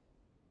it?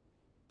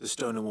 The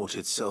stonerwort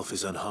itself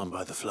is unharmed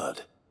by the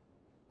flood?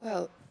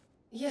 Well,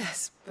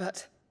 yes,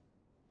 but...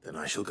 Then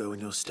I shall go in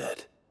your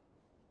stead.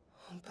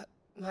 But,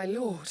 my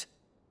lord...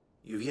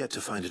 You've yet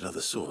to find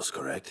another source,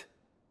 correct?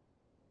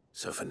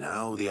 So for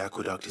now, the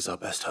aqueduct is our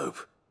best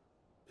hope.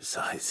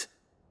 Besides,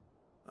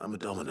 I'm a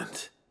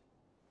dominant.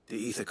 The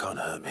ether can't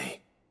hurt me.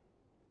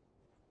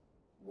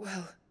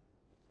 Well,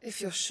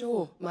 if you're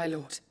sure, my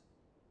lord.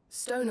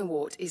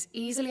 Stonerwort is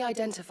easily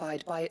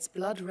identified by its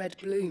blood-red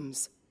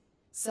blooms.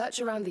 Search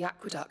around the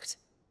aqueduct,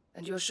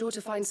 and you're sure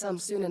to find some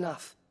soon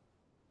enough.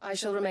 I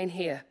shall remain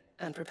here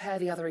and prepare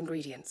the other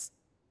ingredients.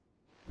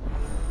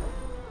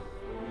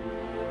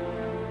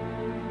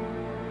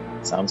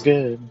 Sounds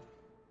good.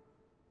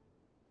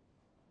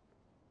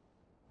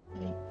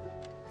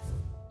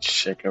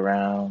 Check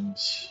around.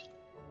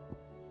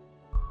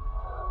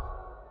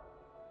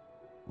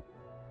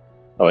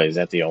 Oh, is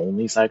that the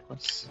only side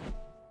quest?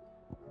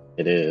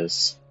 It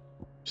is.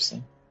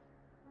 Interesting.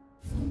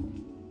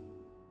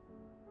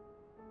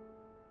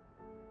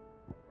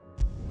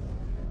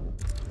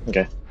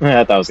 Okay.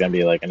 I thought it was gonna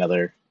be like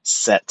another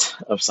set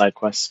of side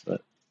quests,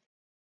 but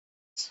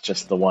it's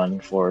just the one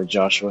for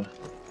Joshua.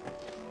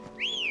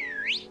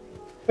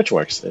 Which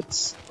works,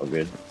 it's all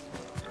good.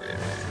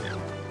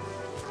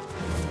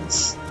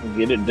 Let's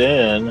get it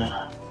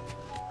done.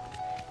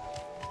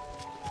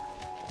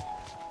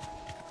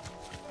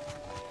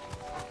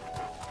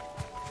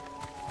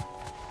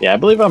 Yeah, I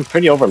believe I'm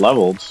pretty over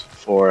leveled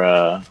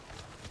for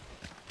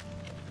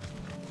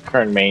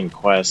current main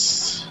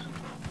quests.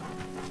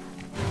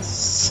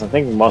 I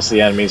think most of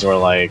the enemies were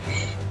like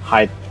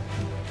high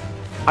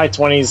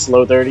 20s,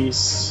 low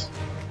 30s.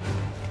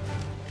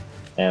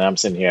 And I'm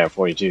sitting here at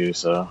 42,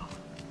 so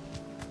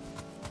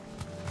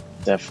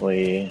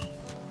definitely.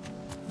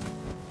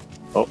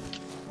 Oh.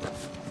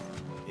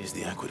 Here's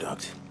the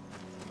aqueduct.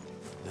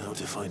 Now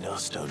to find our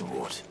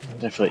stonerwort.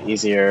 Definitely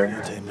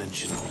easier. They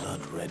mentioned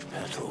blood red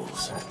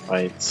petals.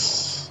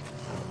 Fights.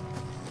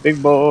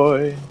 Big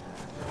boy.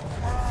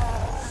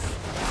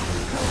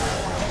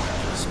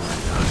 Just my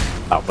luck.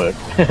 Output.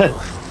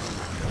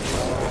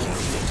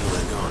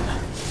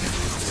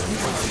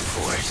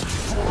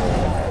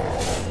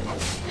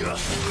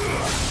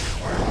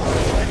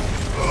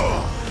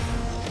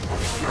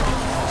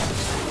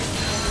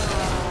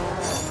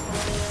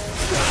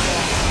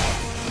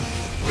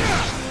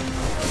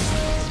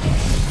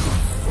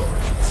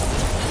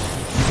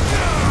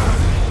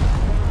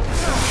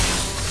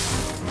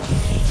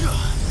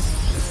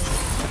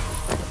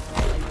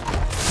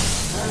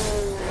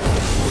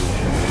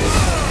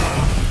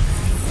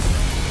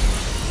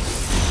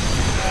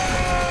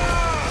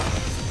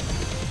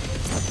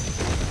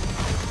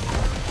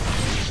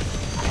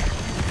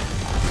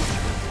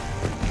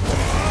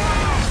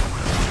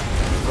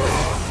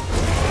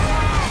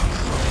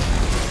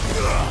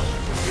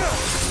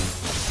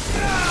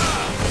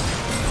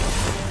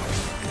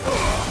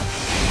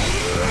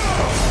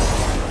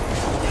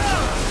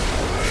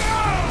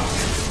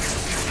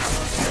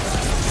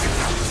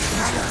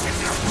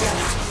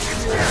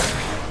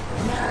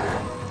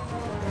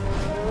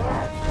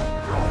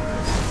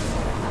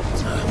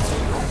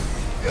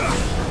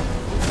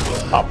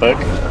 Topic.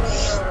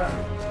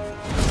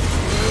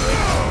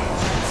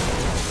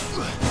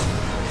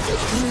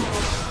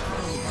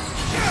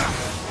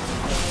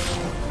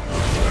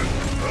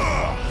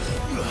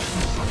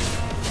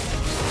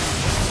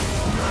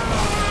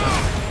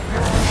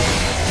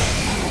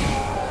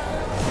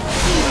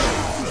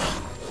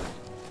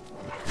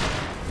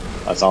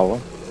 That's all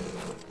of them.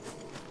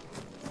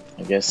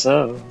 I guess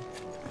so.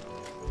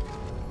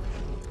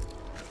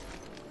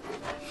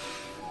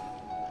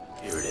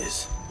 Here it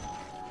is.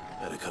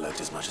 Better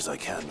collect as much as I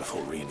can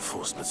before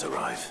reinforcements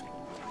arrive.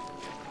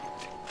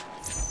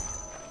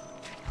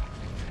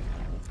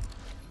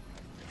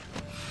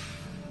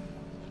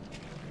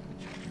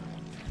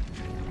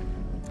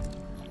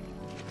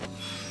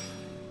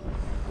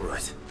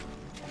 Right.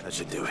 That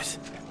should do it.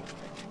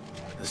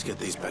 Let's get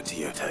these back to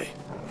Yotei.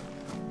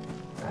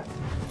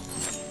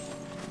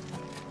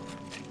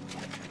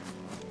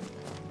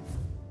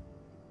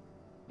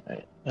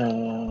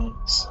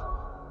 Let's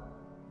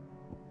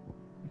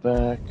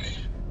back.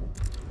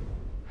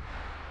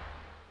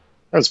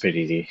 That was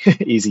pretty easy.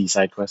 Easy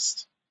side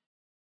quest.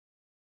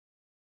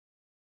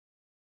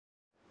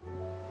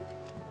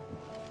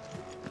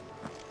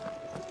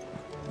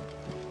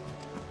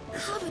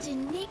 Covered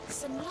in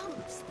nicks and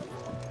lumps.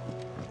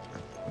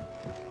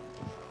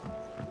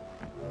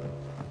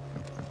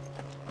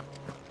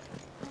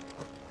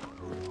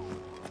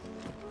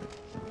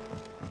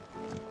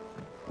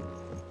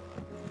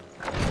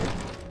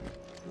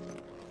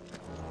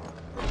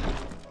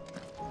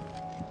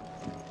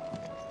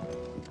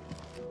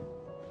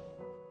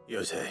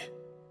 Yotei,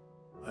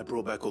 I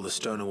brought back all the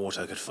stone and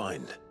water I could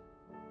find.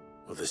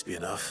 Will this be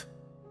enough?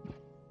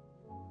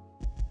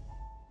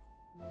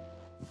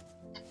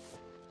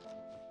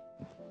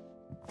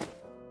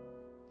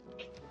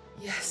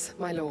 Yes,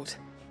 my lord.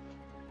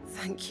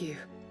 Thank you.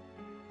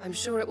 I'm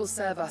sure it will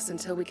serve us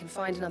until we can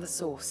find another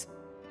source.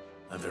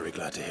 I'm very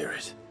glad to hear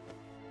it.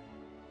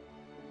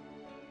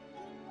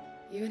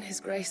 You and His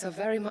Grace are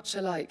very much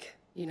alike,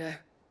 you know.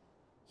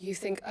 You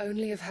think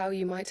only of how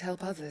you might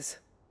help others,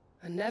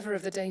 and never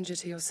of the danger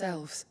to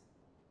yourselves.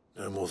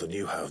 No more than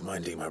you have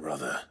minding my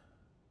brother.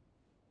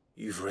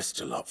 You've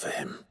risked a lot for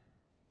him,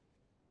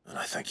 and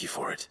I thank you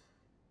for it.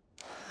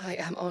 I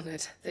am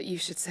honored that you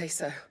should say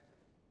so.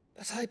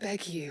 But I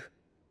beg you,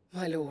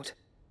 my lord,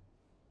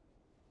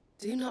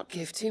 do not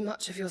give too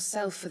much of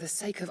yourself for the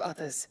sake of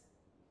others.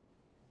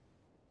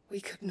 We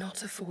could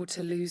not afford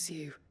to lose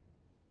you.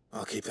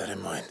 I'll keep that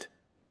in mind.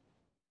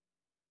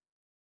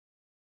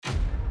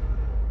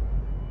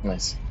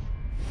 Nice.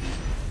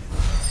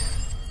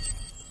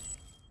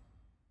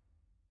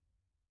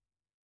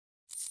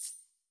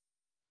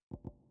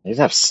 These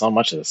have so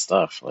much of this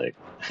stuff, like,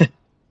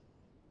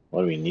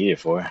 what do we need it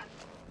for?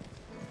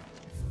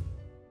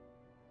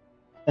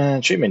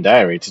 Treatment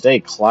diary. Today,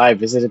 Clive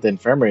visited the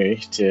infirmary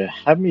to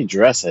have me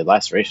dress a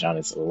laceration on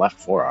his left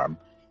forearm.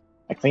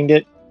 I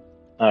cleaned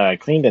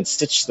and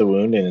stitched the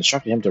wound and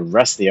instructed him to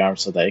rest the arm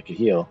so that it could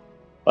heal.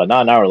 But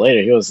not an hour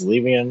later, he was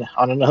leaving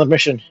on another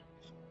mission.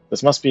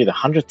 This must be the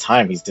 100th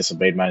time he's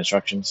disobeyed my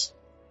instructions.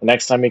 The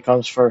next time he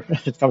comes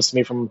to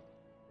me from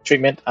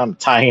treatment, I'm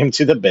tying him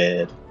to the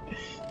bed.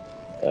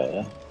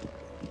 Yeah,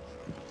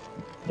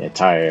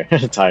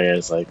 Tyre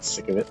is like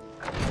sick of it.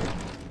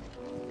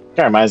 Kind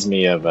of reminds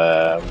me of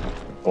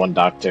one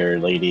doctor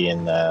lady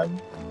in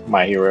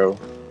My Hero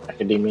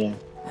Academia.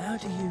 How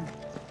do you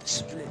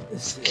split the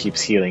sea?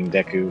 Keeps healing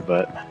Deku,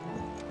 but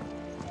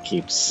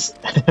keeps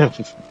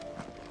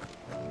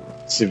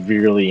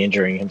severely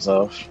injuring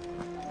himself.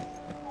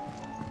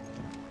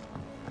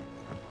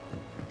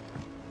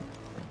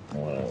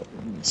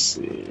 Let's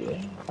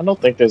see. I don't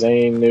think there's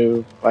any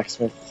new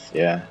blacksmith.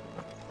 Yeah.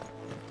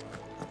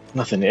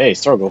 Nothing. Hey,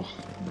 Storgle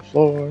on the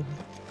floor.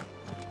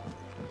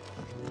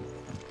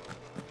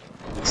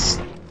 Let's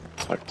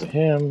talk to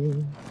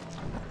him.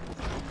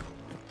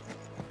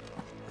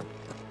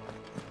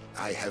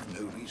 I have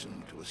no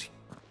reason to assume.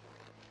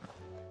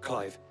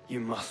 Clive, you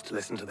must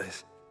listen to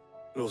this.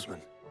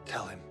 Lawsman,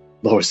 tell him.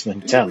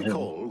 Lordman, Do tell you him.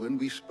 recall when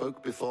we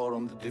spoke before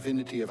on the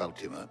divinity of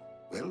Ultima?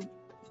 Well,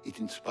 it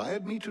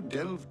inspired me to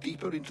delve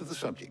deeper into the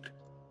subject.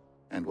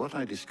 And what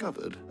I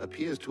discovered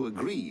appears to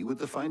agree with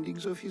the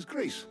findings of His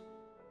Grace.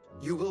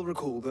 You will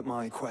recall that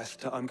my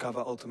quest to uncover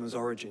Ultima's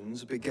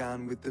origins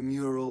began with the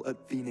mural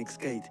at Phoenix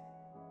Gate.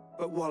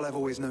 But while I've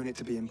always known it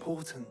to be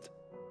important,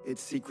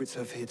 its secrets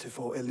have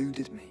heretofore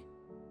eluded me.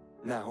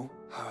 Now,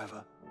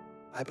 however,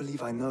 I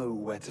believe I know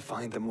where to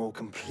find the more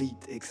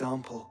complete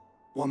example,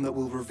 one that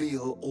will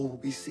reveal all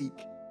we seek.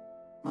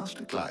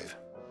 Master Clive,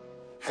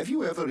 have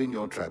you ever in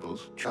your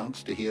travels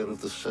chanced to hear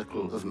of the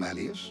Circle of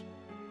Malleus?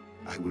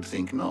 I would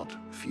think not,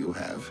 few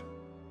have.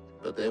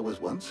 But there was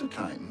once a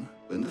time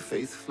when the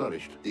faith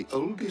flourished, the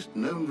oldest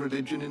known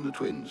religion in the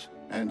Twins,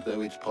 and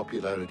though its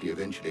popularity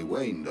eventually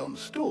waned on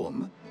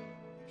Storm,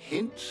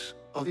 hints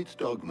of its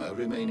dogma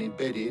remain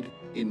embedded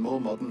in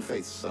more modern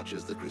faiths such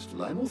as the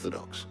Crystalline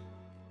Orthodox.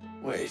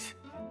 Wait,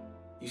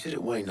 you said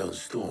it waned on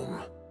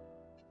Storm.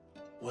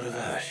 What of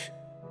Ash?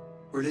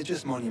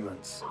 Religious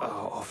monuments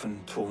are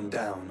often torn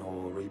down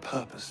or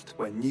repurposed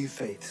when new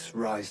faiths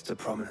rise to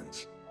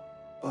prominence.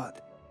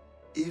 But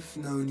if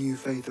no new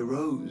faith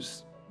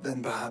arose,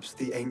 then perhaps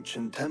the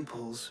ancient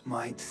temples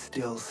might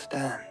still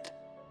stand.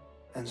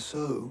 And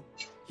so,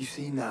 you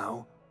see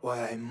now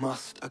why I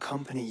must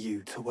accompany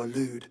you to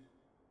Waloed.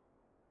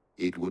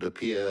 It would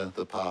appear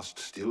the past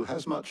still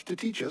has much to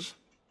teach us,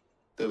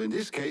 though in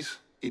this case,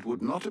 it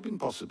would not have been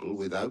possible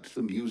without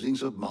the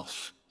musings of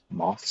Moss.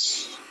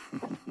 Moss?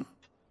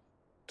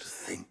 To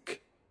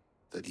think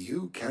that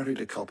you carried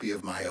a copy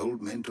of my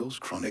old mentor's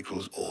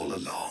chronicles all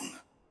along.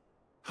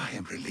 I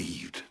am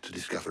relieved to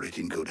discover it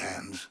in good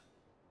hands.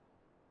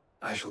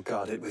 I shall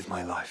guard it with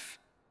my life.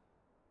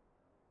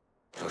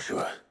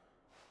 Joshua,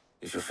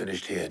 if you're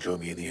finished here, join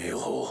me in the ale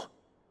hall.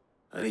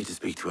 I need to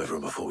speak to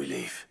everyone before we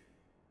leave.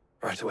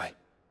 Right away.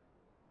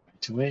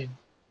 Right away.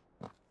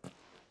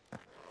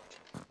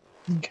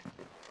 Okay.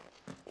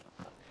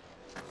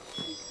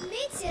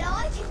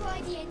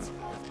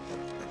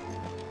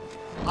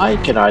 I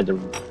can either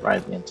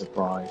ride the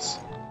Enterprise.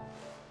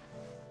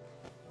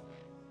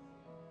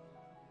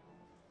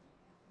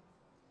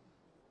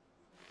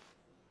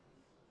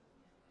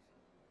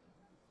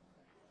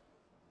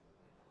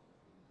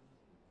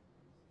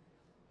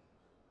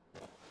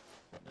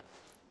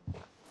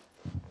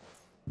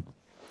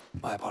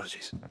 My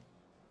apologies.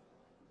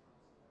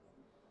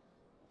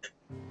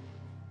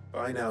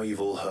 By now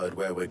you've all heard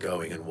where we're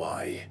going and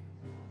why.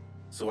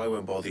 So I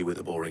won't bother you with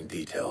the boring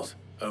details,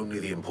 only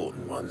the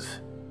important ones.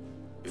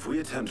 If we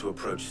attempt to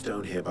approach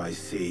Stone here by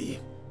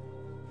sea,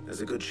 there's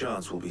a good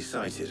chance we'll be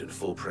sighted and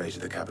fall prey to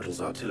the capital's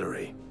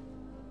artillery.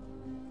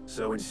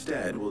 So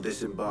instead, we'll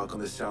disembark on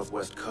the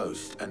southwest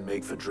coast and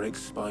make for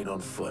Drake's Spine on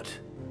foot.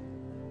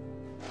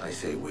 I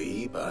say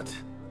we, but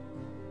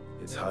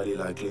it's highly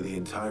likely the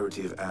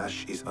entirety of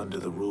Ash is under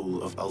the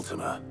rule of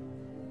Ultima.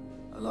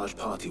 A large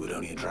party would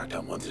only attract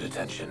unwanted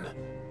attention,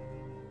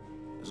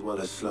 as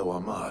well as slow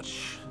our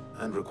march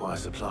and require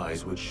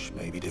supplies which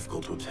may be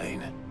difficult to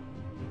obtain.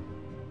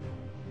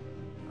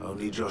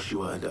 Only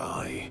Joshua and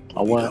I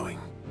will be going.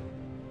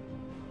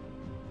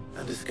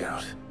 And a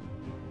scout.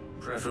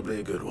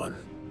 Preferably a good one.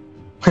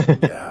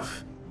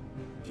 Gav,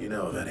 do you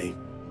know of any?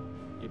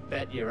 You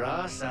bet your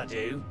ass I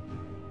do.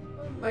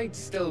 Might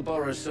still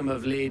borrow some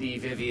of Lady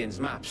Vivian's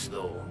maps,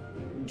 though.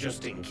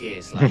 Just in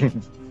case, like.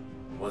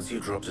 Once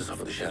you've dropped us off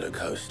at the Shadow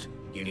Coast,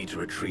 you need to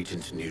retreat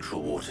into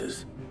neutral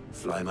waters,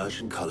 fly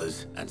merchant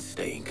colors, and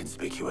stay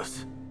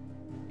inconspicuous.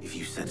 If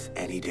you sense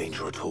any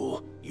danger at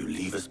all, you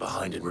leave us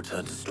behind and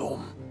return to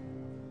Storm.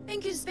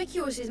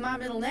 Inconspicuous is my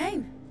middle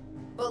name.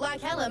 But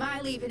like hell am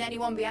I leaving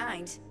anyone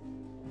behind.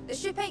 The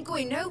ship ain't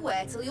going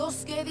nowhere till your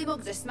scurvy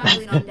mugs are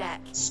smiling on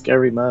deck.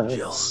 Scary mugs.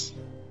 Jill,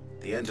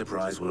 the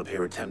Enterprise will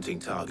appear a tempting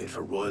target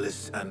for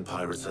royalists and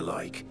pirates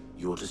alike.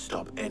 You're to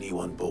stop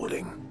anyone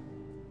boarding.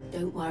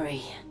 Don't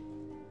worry.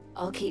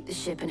 I'll keep the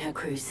ship and her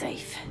crew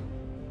safe.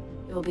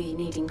 You'll be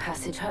needing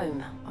passage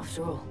home,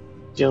 after all.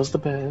 Jill's the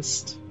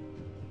best.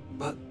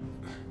 But...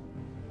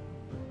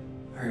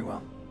 very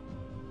well.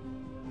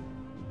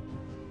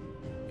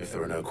 If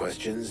there are no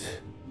questions,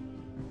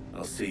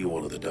 I'll see you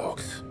all at the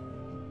docks.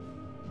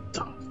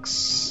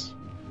 Docks.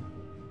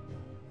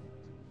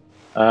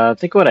 I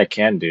think what I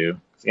can do...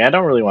 Yeah, I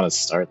don't really want to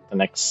start the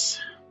next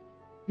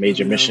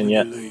major mission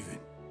yet. I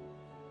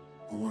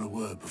want a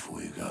word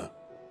before you go.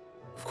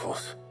 Of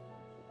course.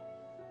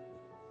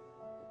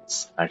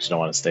 I actually don't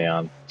want to stay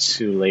on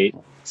too late,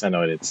 because I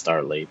know it did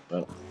start late,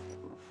 but...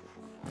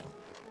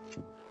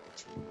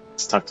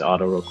 Let's talk to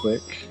Otto real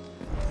quick.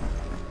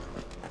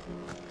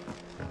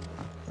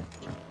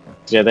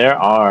 Yeah, there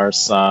are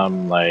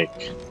some,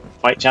 like,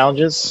 fight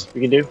challenges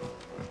we can do.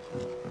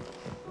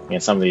 Yeah,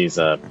 some of these,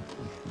 I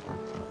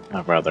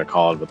forgot what they're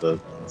called, but the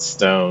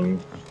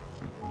stone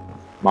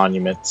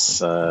monuments,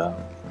 they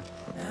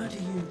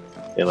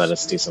let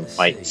us do some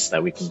fights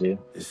that we can do.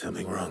 Is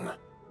something wrong?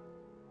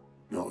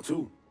 Not at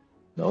all.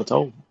 No, at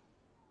all.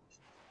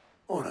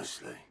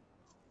 Honestly.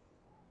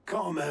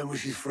 Can't a man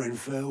wish his friend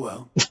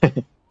farewell?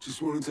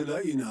 Just wanted to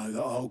let you know that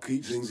I'll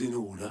keep things in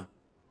order.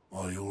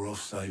 while you're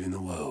off saving the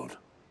world.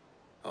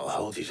 I'll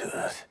hold you to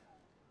that.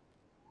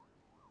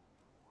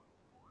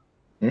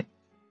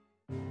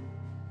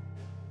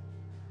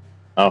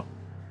 Oh.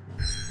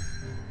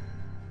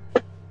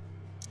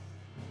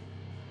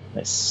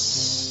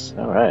 Nice.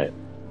 Alright.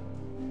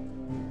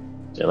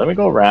 Yeah, let me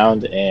go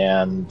around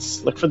and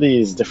look for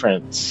these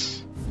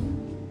different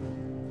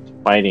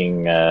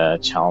fighting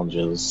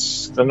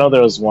challenges. I know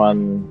there was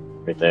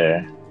one right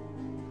there.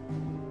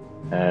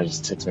 It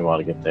just takes me a while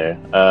to get there.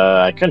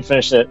 I couldn't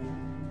finish it.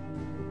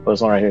 But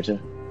there's one right here too.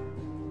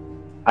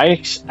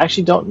 I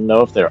actually don't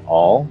know if they're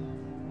all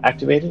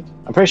activated.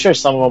 I'm pretty sure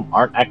some of them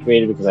aren't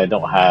activated because I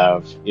don't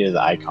have either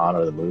the icon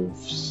or the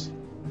moves.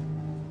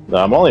 Though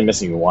I'm only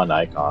missing one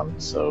icon,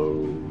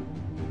 so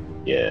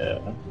yeah.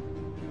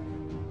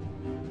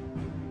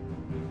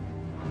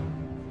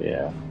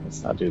 Yeah,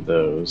 let's not do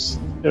those.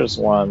 There's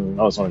one.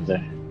 Oh, there's one right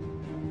there.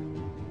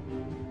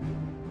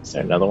 Is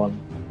there another one?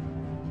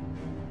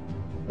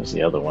 Where's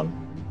the other one?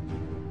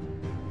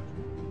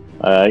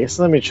 I guess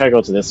let me try to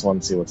go to this one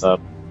and see what's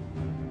up.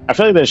 I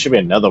feel like there should be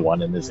another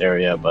one in this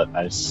area, but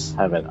I just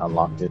haven't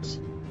unlocked it.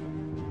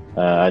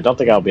 I don't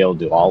think I'll be able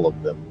to do all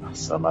of them,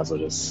 so I might as well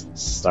just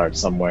start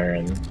somewhere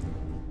and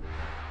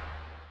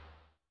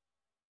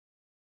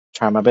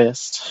try my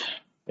best.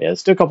 Yeah,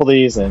 let's do a couple of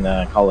these and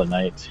call it a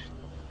night.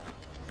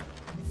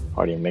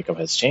 Party makeup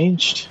has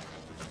changed.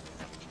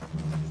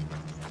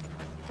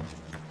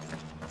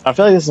 I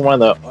feel like this is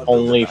one of the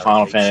only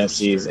Final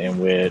Fantasies in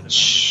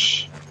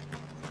which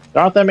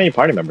there aren't that many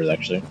party members,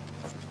 actually.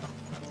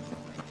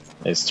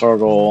 There's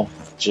Torgal,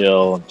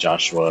 Jill,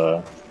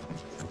 Joshua.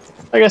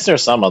 I guess there are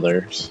some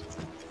others,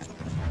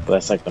 but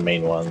that's like the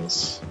main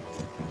ones.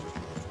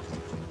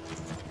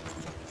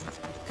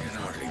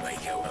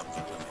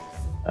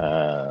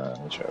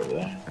 Let me try over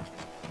there.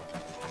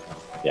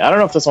 Yeah, I don't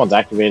know if this one's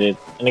activated.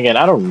 And again,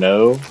 I don't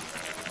know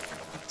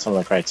some of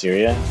the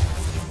criteria.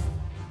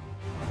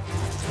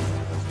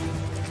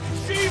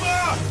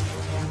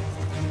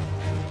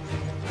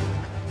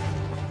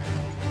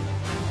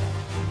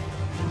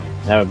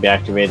 That would be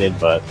activated,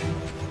 but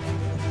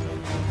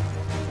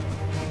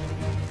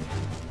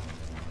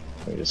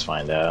let me just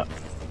find out.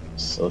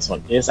 So this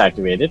one is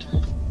activated.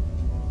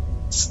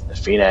 It's the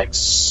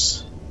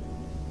Phoenix.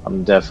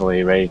 I'm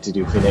definitely ready to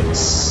do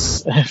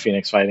Phoenix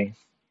Phoenix fighting.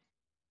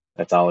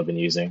 That's all I've been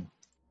using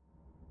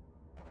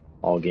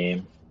all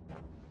game.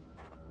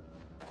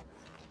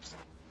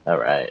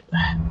 Alright,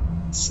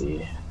 let's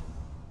see.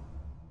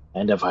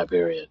 End of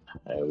Hyperion.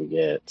 We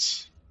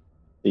get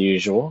the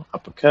usual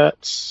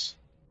uppercut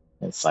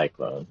and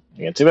cyclone.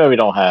 Again, too bad we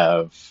don't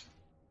have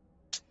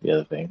the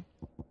other thing.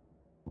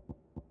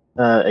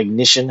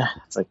 Ignition.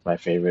 It's like my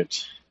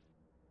favorite.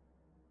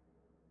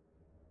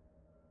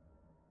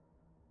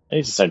 I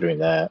need to start doing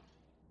that.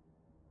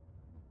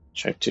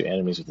 Strike 2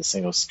 enemies with a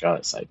single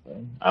Scarlet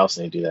Cyclone. I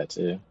also need to do that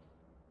too.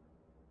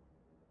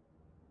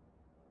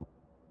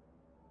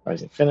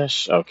 Rising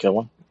Finish. Oh, kill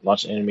one.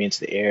 Launch an enemy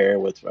into the air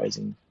with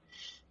Rising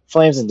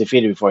Flames and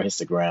defeat it before it hits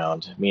the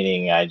ground.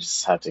 Meaning I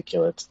just have to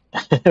kill it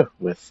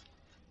with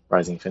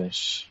Rising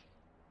Finish.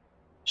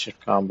 Shift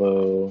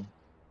combo.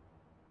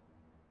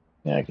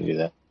 Yeah, I can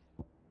do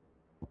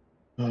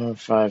that.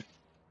 5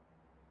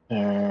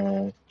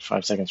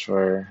 seconds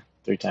for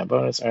 3-time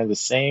bonus. Earn the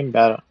same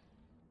battle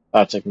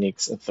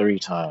techniques 3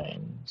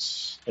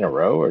 times in a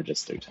row, or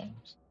just 3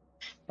 times.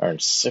 Earn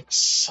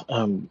 6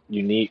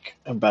 unique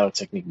battle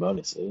technique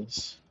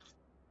bonuses.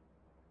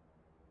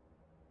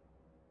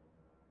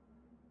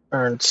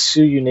 Earn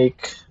 2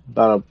 unique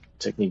battle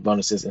technique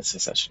bonuses in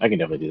succession. I can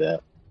definitely do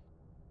that.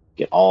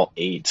 Get all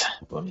 8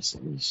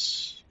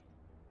 bonuses.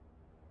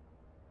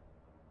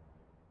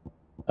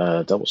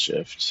 Double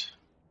shift.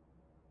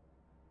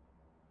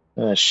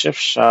 Shift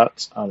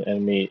shot on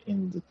enemy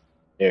in the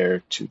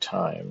air 2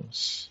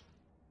 times.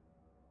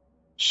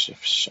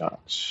 Shift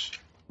shot.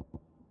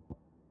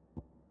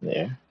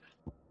 There.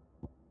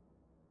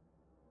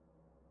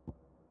 I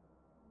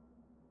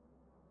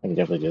can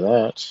definitely do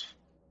that.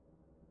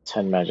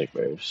 10 magic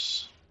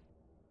bursts.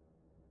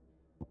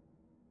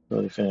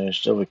 Ability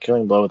finish. Deliver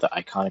killing blow with the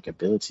iconic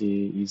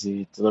ability.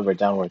 Easy. Deliver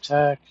downward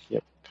attack.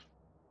 Yep.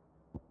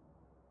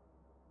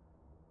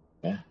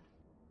 Yeah.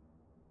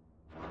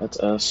 Let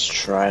us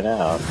try it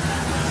out.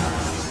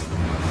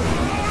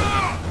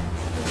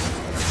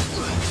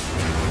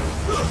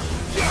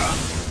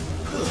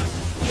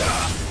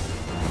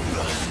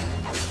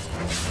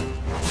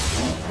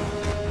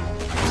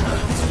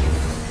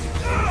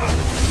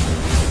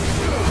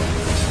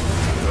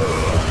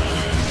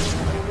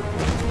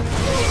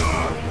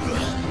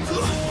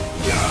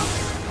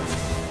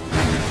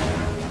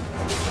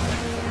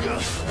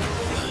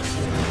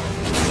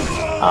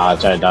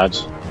 Try to dodge.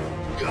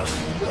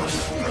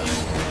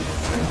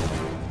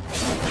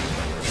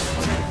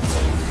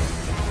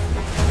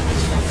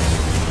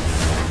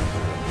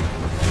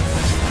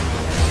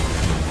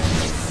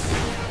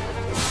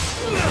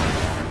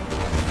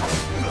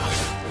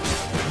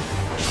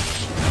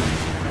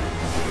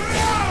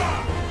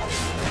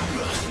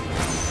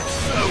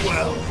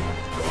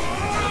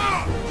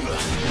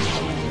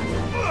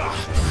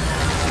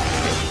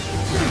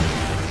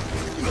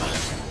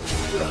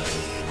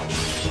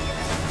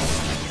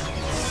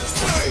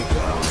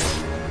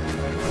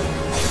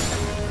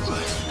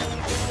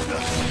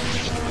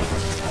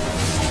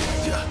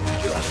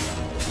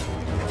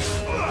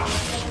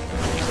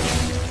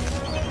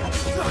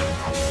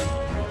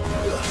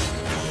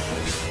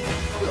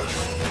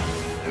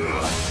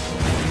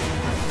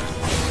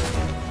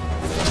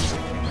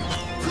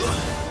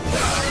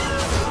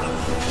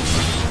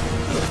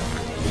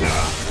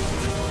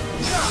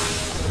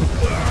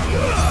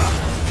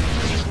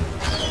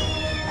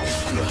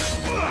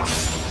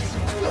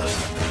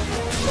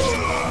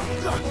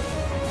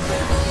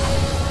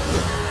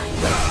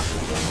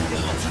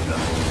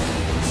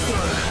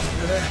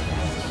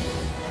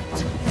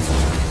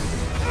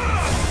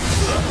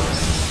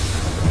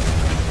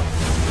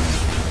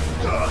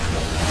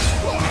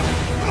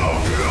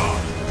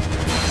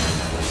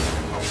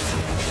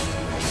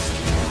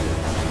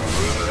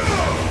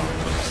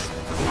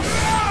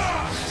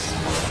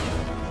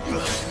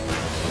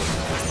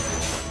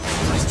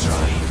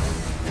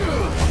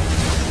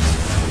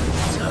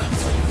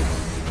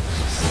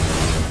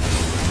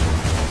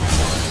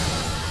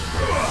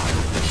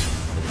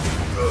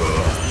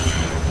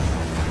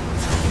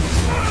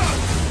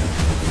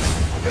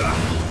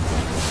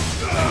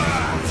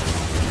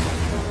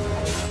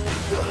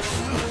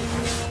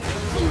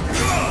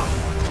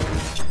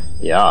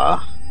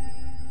 Yeah.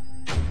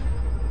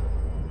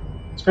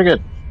 It's pretty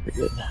good. Pretty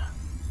good. Yeah,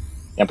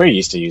 I'm pretty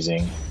used to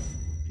using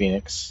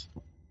Phoenix.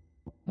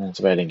 That's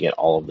why I didn't get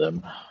all of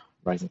them.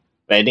 Rising.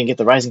 But I didn't get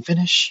the Rising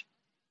finish.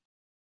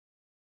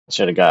 I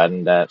should have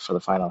gotten that for the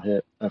final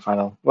hit.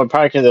 Final. Well,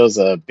 probably because it was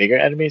a bigger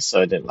enemy, so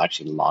I didn't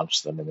actually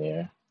launch them in the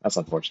air. That's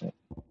unfortunate.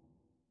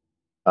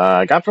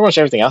 I got pretty much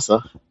everything else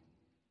though.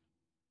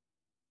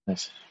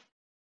 Nice.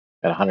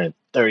 Got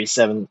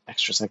 137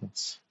 extra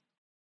seconds.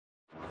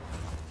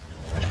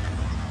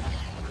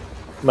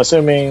 I'm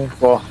assuming,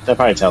 well, they'll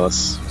probably tell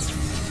us.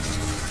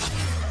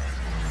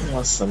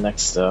 What's the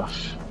next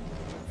stuff?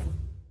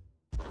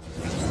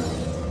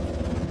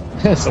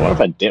 So what if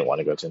I didn't want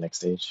to go to the next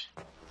stage?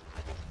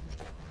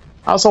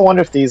 I also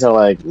wonder if these are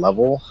like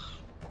level,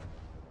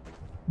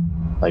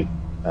 like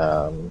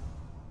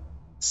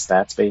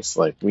stats based.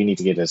 Like we need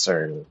to get a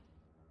certain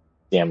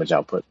damage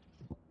output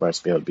for us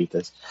to be able to beat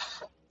this.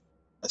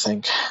 I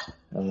think.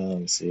 Let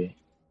me see.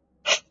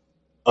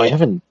 Oh, I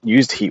haven't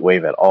used Heat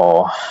Wave at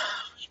all.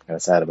 Which I'm kind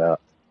of sad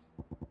about.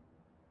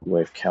 Heat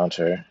Wave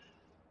counter.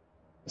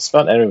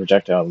 Spell an enemy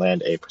projectile and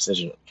land a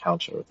precision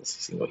counter with a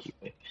single Heat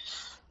Wave.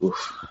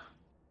 Oof.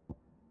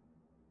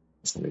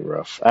 It's gonna be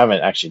rough. I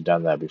haven't actually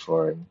done that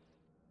before in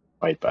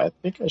fight, but I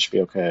think I should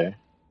be okay.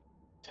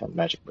 10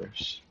 magic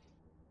burst.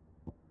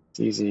 It's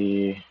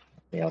easy.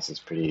 Everything else is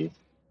pretty.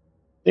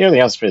 Everything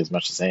else is pretty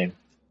much the same.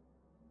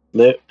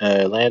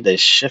 Land a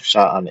shift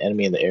shot on the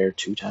enemy in the air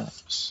 2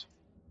 times.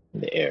 In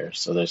the air,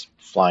 so there's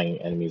flying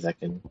enemies that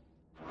can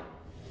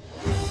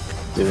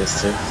do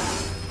this too.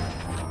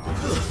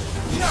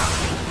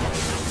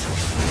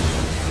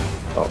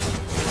 Oh.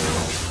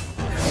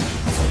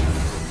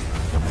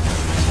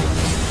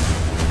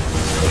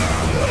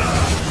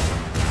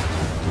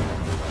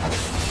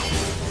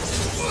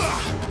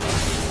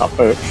 Up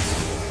boat.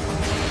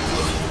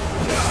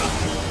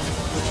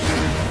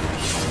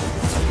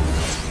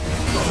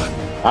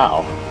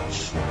 Ow.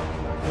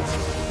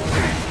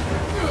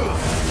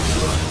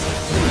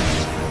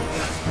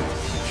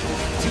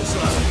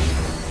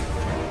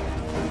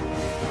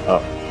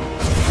 Oh.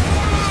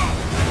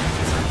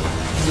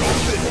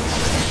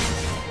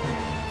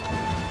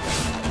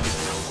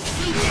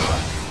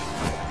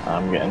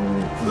 I'm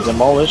getting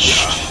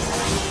demolished.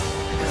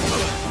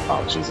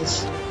 Oh,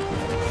 Jesus.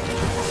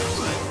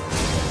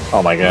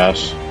 Oh my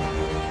gosh.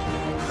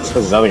 There's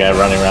this other guy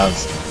running around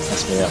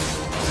messing me up.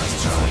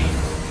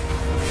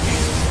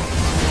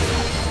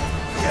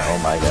 Oh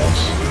my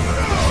gosh.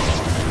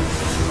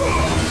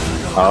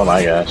 Oh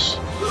my gosh.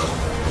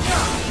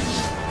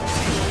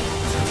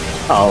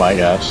 Oh my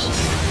gosh.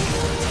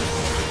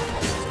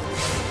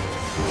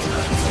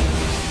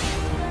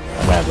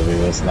 I'm gonna have to do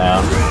this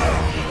now.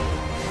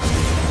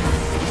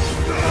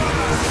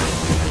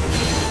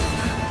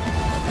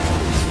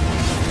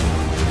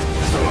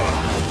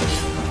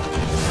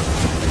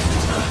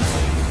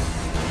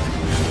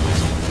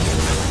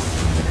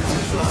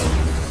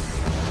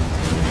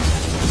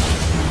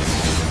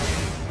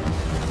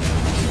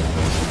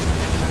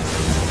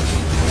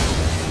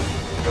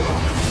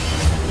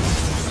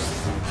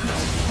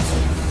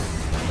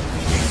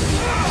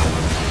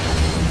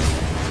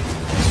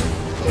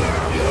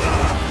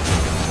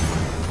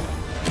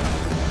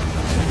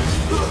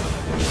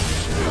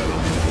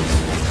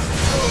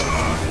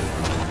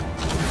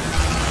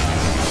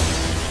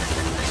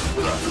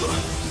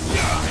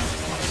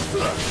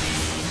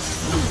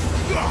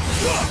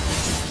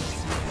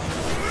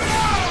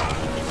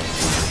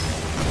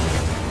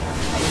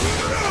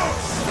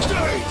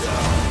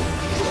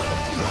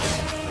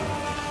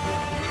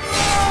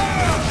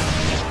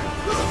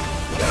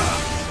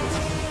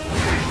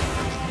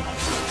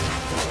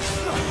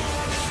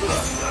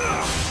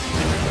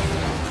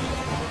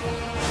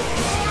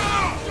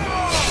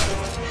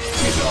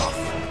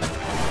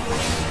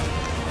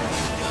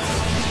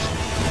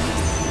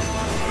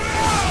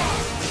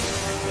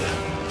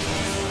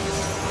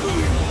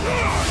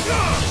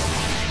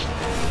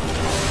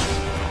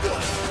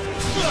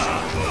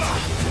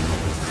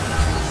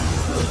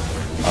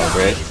 Oh,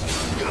 great.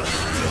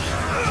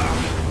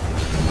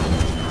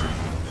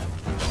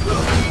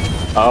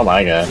 Oh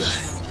my gosh.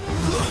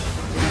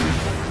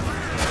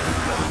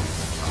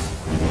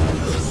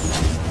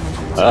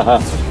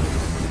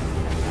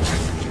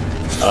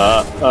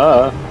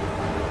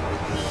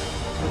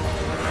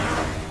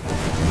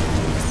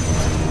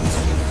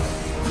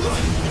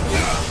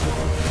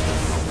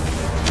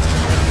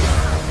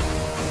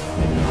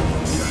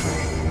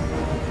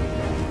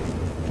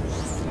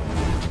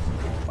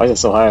 Why is it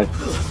so hard?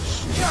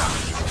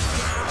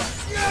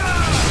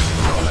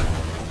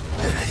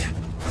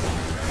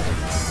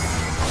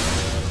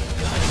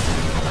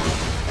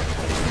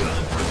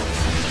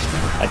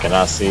 I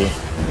cannot see.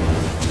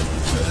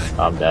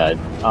 I'm dead.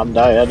 I'm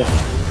dead.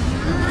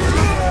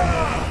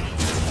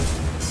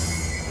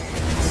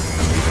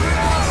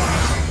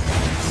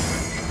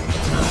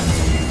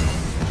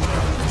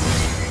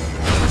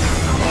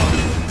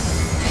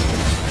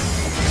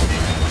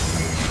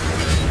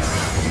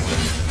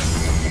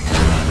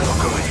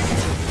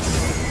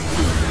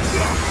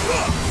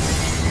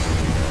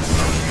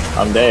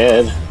 I'm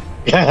dead.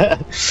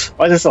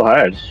 Why is it so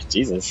hard?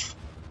 Jesus.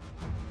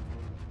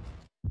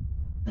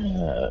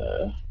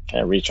 Can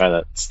I retry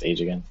that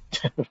stage again?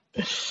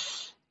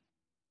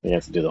 We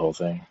have to do the whole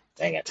thing.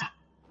 Dang it.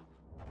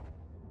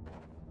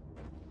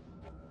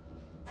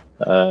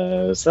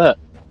 Is that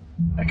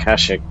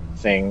Akashic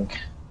thing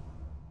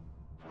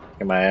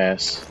in my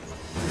ass?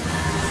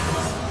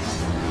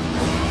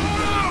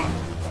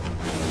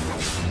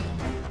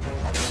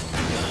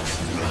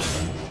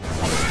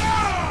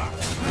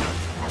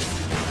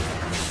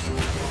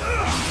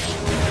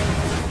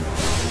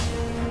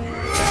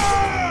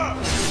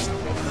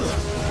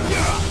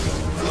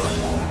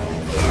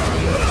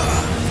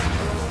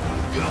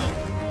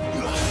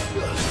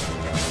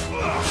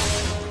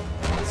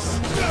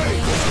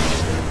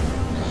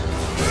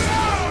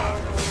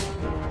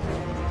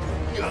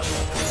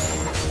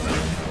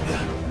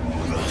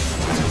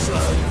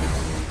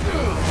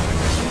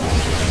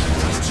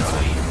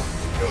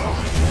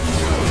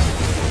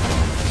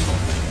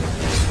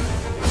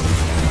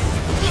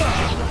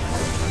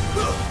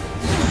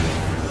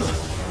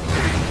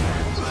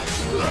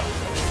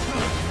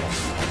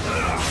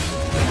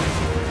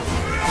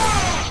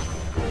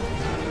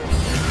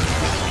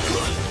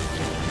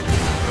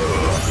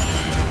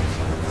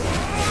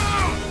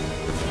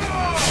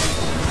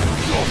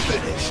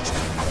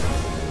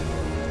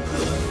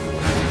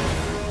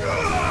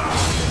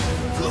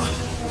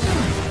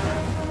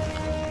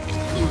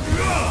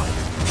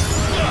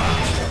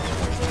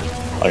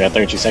 I got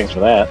 32 seconds for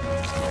that.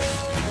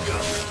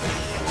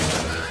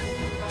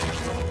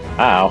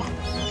 Ow.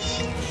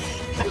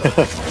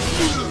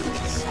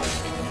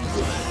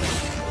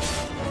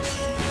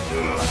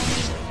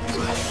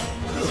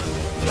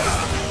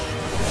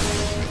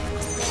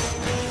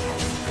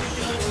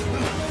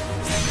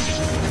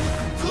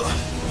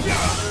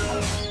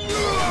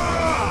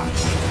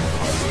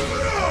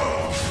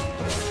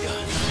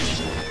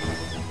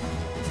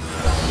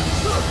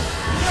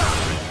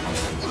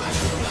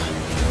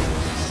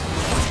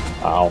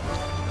 Ow.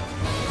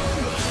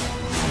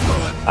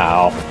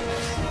 Ow.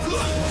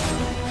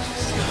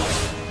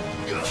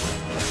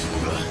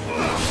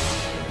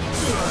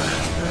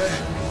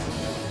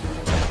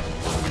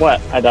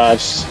 What? I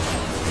dodged.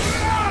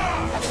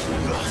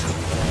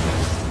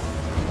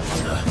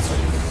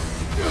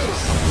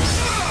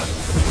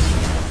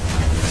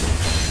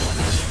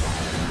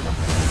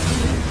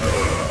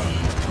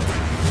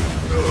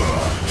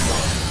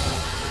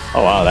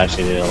 Oh wow, that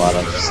actually did a lot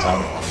of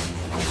stun.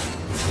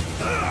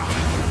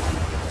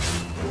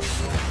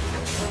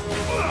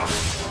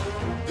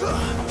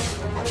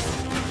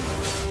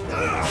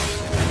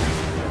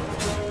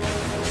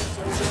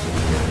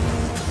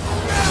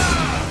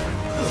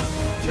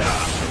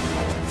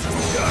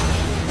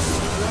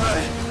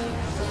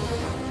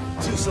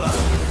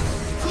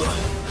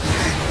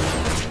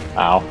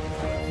 Ow.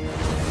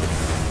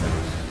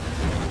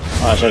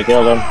 Oh, I should have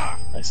killed him.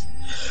 Nice.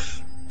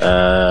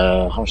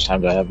 How much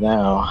time do I have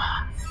now?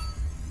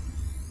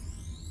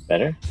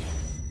 Better?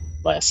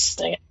 Less.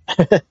 Dang it.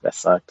 That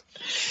sucked.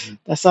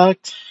 That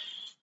sucked.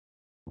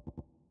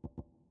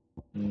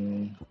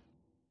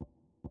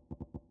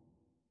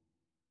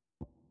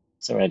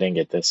 Sorry I didn't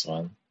get this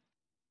one.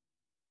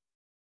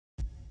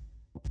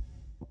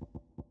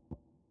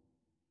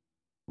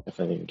 If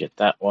I didn't get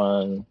that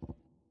one,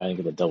 I didn't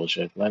get the double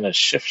shift. Land a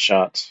shift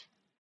shot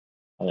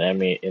on an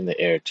enemy in the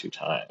air 2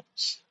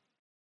 times.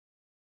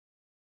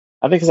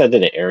 I think because I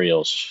did an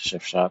aerial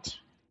shift shot.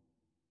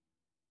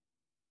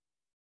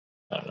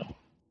 I don't know.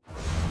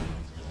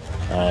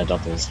 I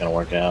don't think it's gonna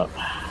work out.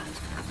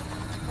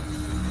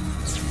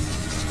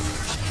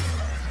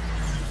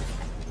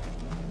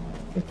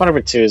 Part of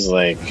it too is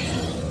like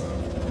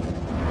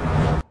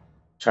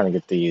trying to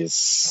get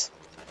these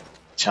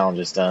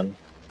challenges done.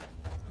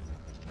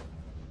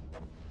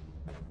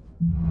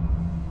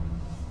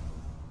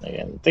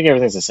 Again, I think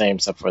everything's the same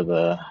except for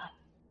the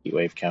heat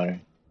wave counter.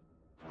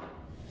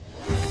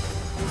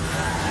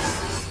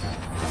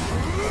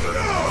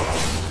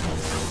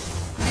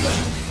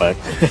 Fuck.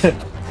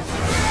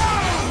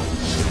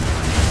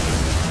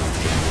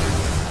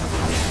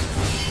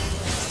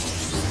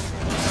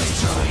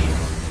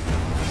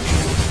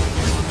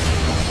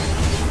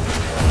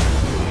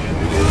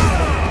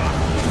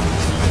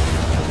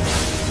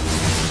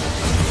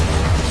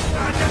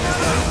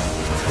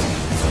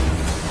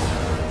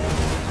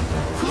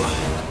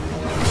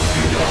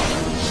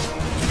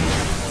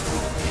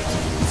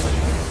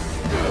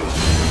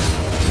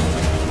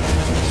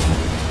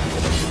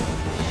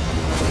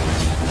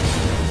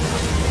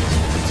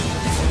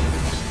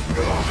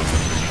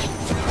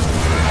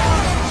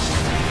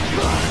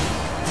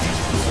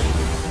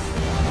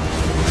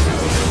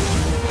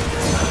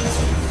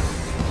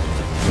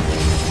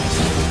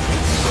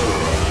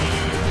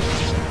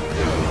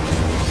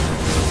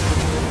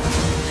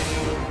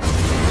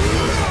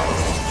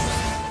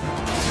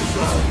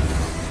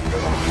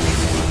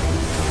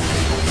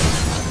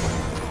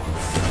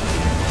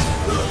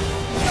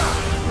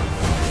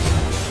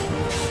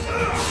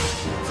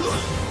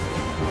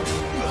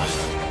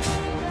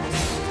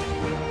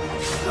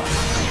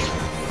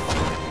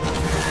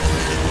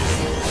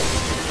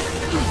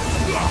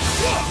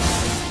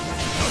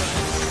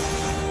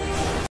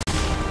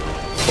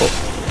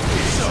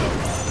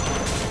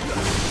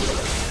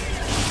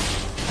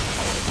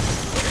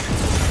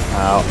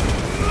 Ow.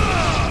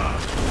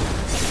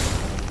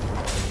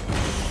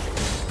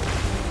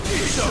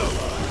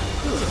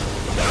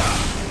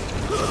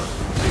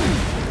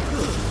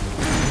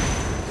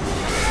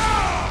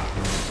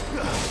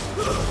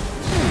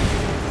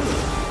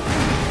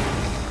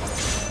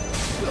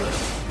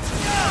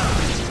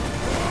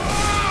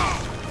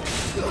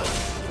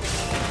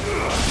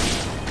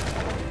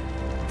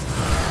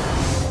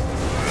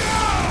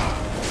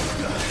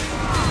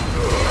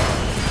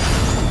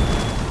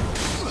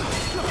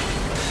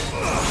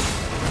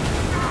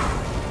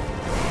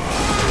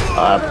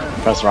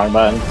 Press the wrong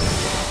button.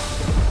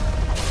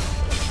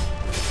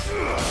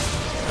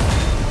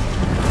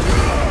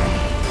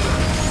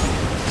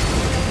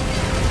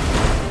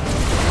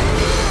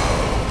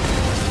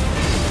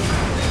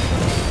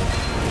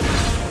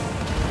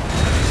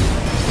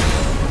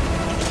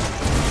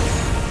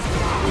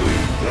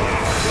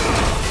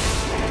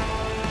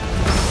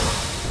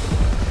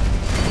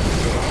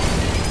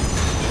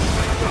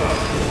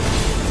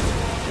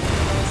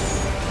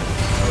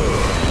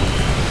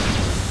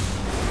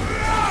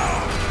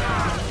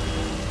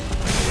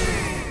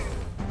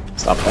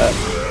 Stop that.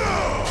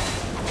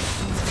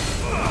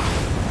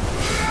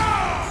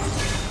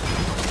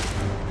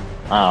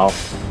 Ow.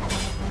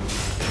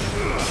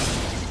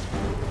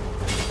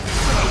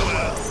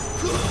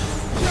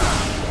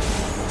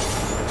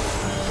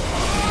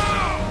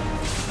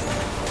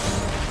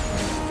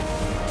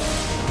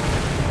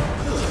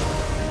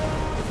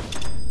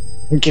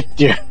 Get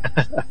your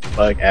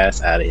bug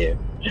ass out of here.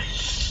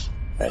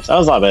 Alright, so that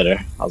was a lot better.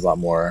 I was a lot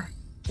more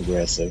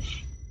aggressive.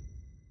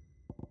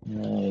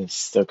 I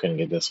still couldn't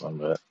get this one,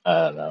 but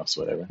I don't know, it's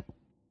whatever.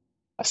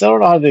 I still don't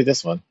know how to do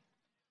this one.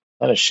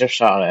 Let a shift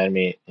shot on an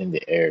enemy in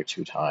the air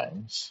 2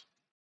 times.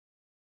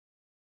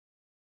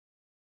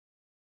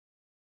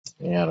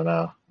 Yeah, I don't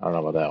know. I don't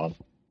know about that one.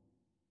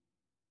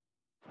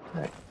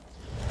 Alright.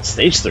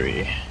 Stage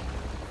 3.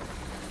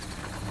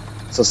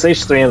 So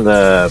stage 3 in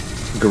the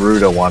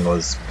Garuda one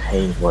was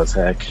painful as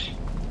heck.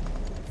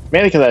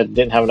 Mainly because I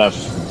didn't have enough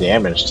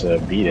damage to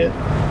beat it.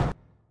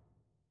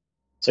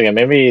 So yeah,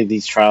 maybe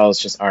these trials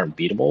just aren't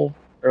beatable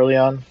early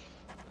on.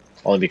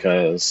 Only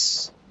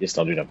because you just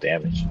don't do enough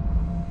damage.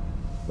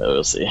 But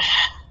we'll see.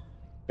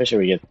 Pretty sure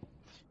we get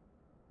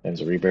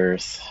Flames of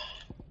Rebirth.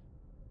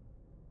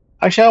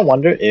 Actually, I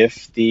wonder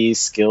if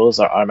these skills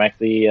are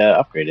automatically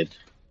upgraded.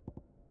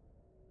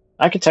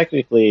 I could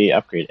technically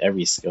upgrade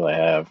every skill I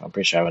have. I'm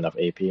pretty sure I have enough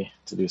AP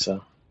to do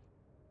so.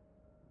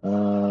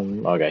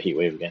 Oh, I got Heat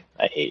Wave again.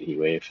 I hate Heat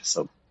Wave. It's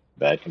so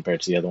bad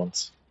compared to the other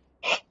ones.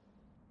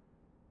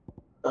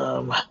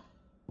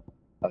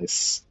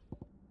 Nice.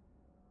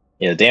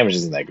 Yeah, the damage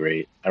isn't that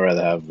great. I'd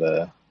rather have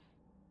the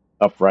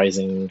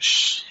Uprising,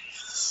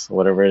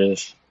 whatever it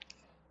is.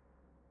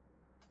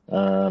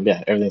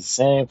 Yeah, everything's the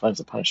same. Flames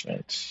of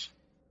Punishment.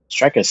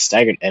 Strike a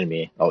staggered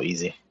enemy. Oh,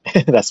 easy.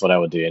 That's what I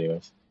would do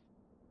anyways.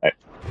 Alright.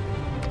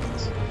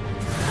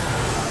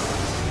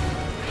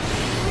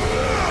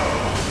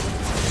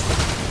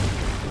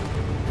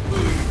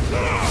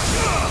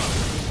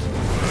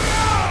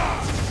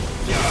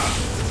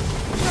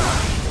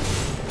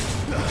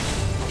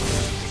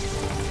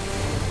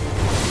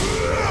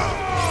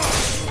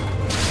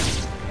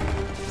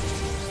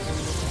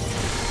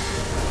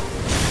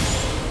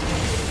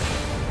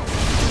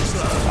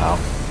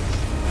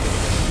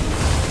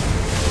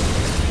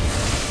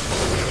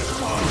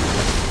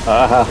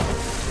 Aha.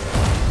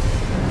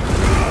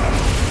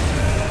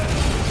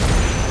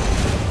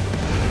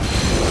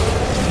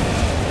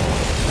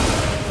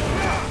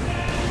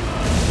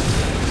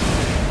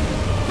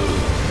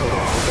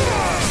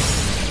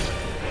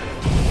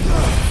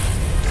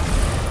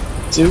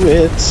 Do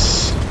it.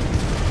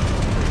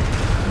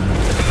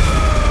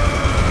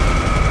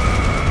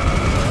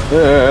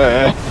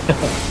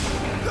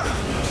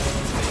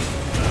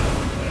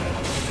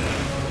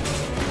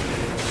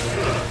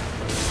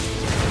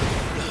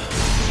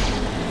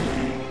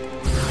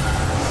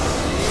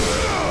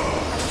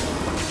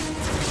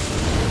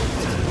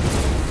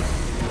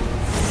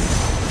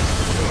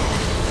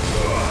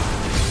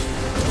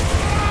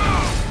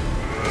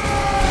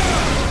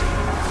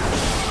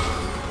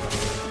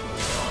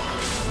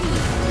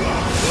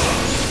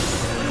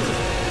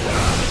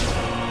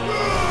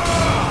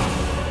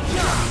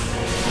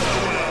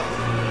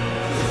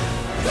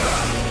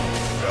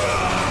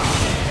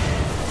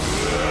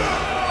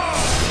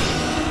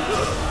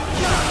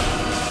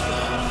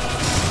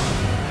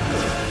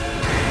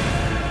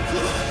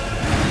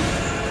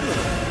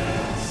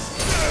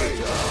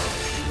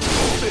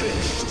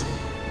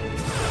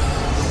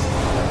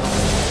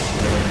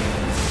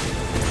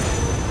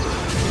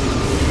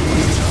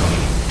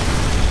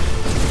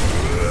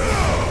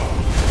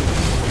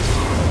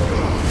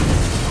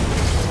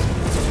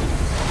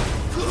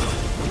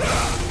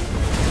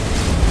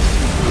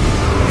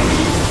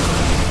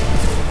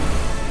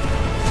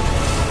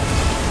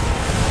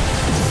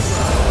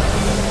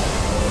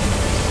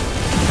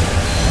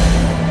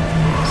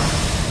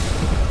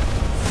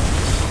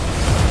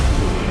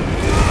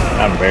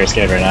 I'm very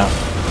scared right now.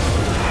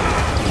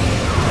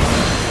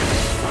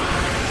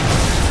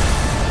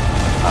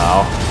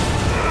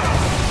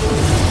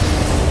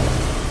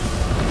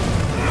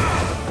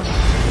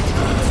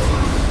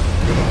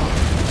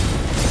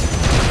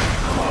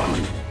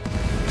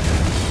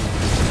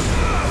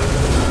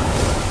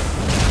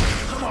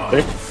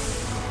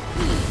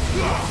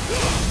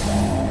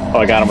 Oh,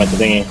 I got him with the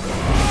thingy.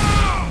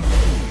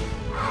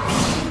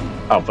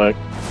 Oh, fuck.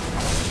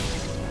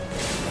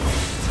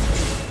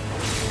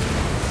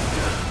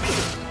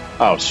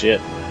 Oh,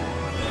 shit.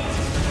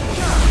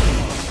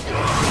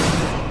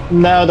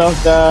 No,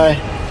 don't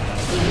die.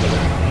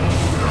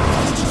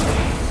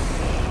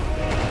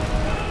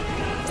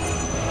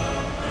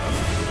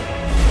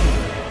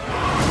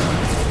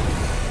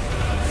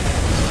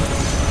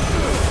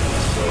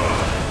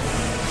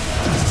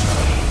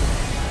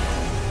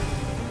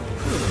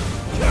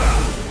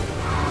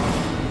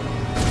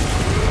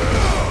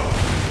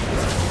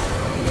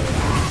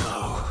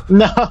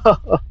 No!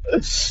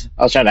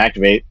 I was trying to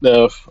activate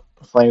the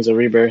Flames of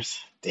Rebirth.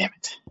 Damn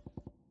it.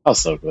 I was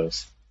so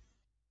close.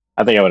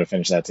 I think I would have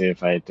finished that too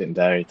if I didn't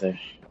die right there.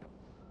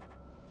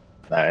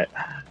 Alright.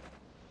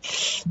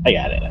 I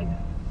got it.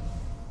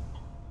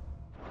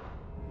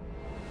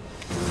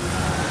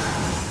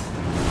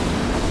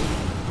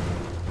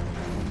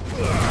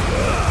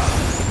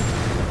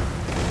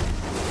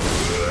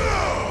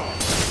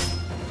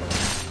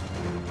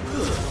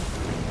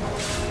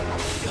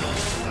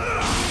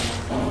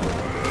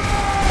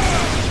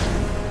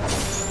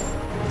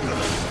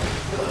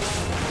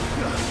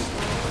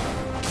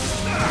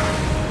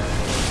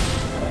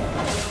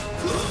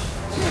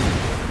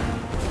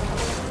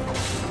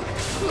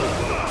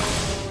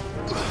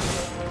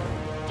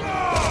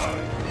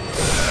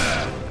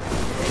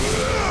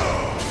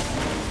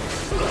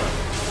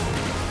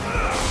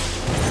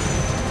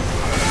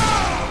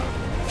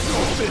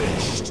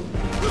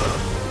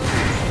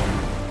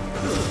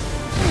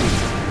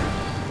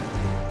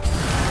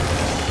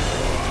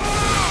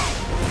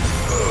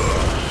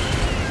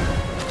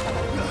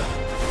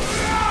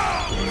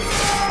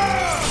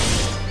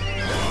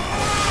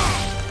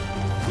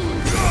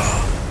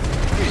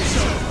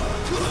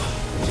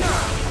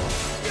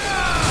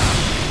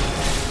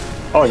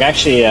 Oh, it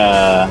actually,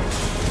 I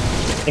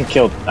think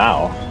killed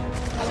Now.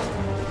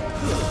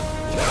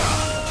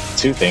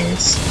 Two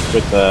things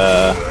with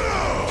that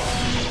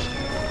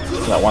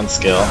one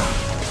skill.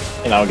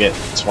 And I'll get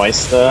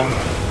twice the...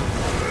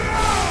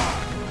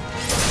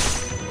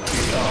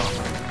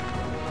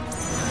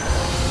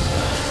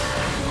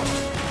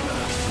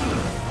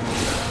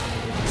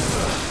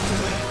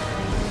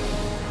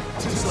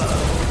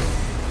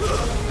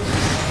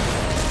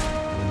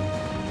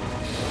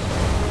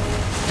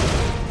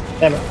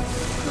 Damn it.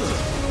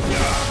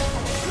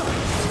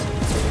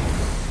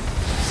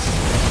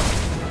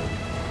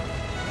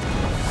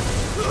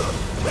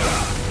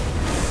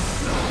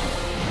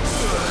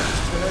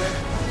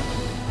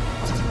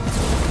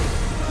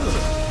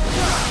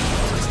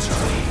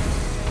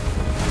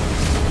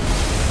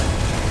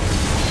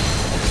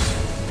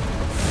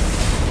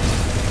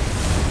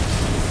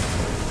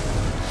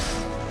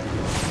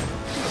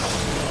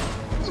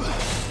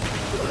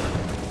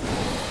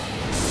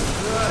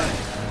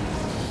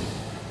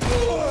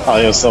 Oh,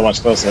 he was so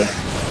much closer.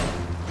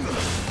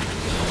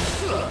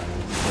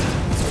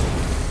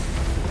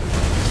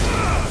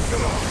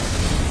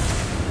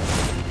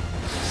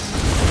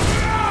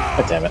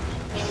 God damn it.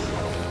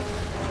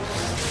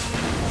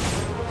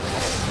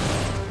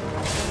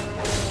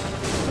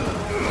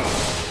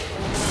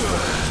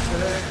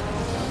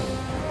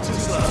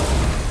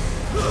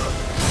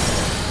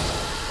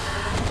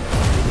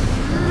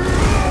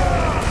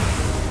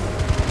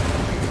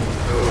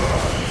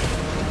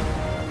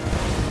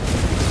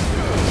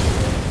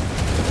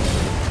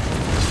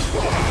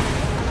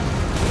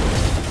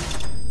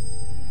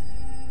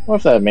 What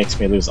if that makes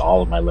me lose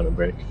all of my limit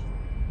break?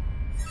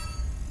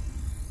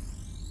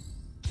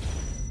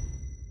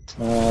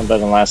 Better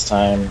than last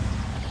time.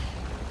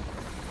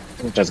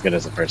 Not as good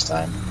as the first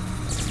time.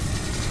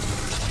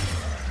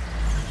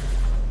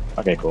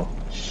 Okay, cool.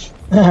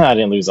 I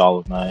didn't lose all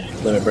of my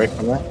limit break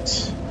from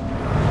that.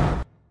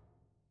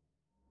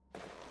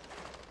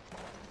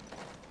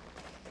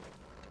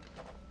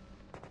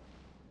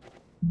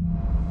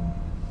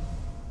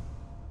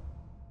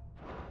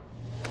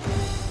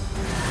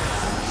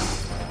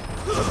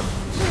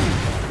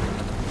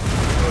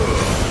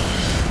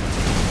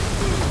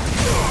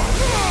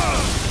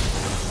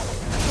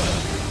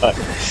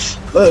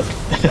 Look!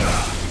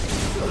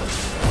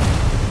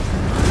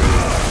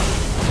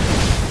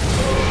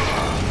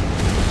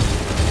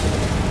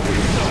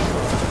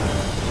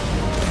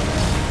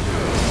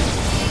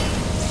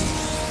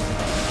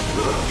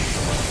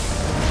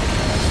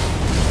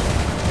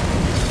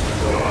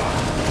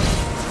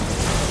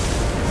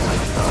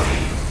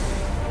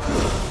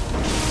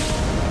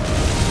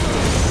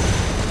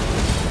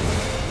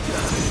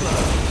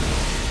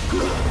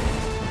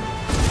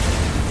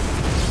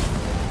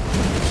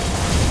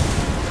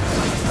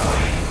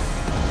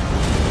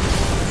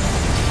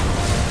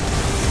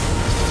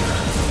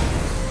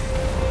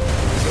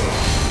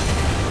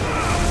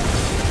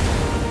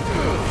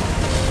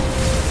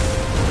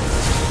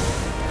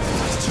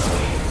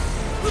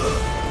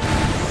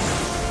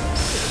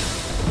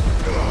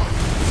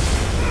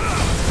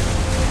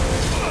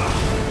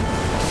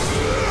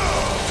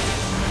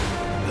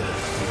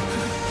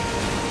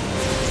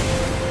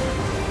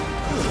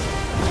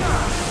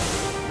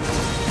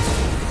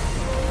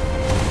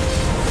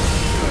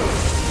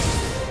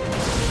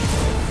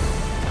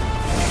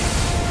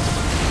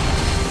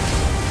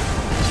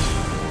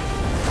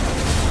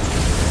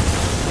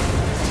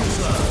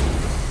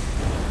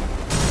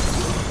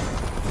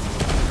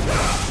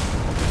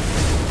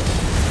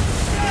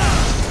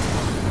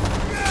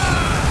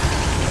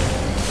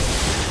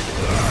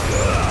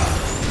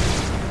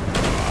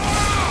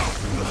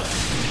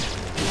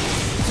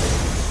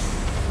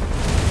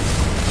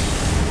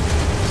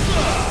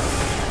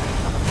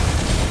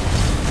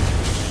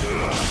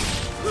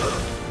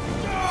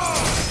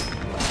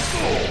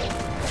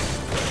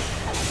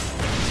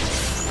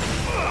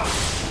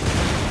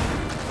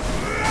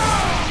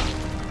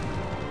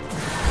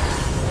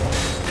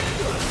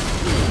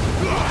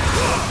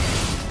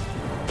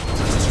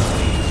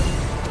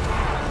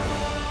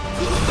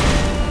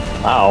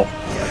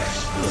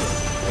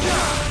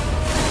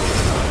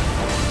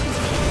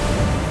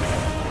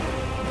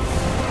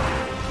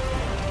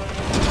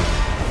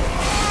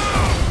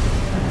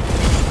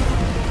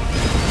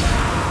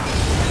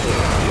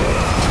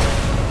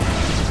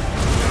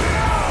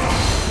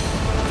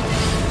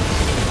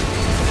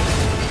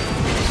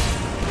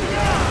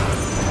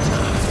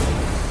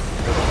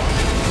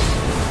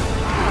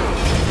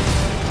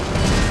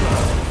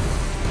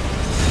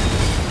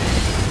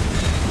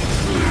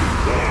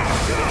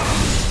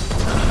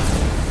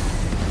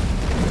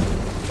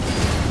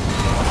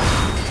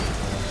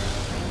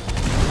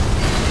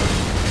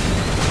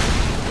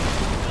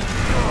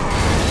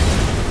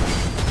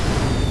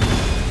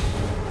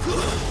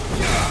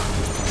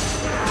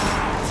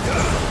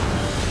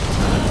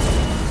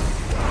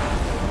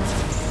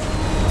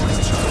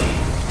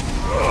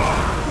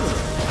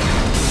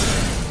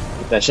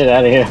 that shit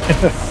out of here.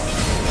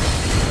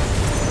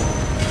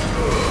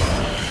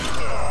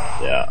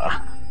 Yeah.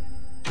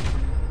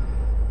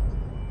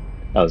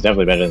 That was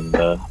definitely better than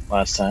the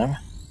last time.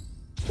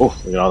 Oh,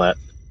 look at all that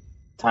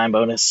time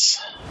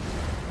bonus.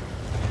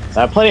 So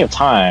I have plenty of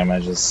time, I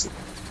just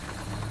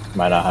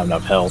might not have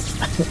enough health.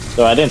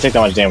 So I didn't take that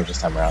much damage this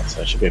time around,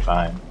 so I should be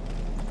fine.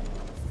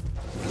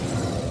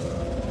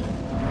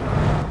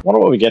 Wonder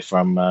what we get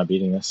from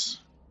beating this.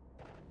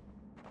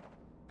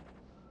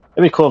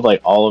 It'd be cool if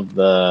like all of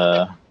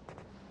the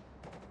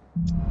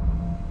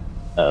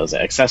those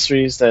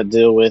accessories that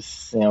deal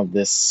with, you know,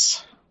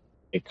 this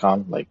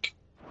icon like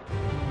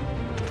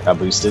got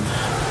boosted.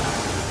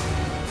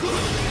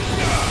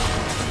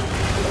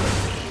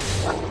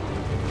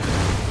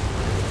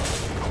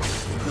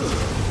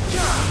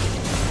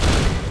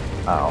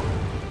 Ow.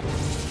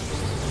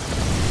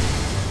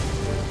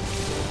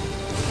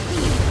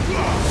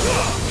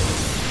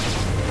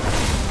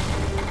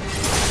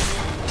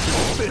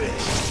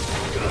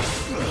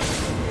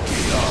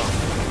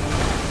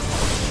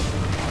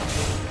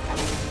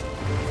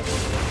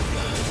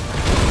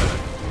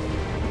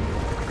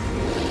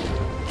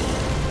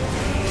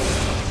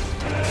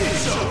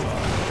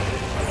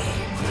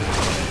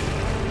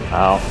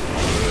 Ow.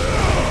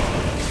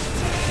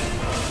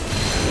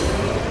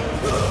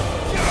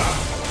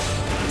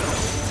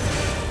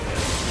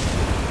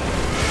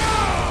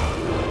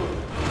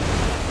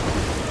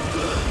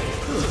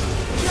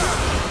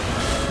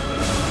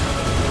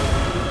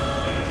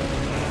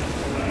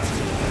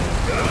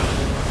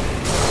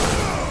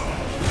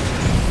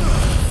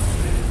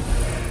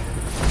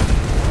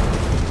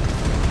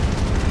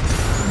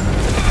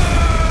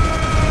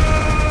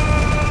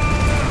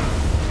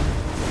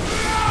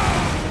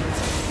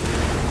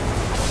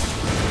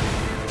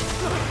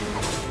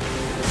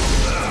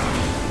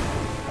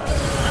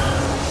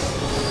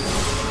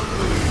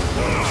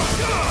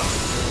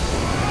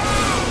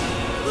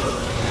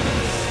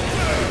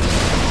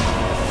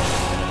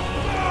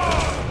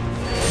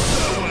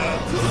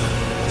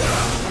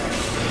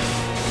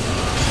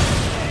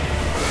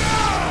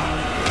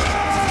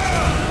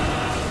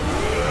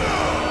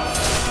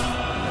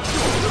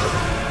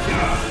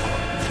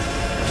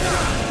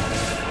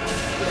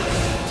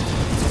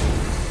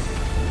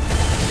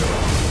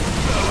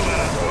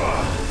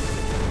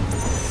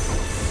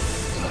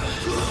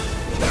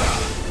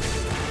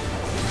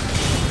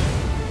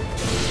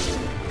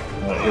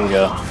 Here we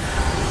go.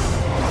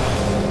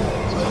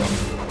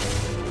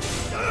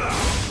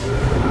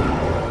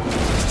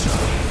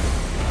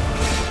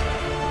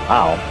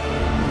 Wow.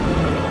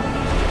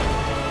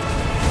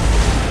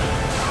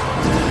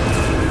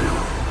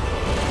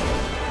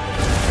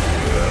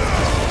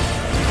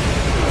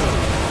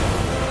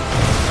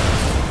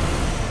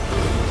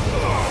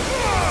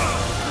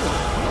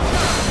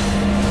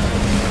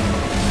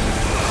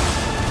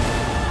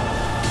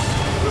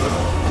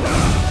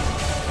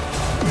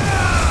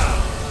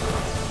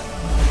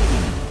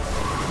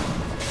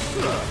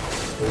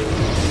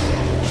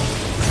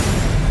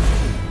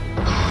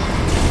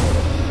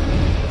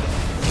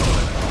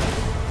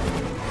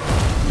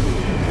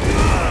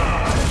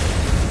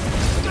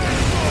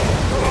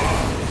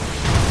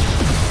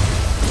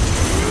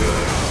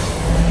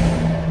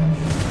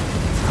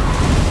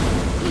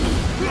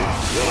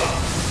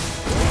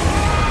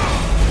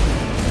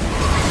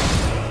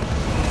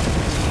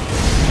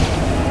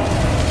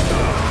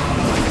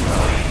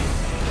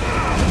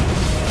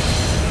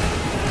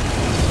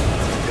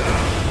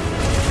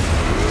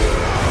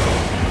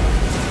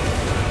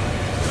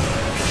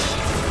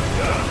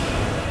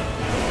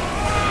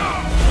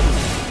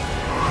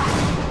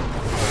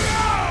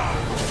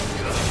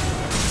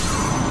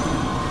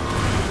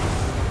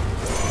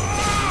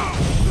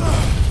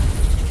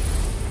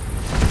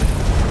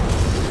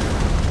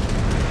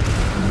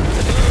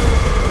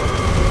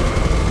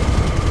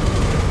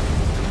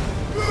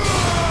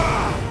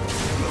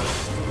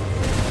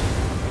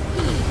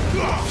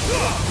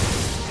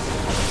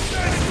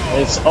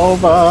 It's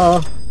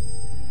over.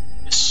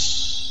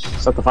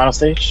 Is that the final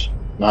stage?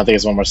 No, I think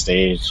it's one more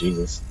stage.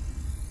 Jesus.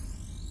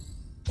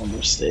 One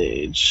more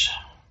stage.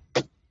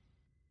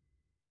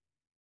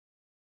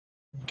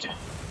 Okay.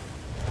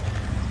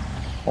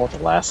 What the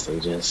last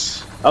stage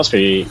is. That was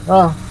pretty.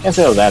 Well, can't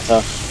say it was that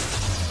tough.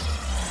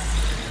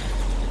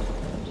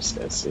 I'm just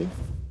gonna see.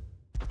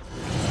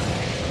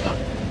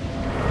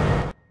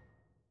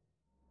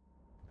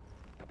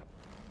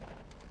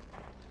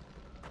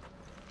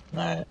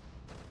 Alright.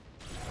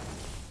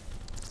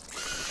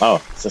 Oh,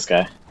 it's this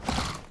guy.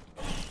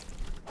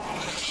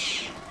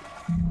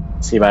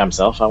 Is he by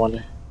himself, I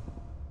wonder?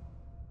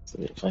 So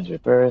we find your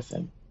birth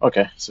and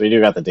okay, so we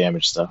do got the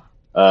damage stuff.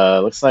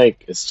 Looks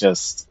like it's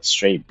just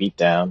straight beat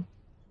down.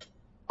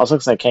 Also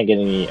looks like I can't get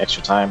any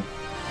extra time.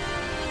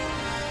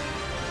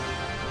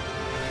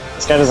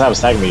 This guy doesn't have a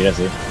stagger meter, does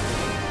he?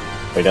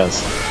 Oh, he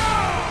does.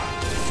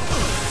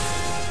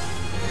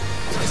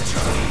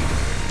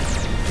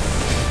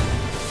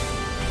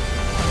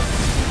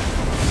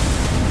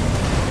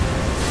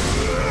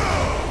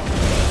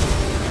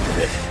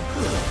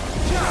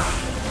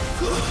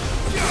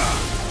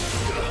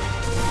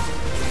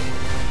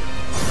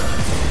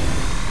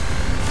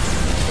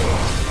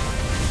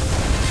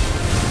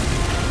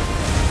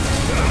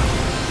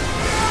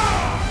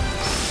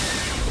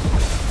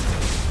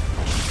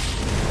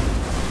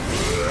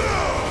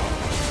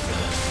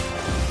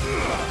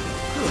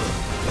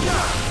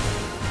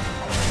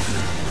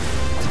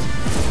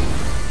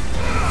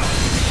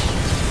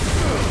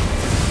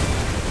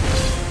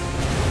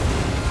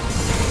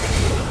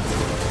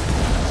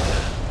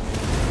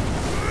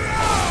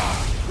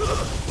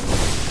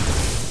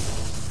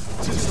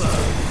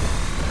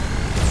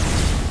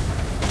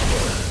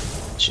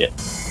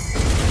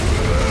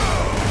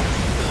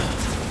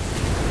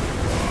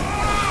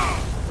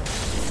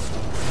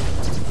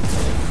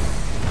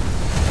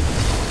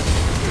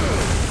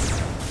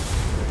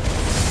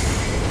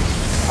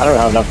 I don't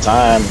have enough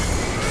time.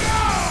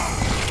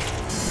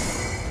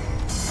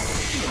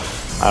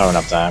 I don't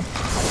have enough time.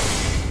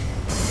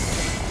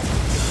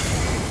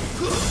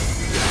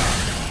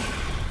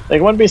 Like,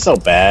 it wouldn't be so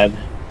bad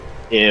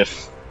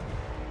if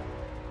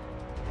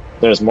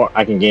there's more.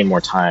 I can gain more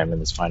time in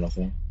this final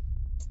thing.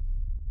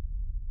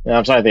 Yeah,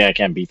 I'm sorry, I think I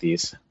can't beat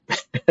these. I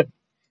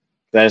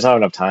just don't have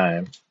enough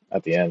time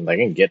at the end. I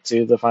can get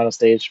to the final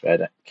stage,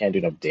 but I can't do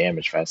enough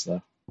damage fast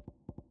enough.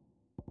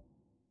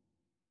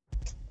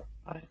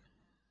 Fine.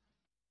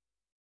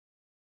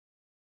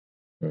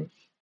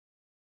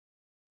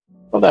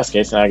 Well, if that's the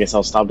case, then I guess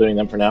I'll stop doing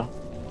them for now.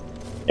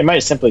 It might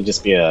simply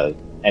just be a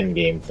end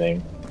game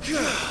thing.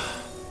 Just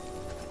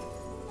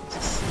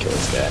kill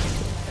this guy.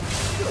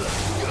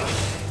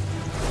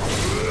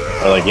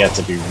 Or like you have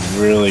to be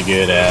really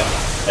good at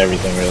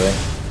everything, really.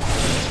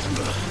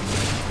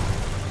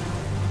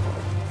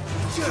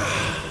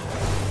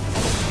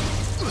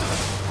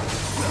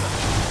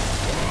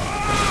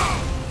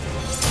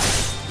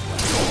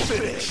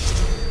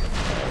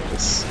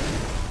 Just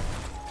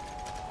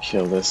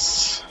kill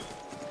this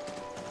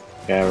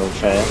guy real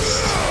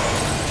fast.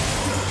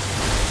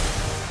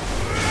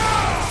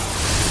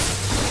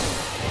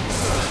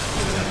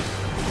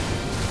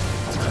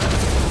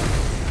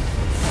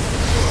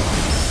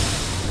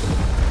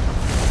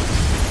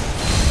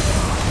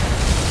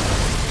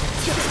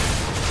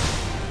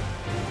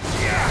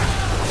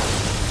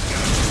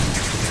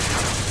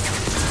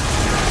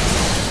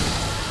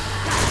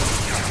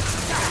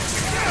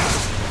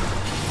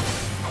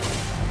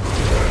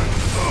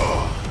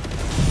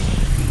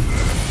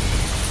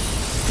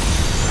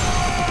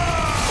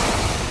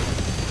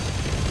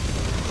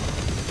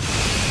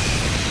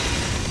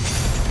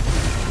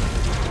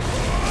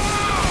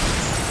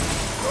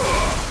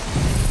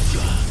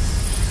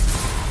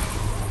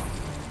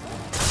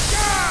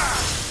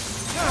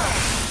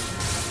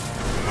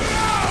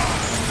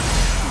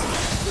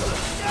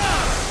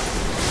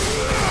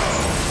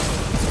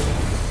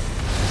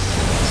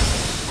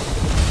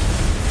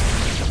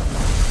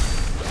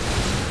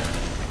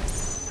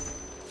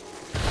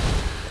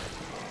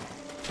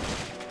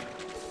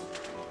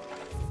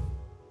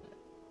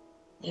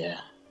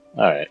 Yeah.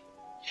 Alright.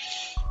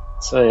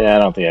 So yeah, I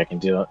don't think I can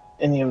do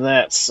any of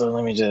that, so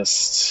let me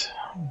just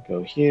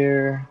go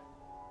here.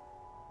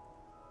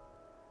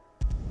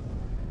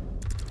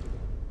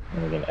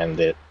 And we can end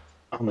it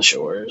on the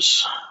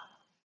shores.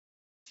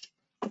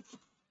 And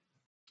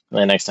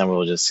then next time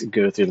we'll just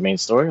go through the main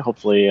story.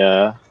 Hopefully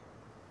we'll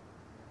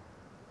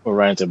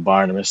run into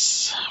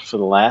Barnabas for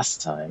the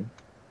last time.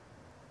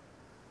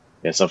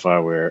 Yeah, so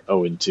far we're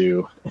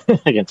 0-2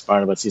 against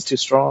Barnabas. He's too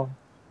strong.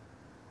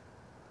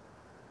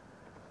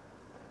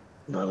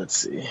 Well, let's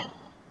see.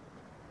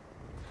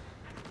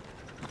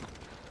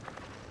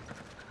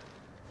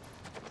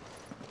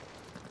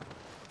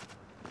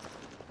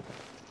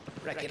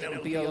 Reckon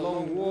it'll be a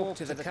long walk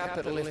to the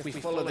capital if we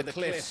follow the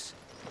cliffs.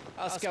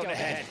 I'll scout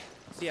ahead,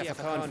 see if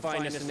I can't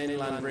find us an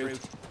inland route.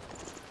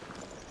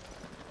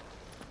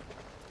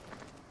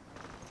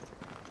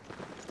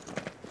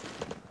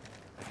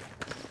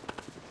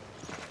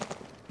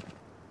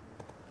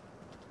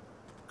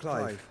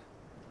 Clive.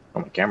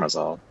 Oh, my camera's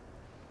all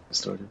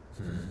distorted.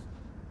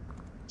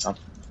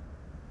 Something.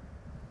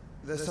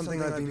 There's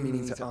something I've been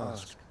meaning to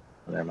ask.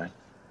 Oh, never mind.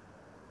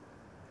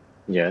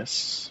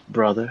 Yes,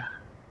 brother.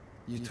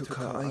 You took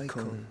her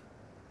icon,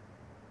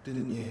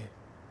 didn't you?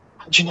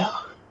 How'd you know?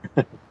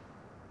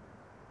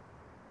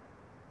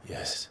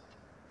 Yes,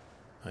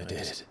 I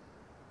did.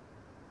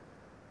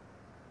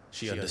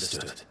 She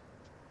understood.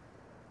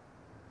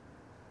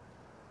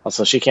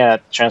 Also, she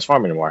can't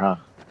transform anymore, huh?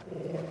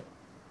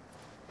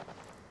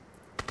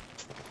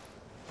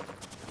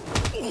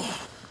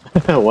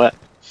 What?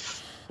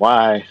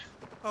 Why?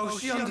 Oh,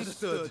 she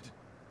understood.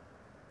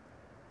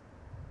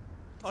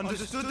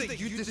 Understood that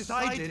you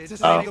decided to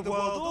save the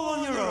world all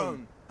on your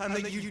own, and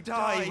that you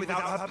die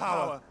without her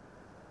power.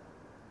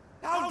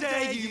 How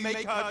dare you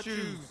make her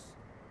choose?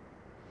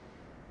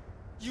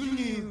 You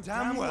knew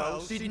damn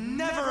well she'd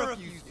never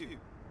refuse you.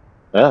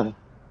 But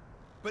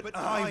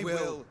I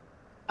will.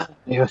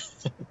 You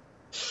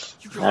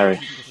can't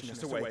keep pushing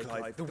us away,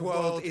 Clive. The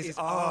world is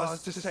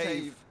ours to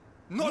save,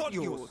 not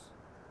yours.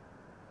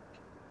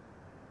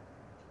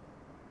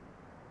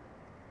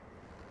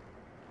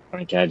 I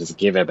mean, can I just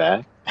give it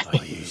back?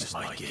 I used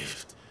my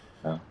gift.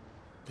 Oh.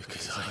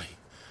 Because I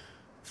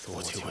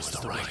thought it was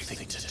the right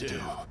thing to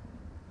do.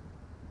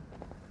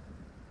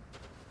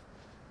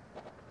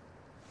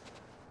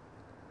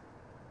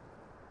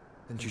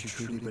 And you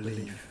truly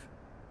believe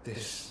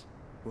this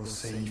will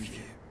save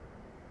you?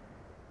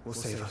 Will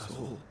save us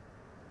all?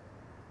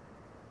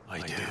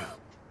 I do.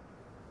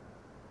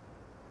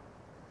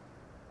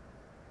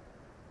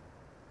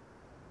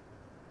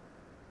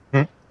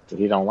 So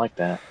he don't like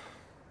that.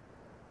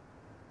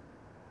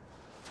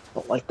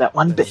 Don't like that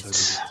one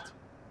bit.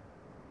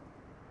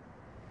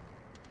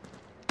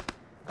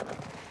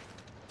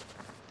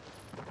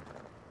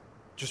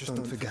 Just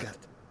don't forget,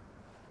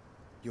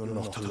 you're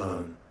not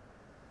alone.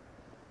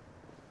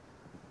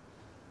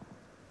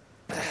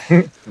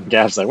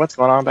 Gav's like, what's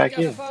going on back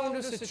here? Found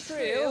us a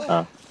trail.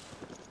 Oh.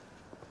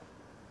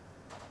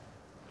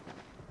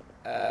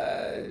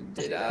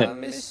 Did I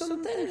miss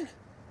something?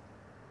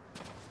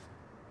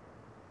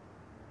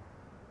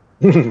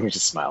 We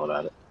just smile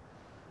about it.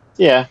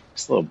 Yeah,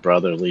 just a little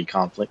brotherly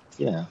conflict,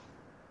 you know.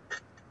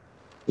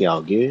 We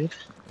all good.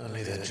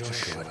 Only that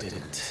Joshua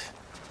didn't.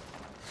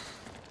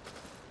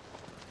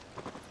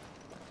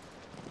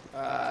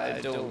 I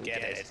don't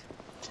get it.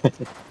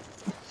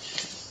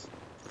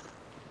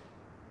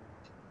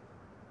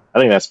 I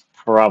think that's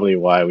probably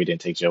why we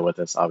didn't take Jill with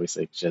us.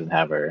 Obviously, she doesn't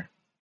have her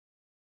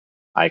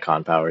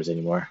icon powers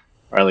anymore.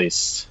 Or at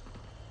least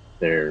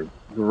they're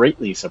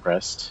greatly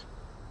suppressed.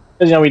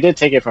 Because, you know, we did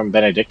take it from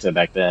Benedicta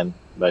back then,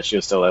 but she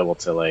was still able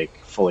to,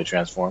 like, fully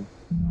transform.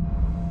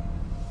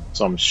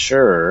 So I'm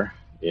sure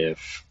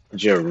if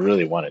Jill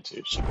really wanted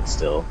to, she could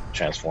still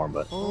transform,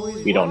 but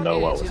we don't know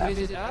what would happen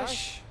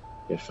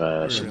if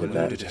she did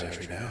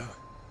that. Now.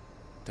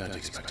 Don't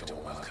expect a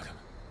welcome.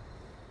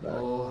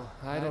 Oh,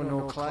 I don't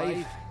know,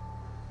 Clive.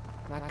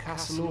 That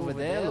castle over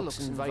there looks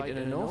inviting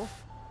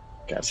enough.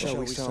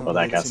 Castle. Oh,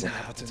 that castle.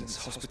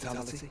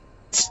 Hospitality.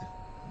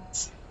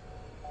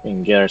 We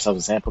can get ourselves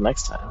a sample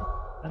next time.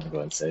 I'm gonna go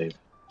ahead and save.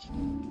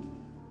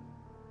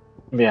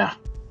 Yeah,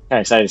 kind of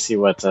excited to see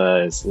what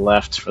is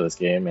left for this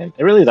game, and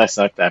it really does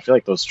suck that I feel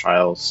like those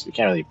trials you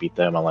can't really beat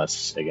them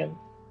unless, again,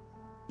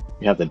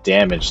 you have the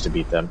damage to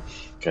beat them.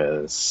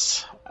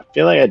 Because I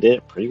feel like I did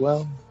it pretty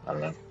well. I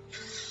don't know.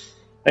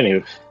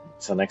 Anywho,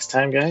 until next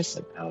time, guys,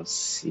 and I'll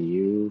see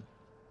you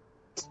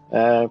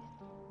maybe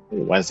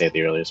Wednesday at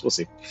the earliest. We'll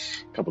see.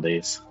 A couple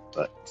days,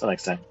 but until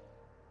next time.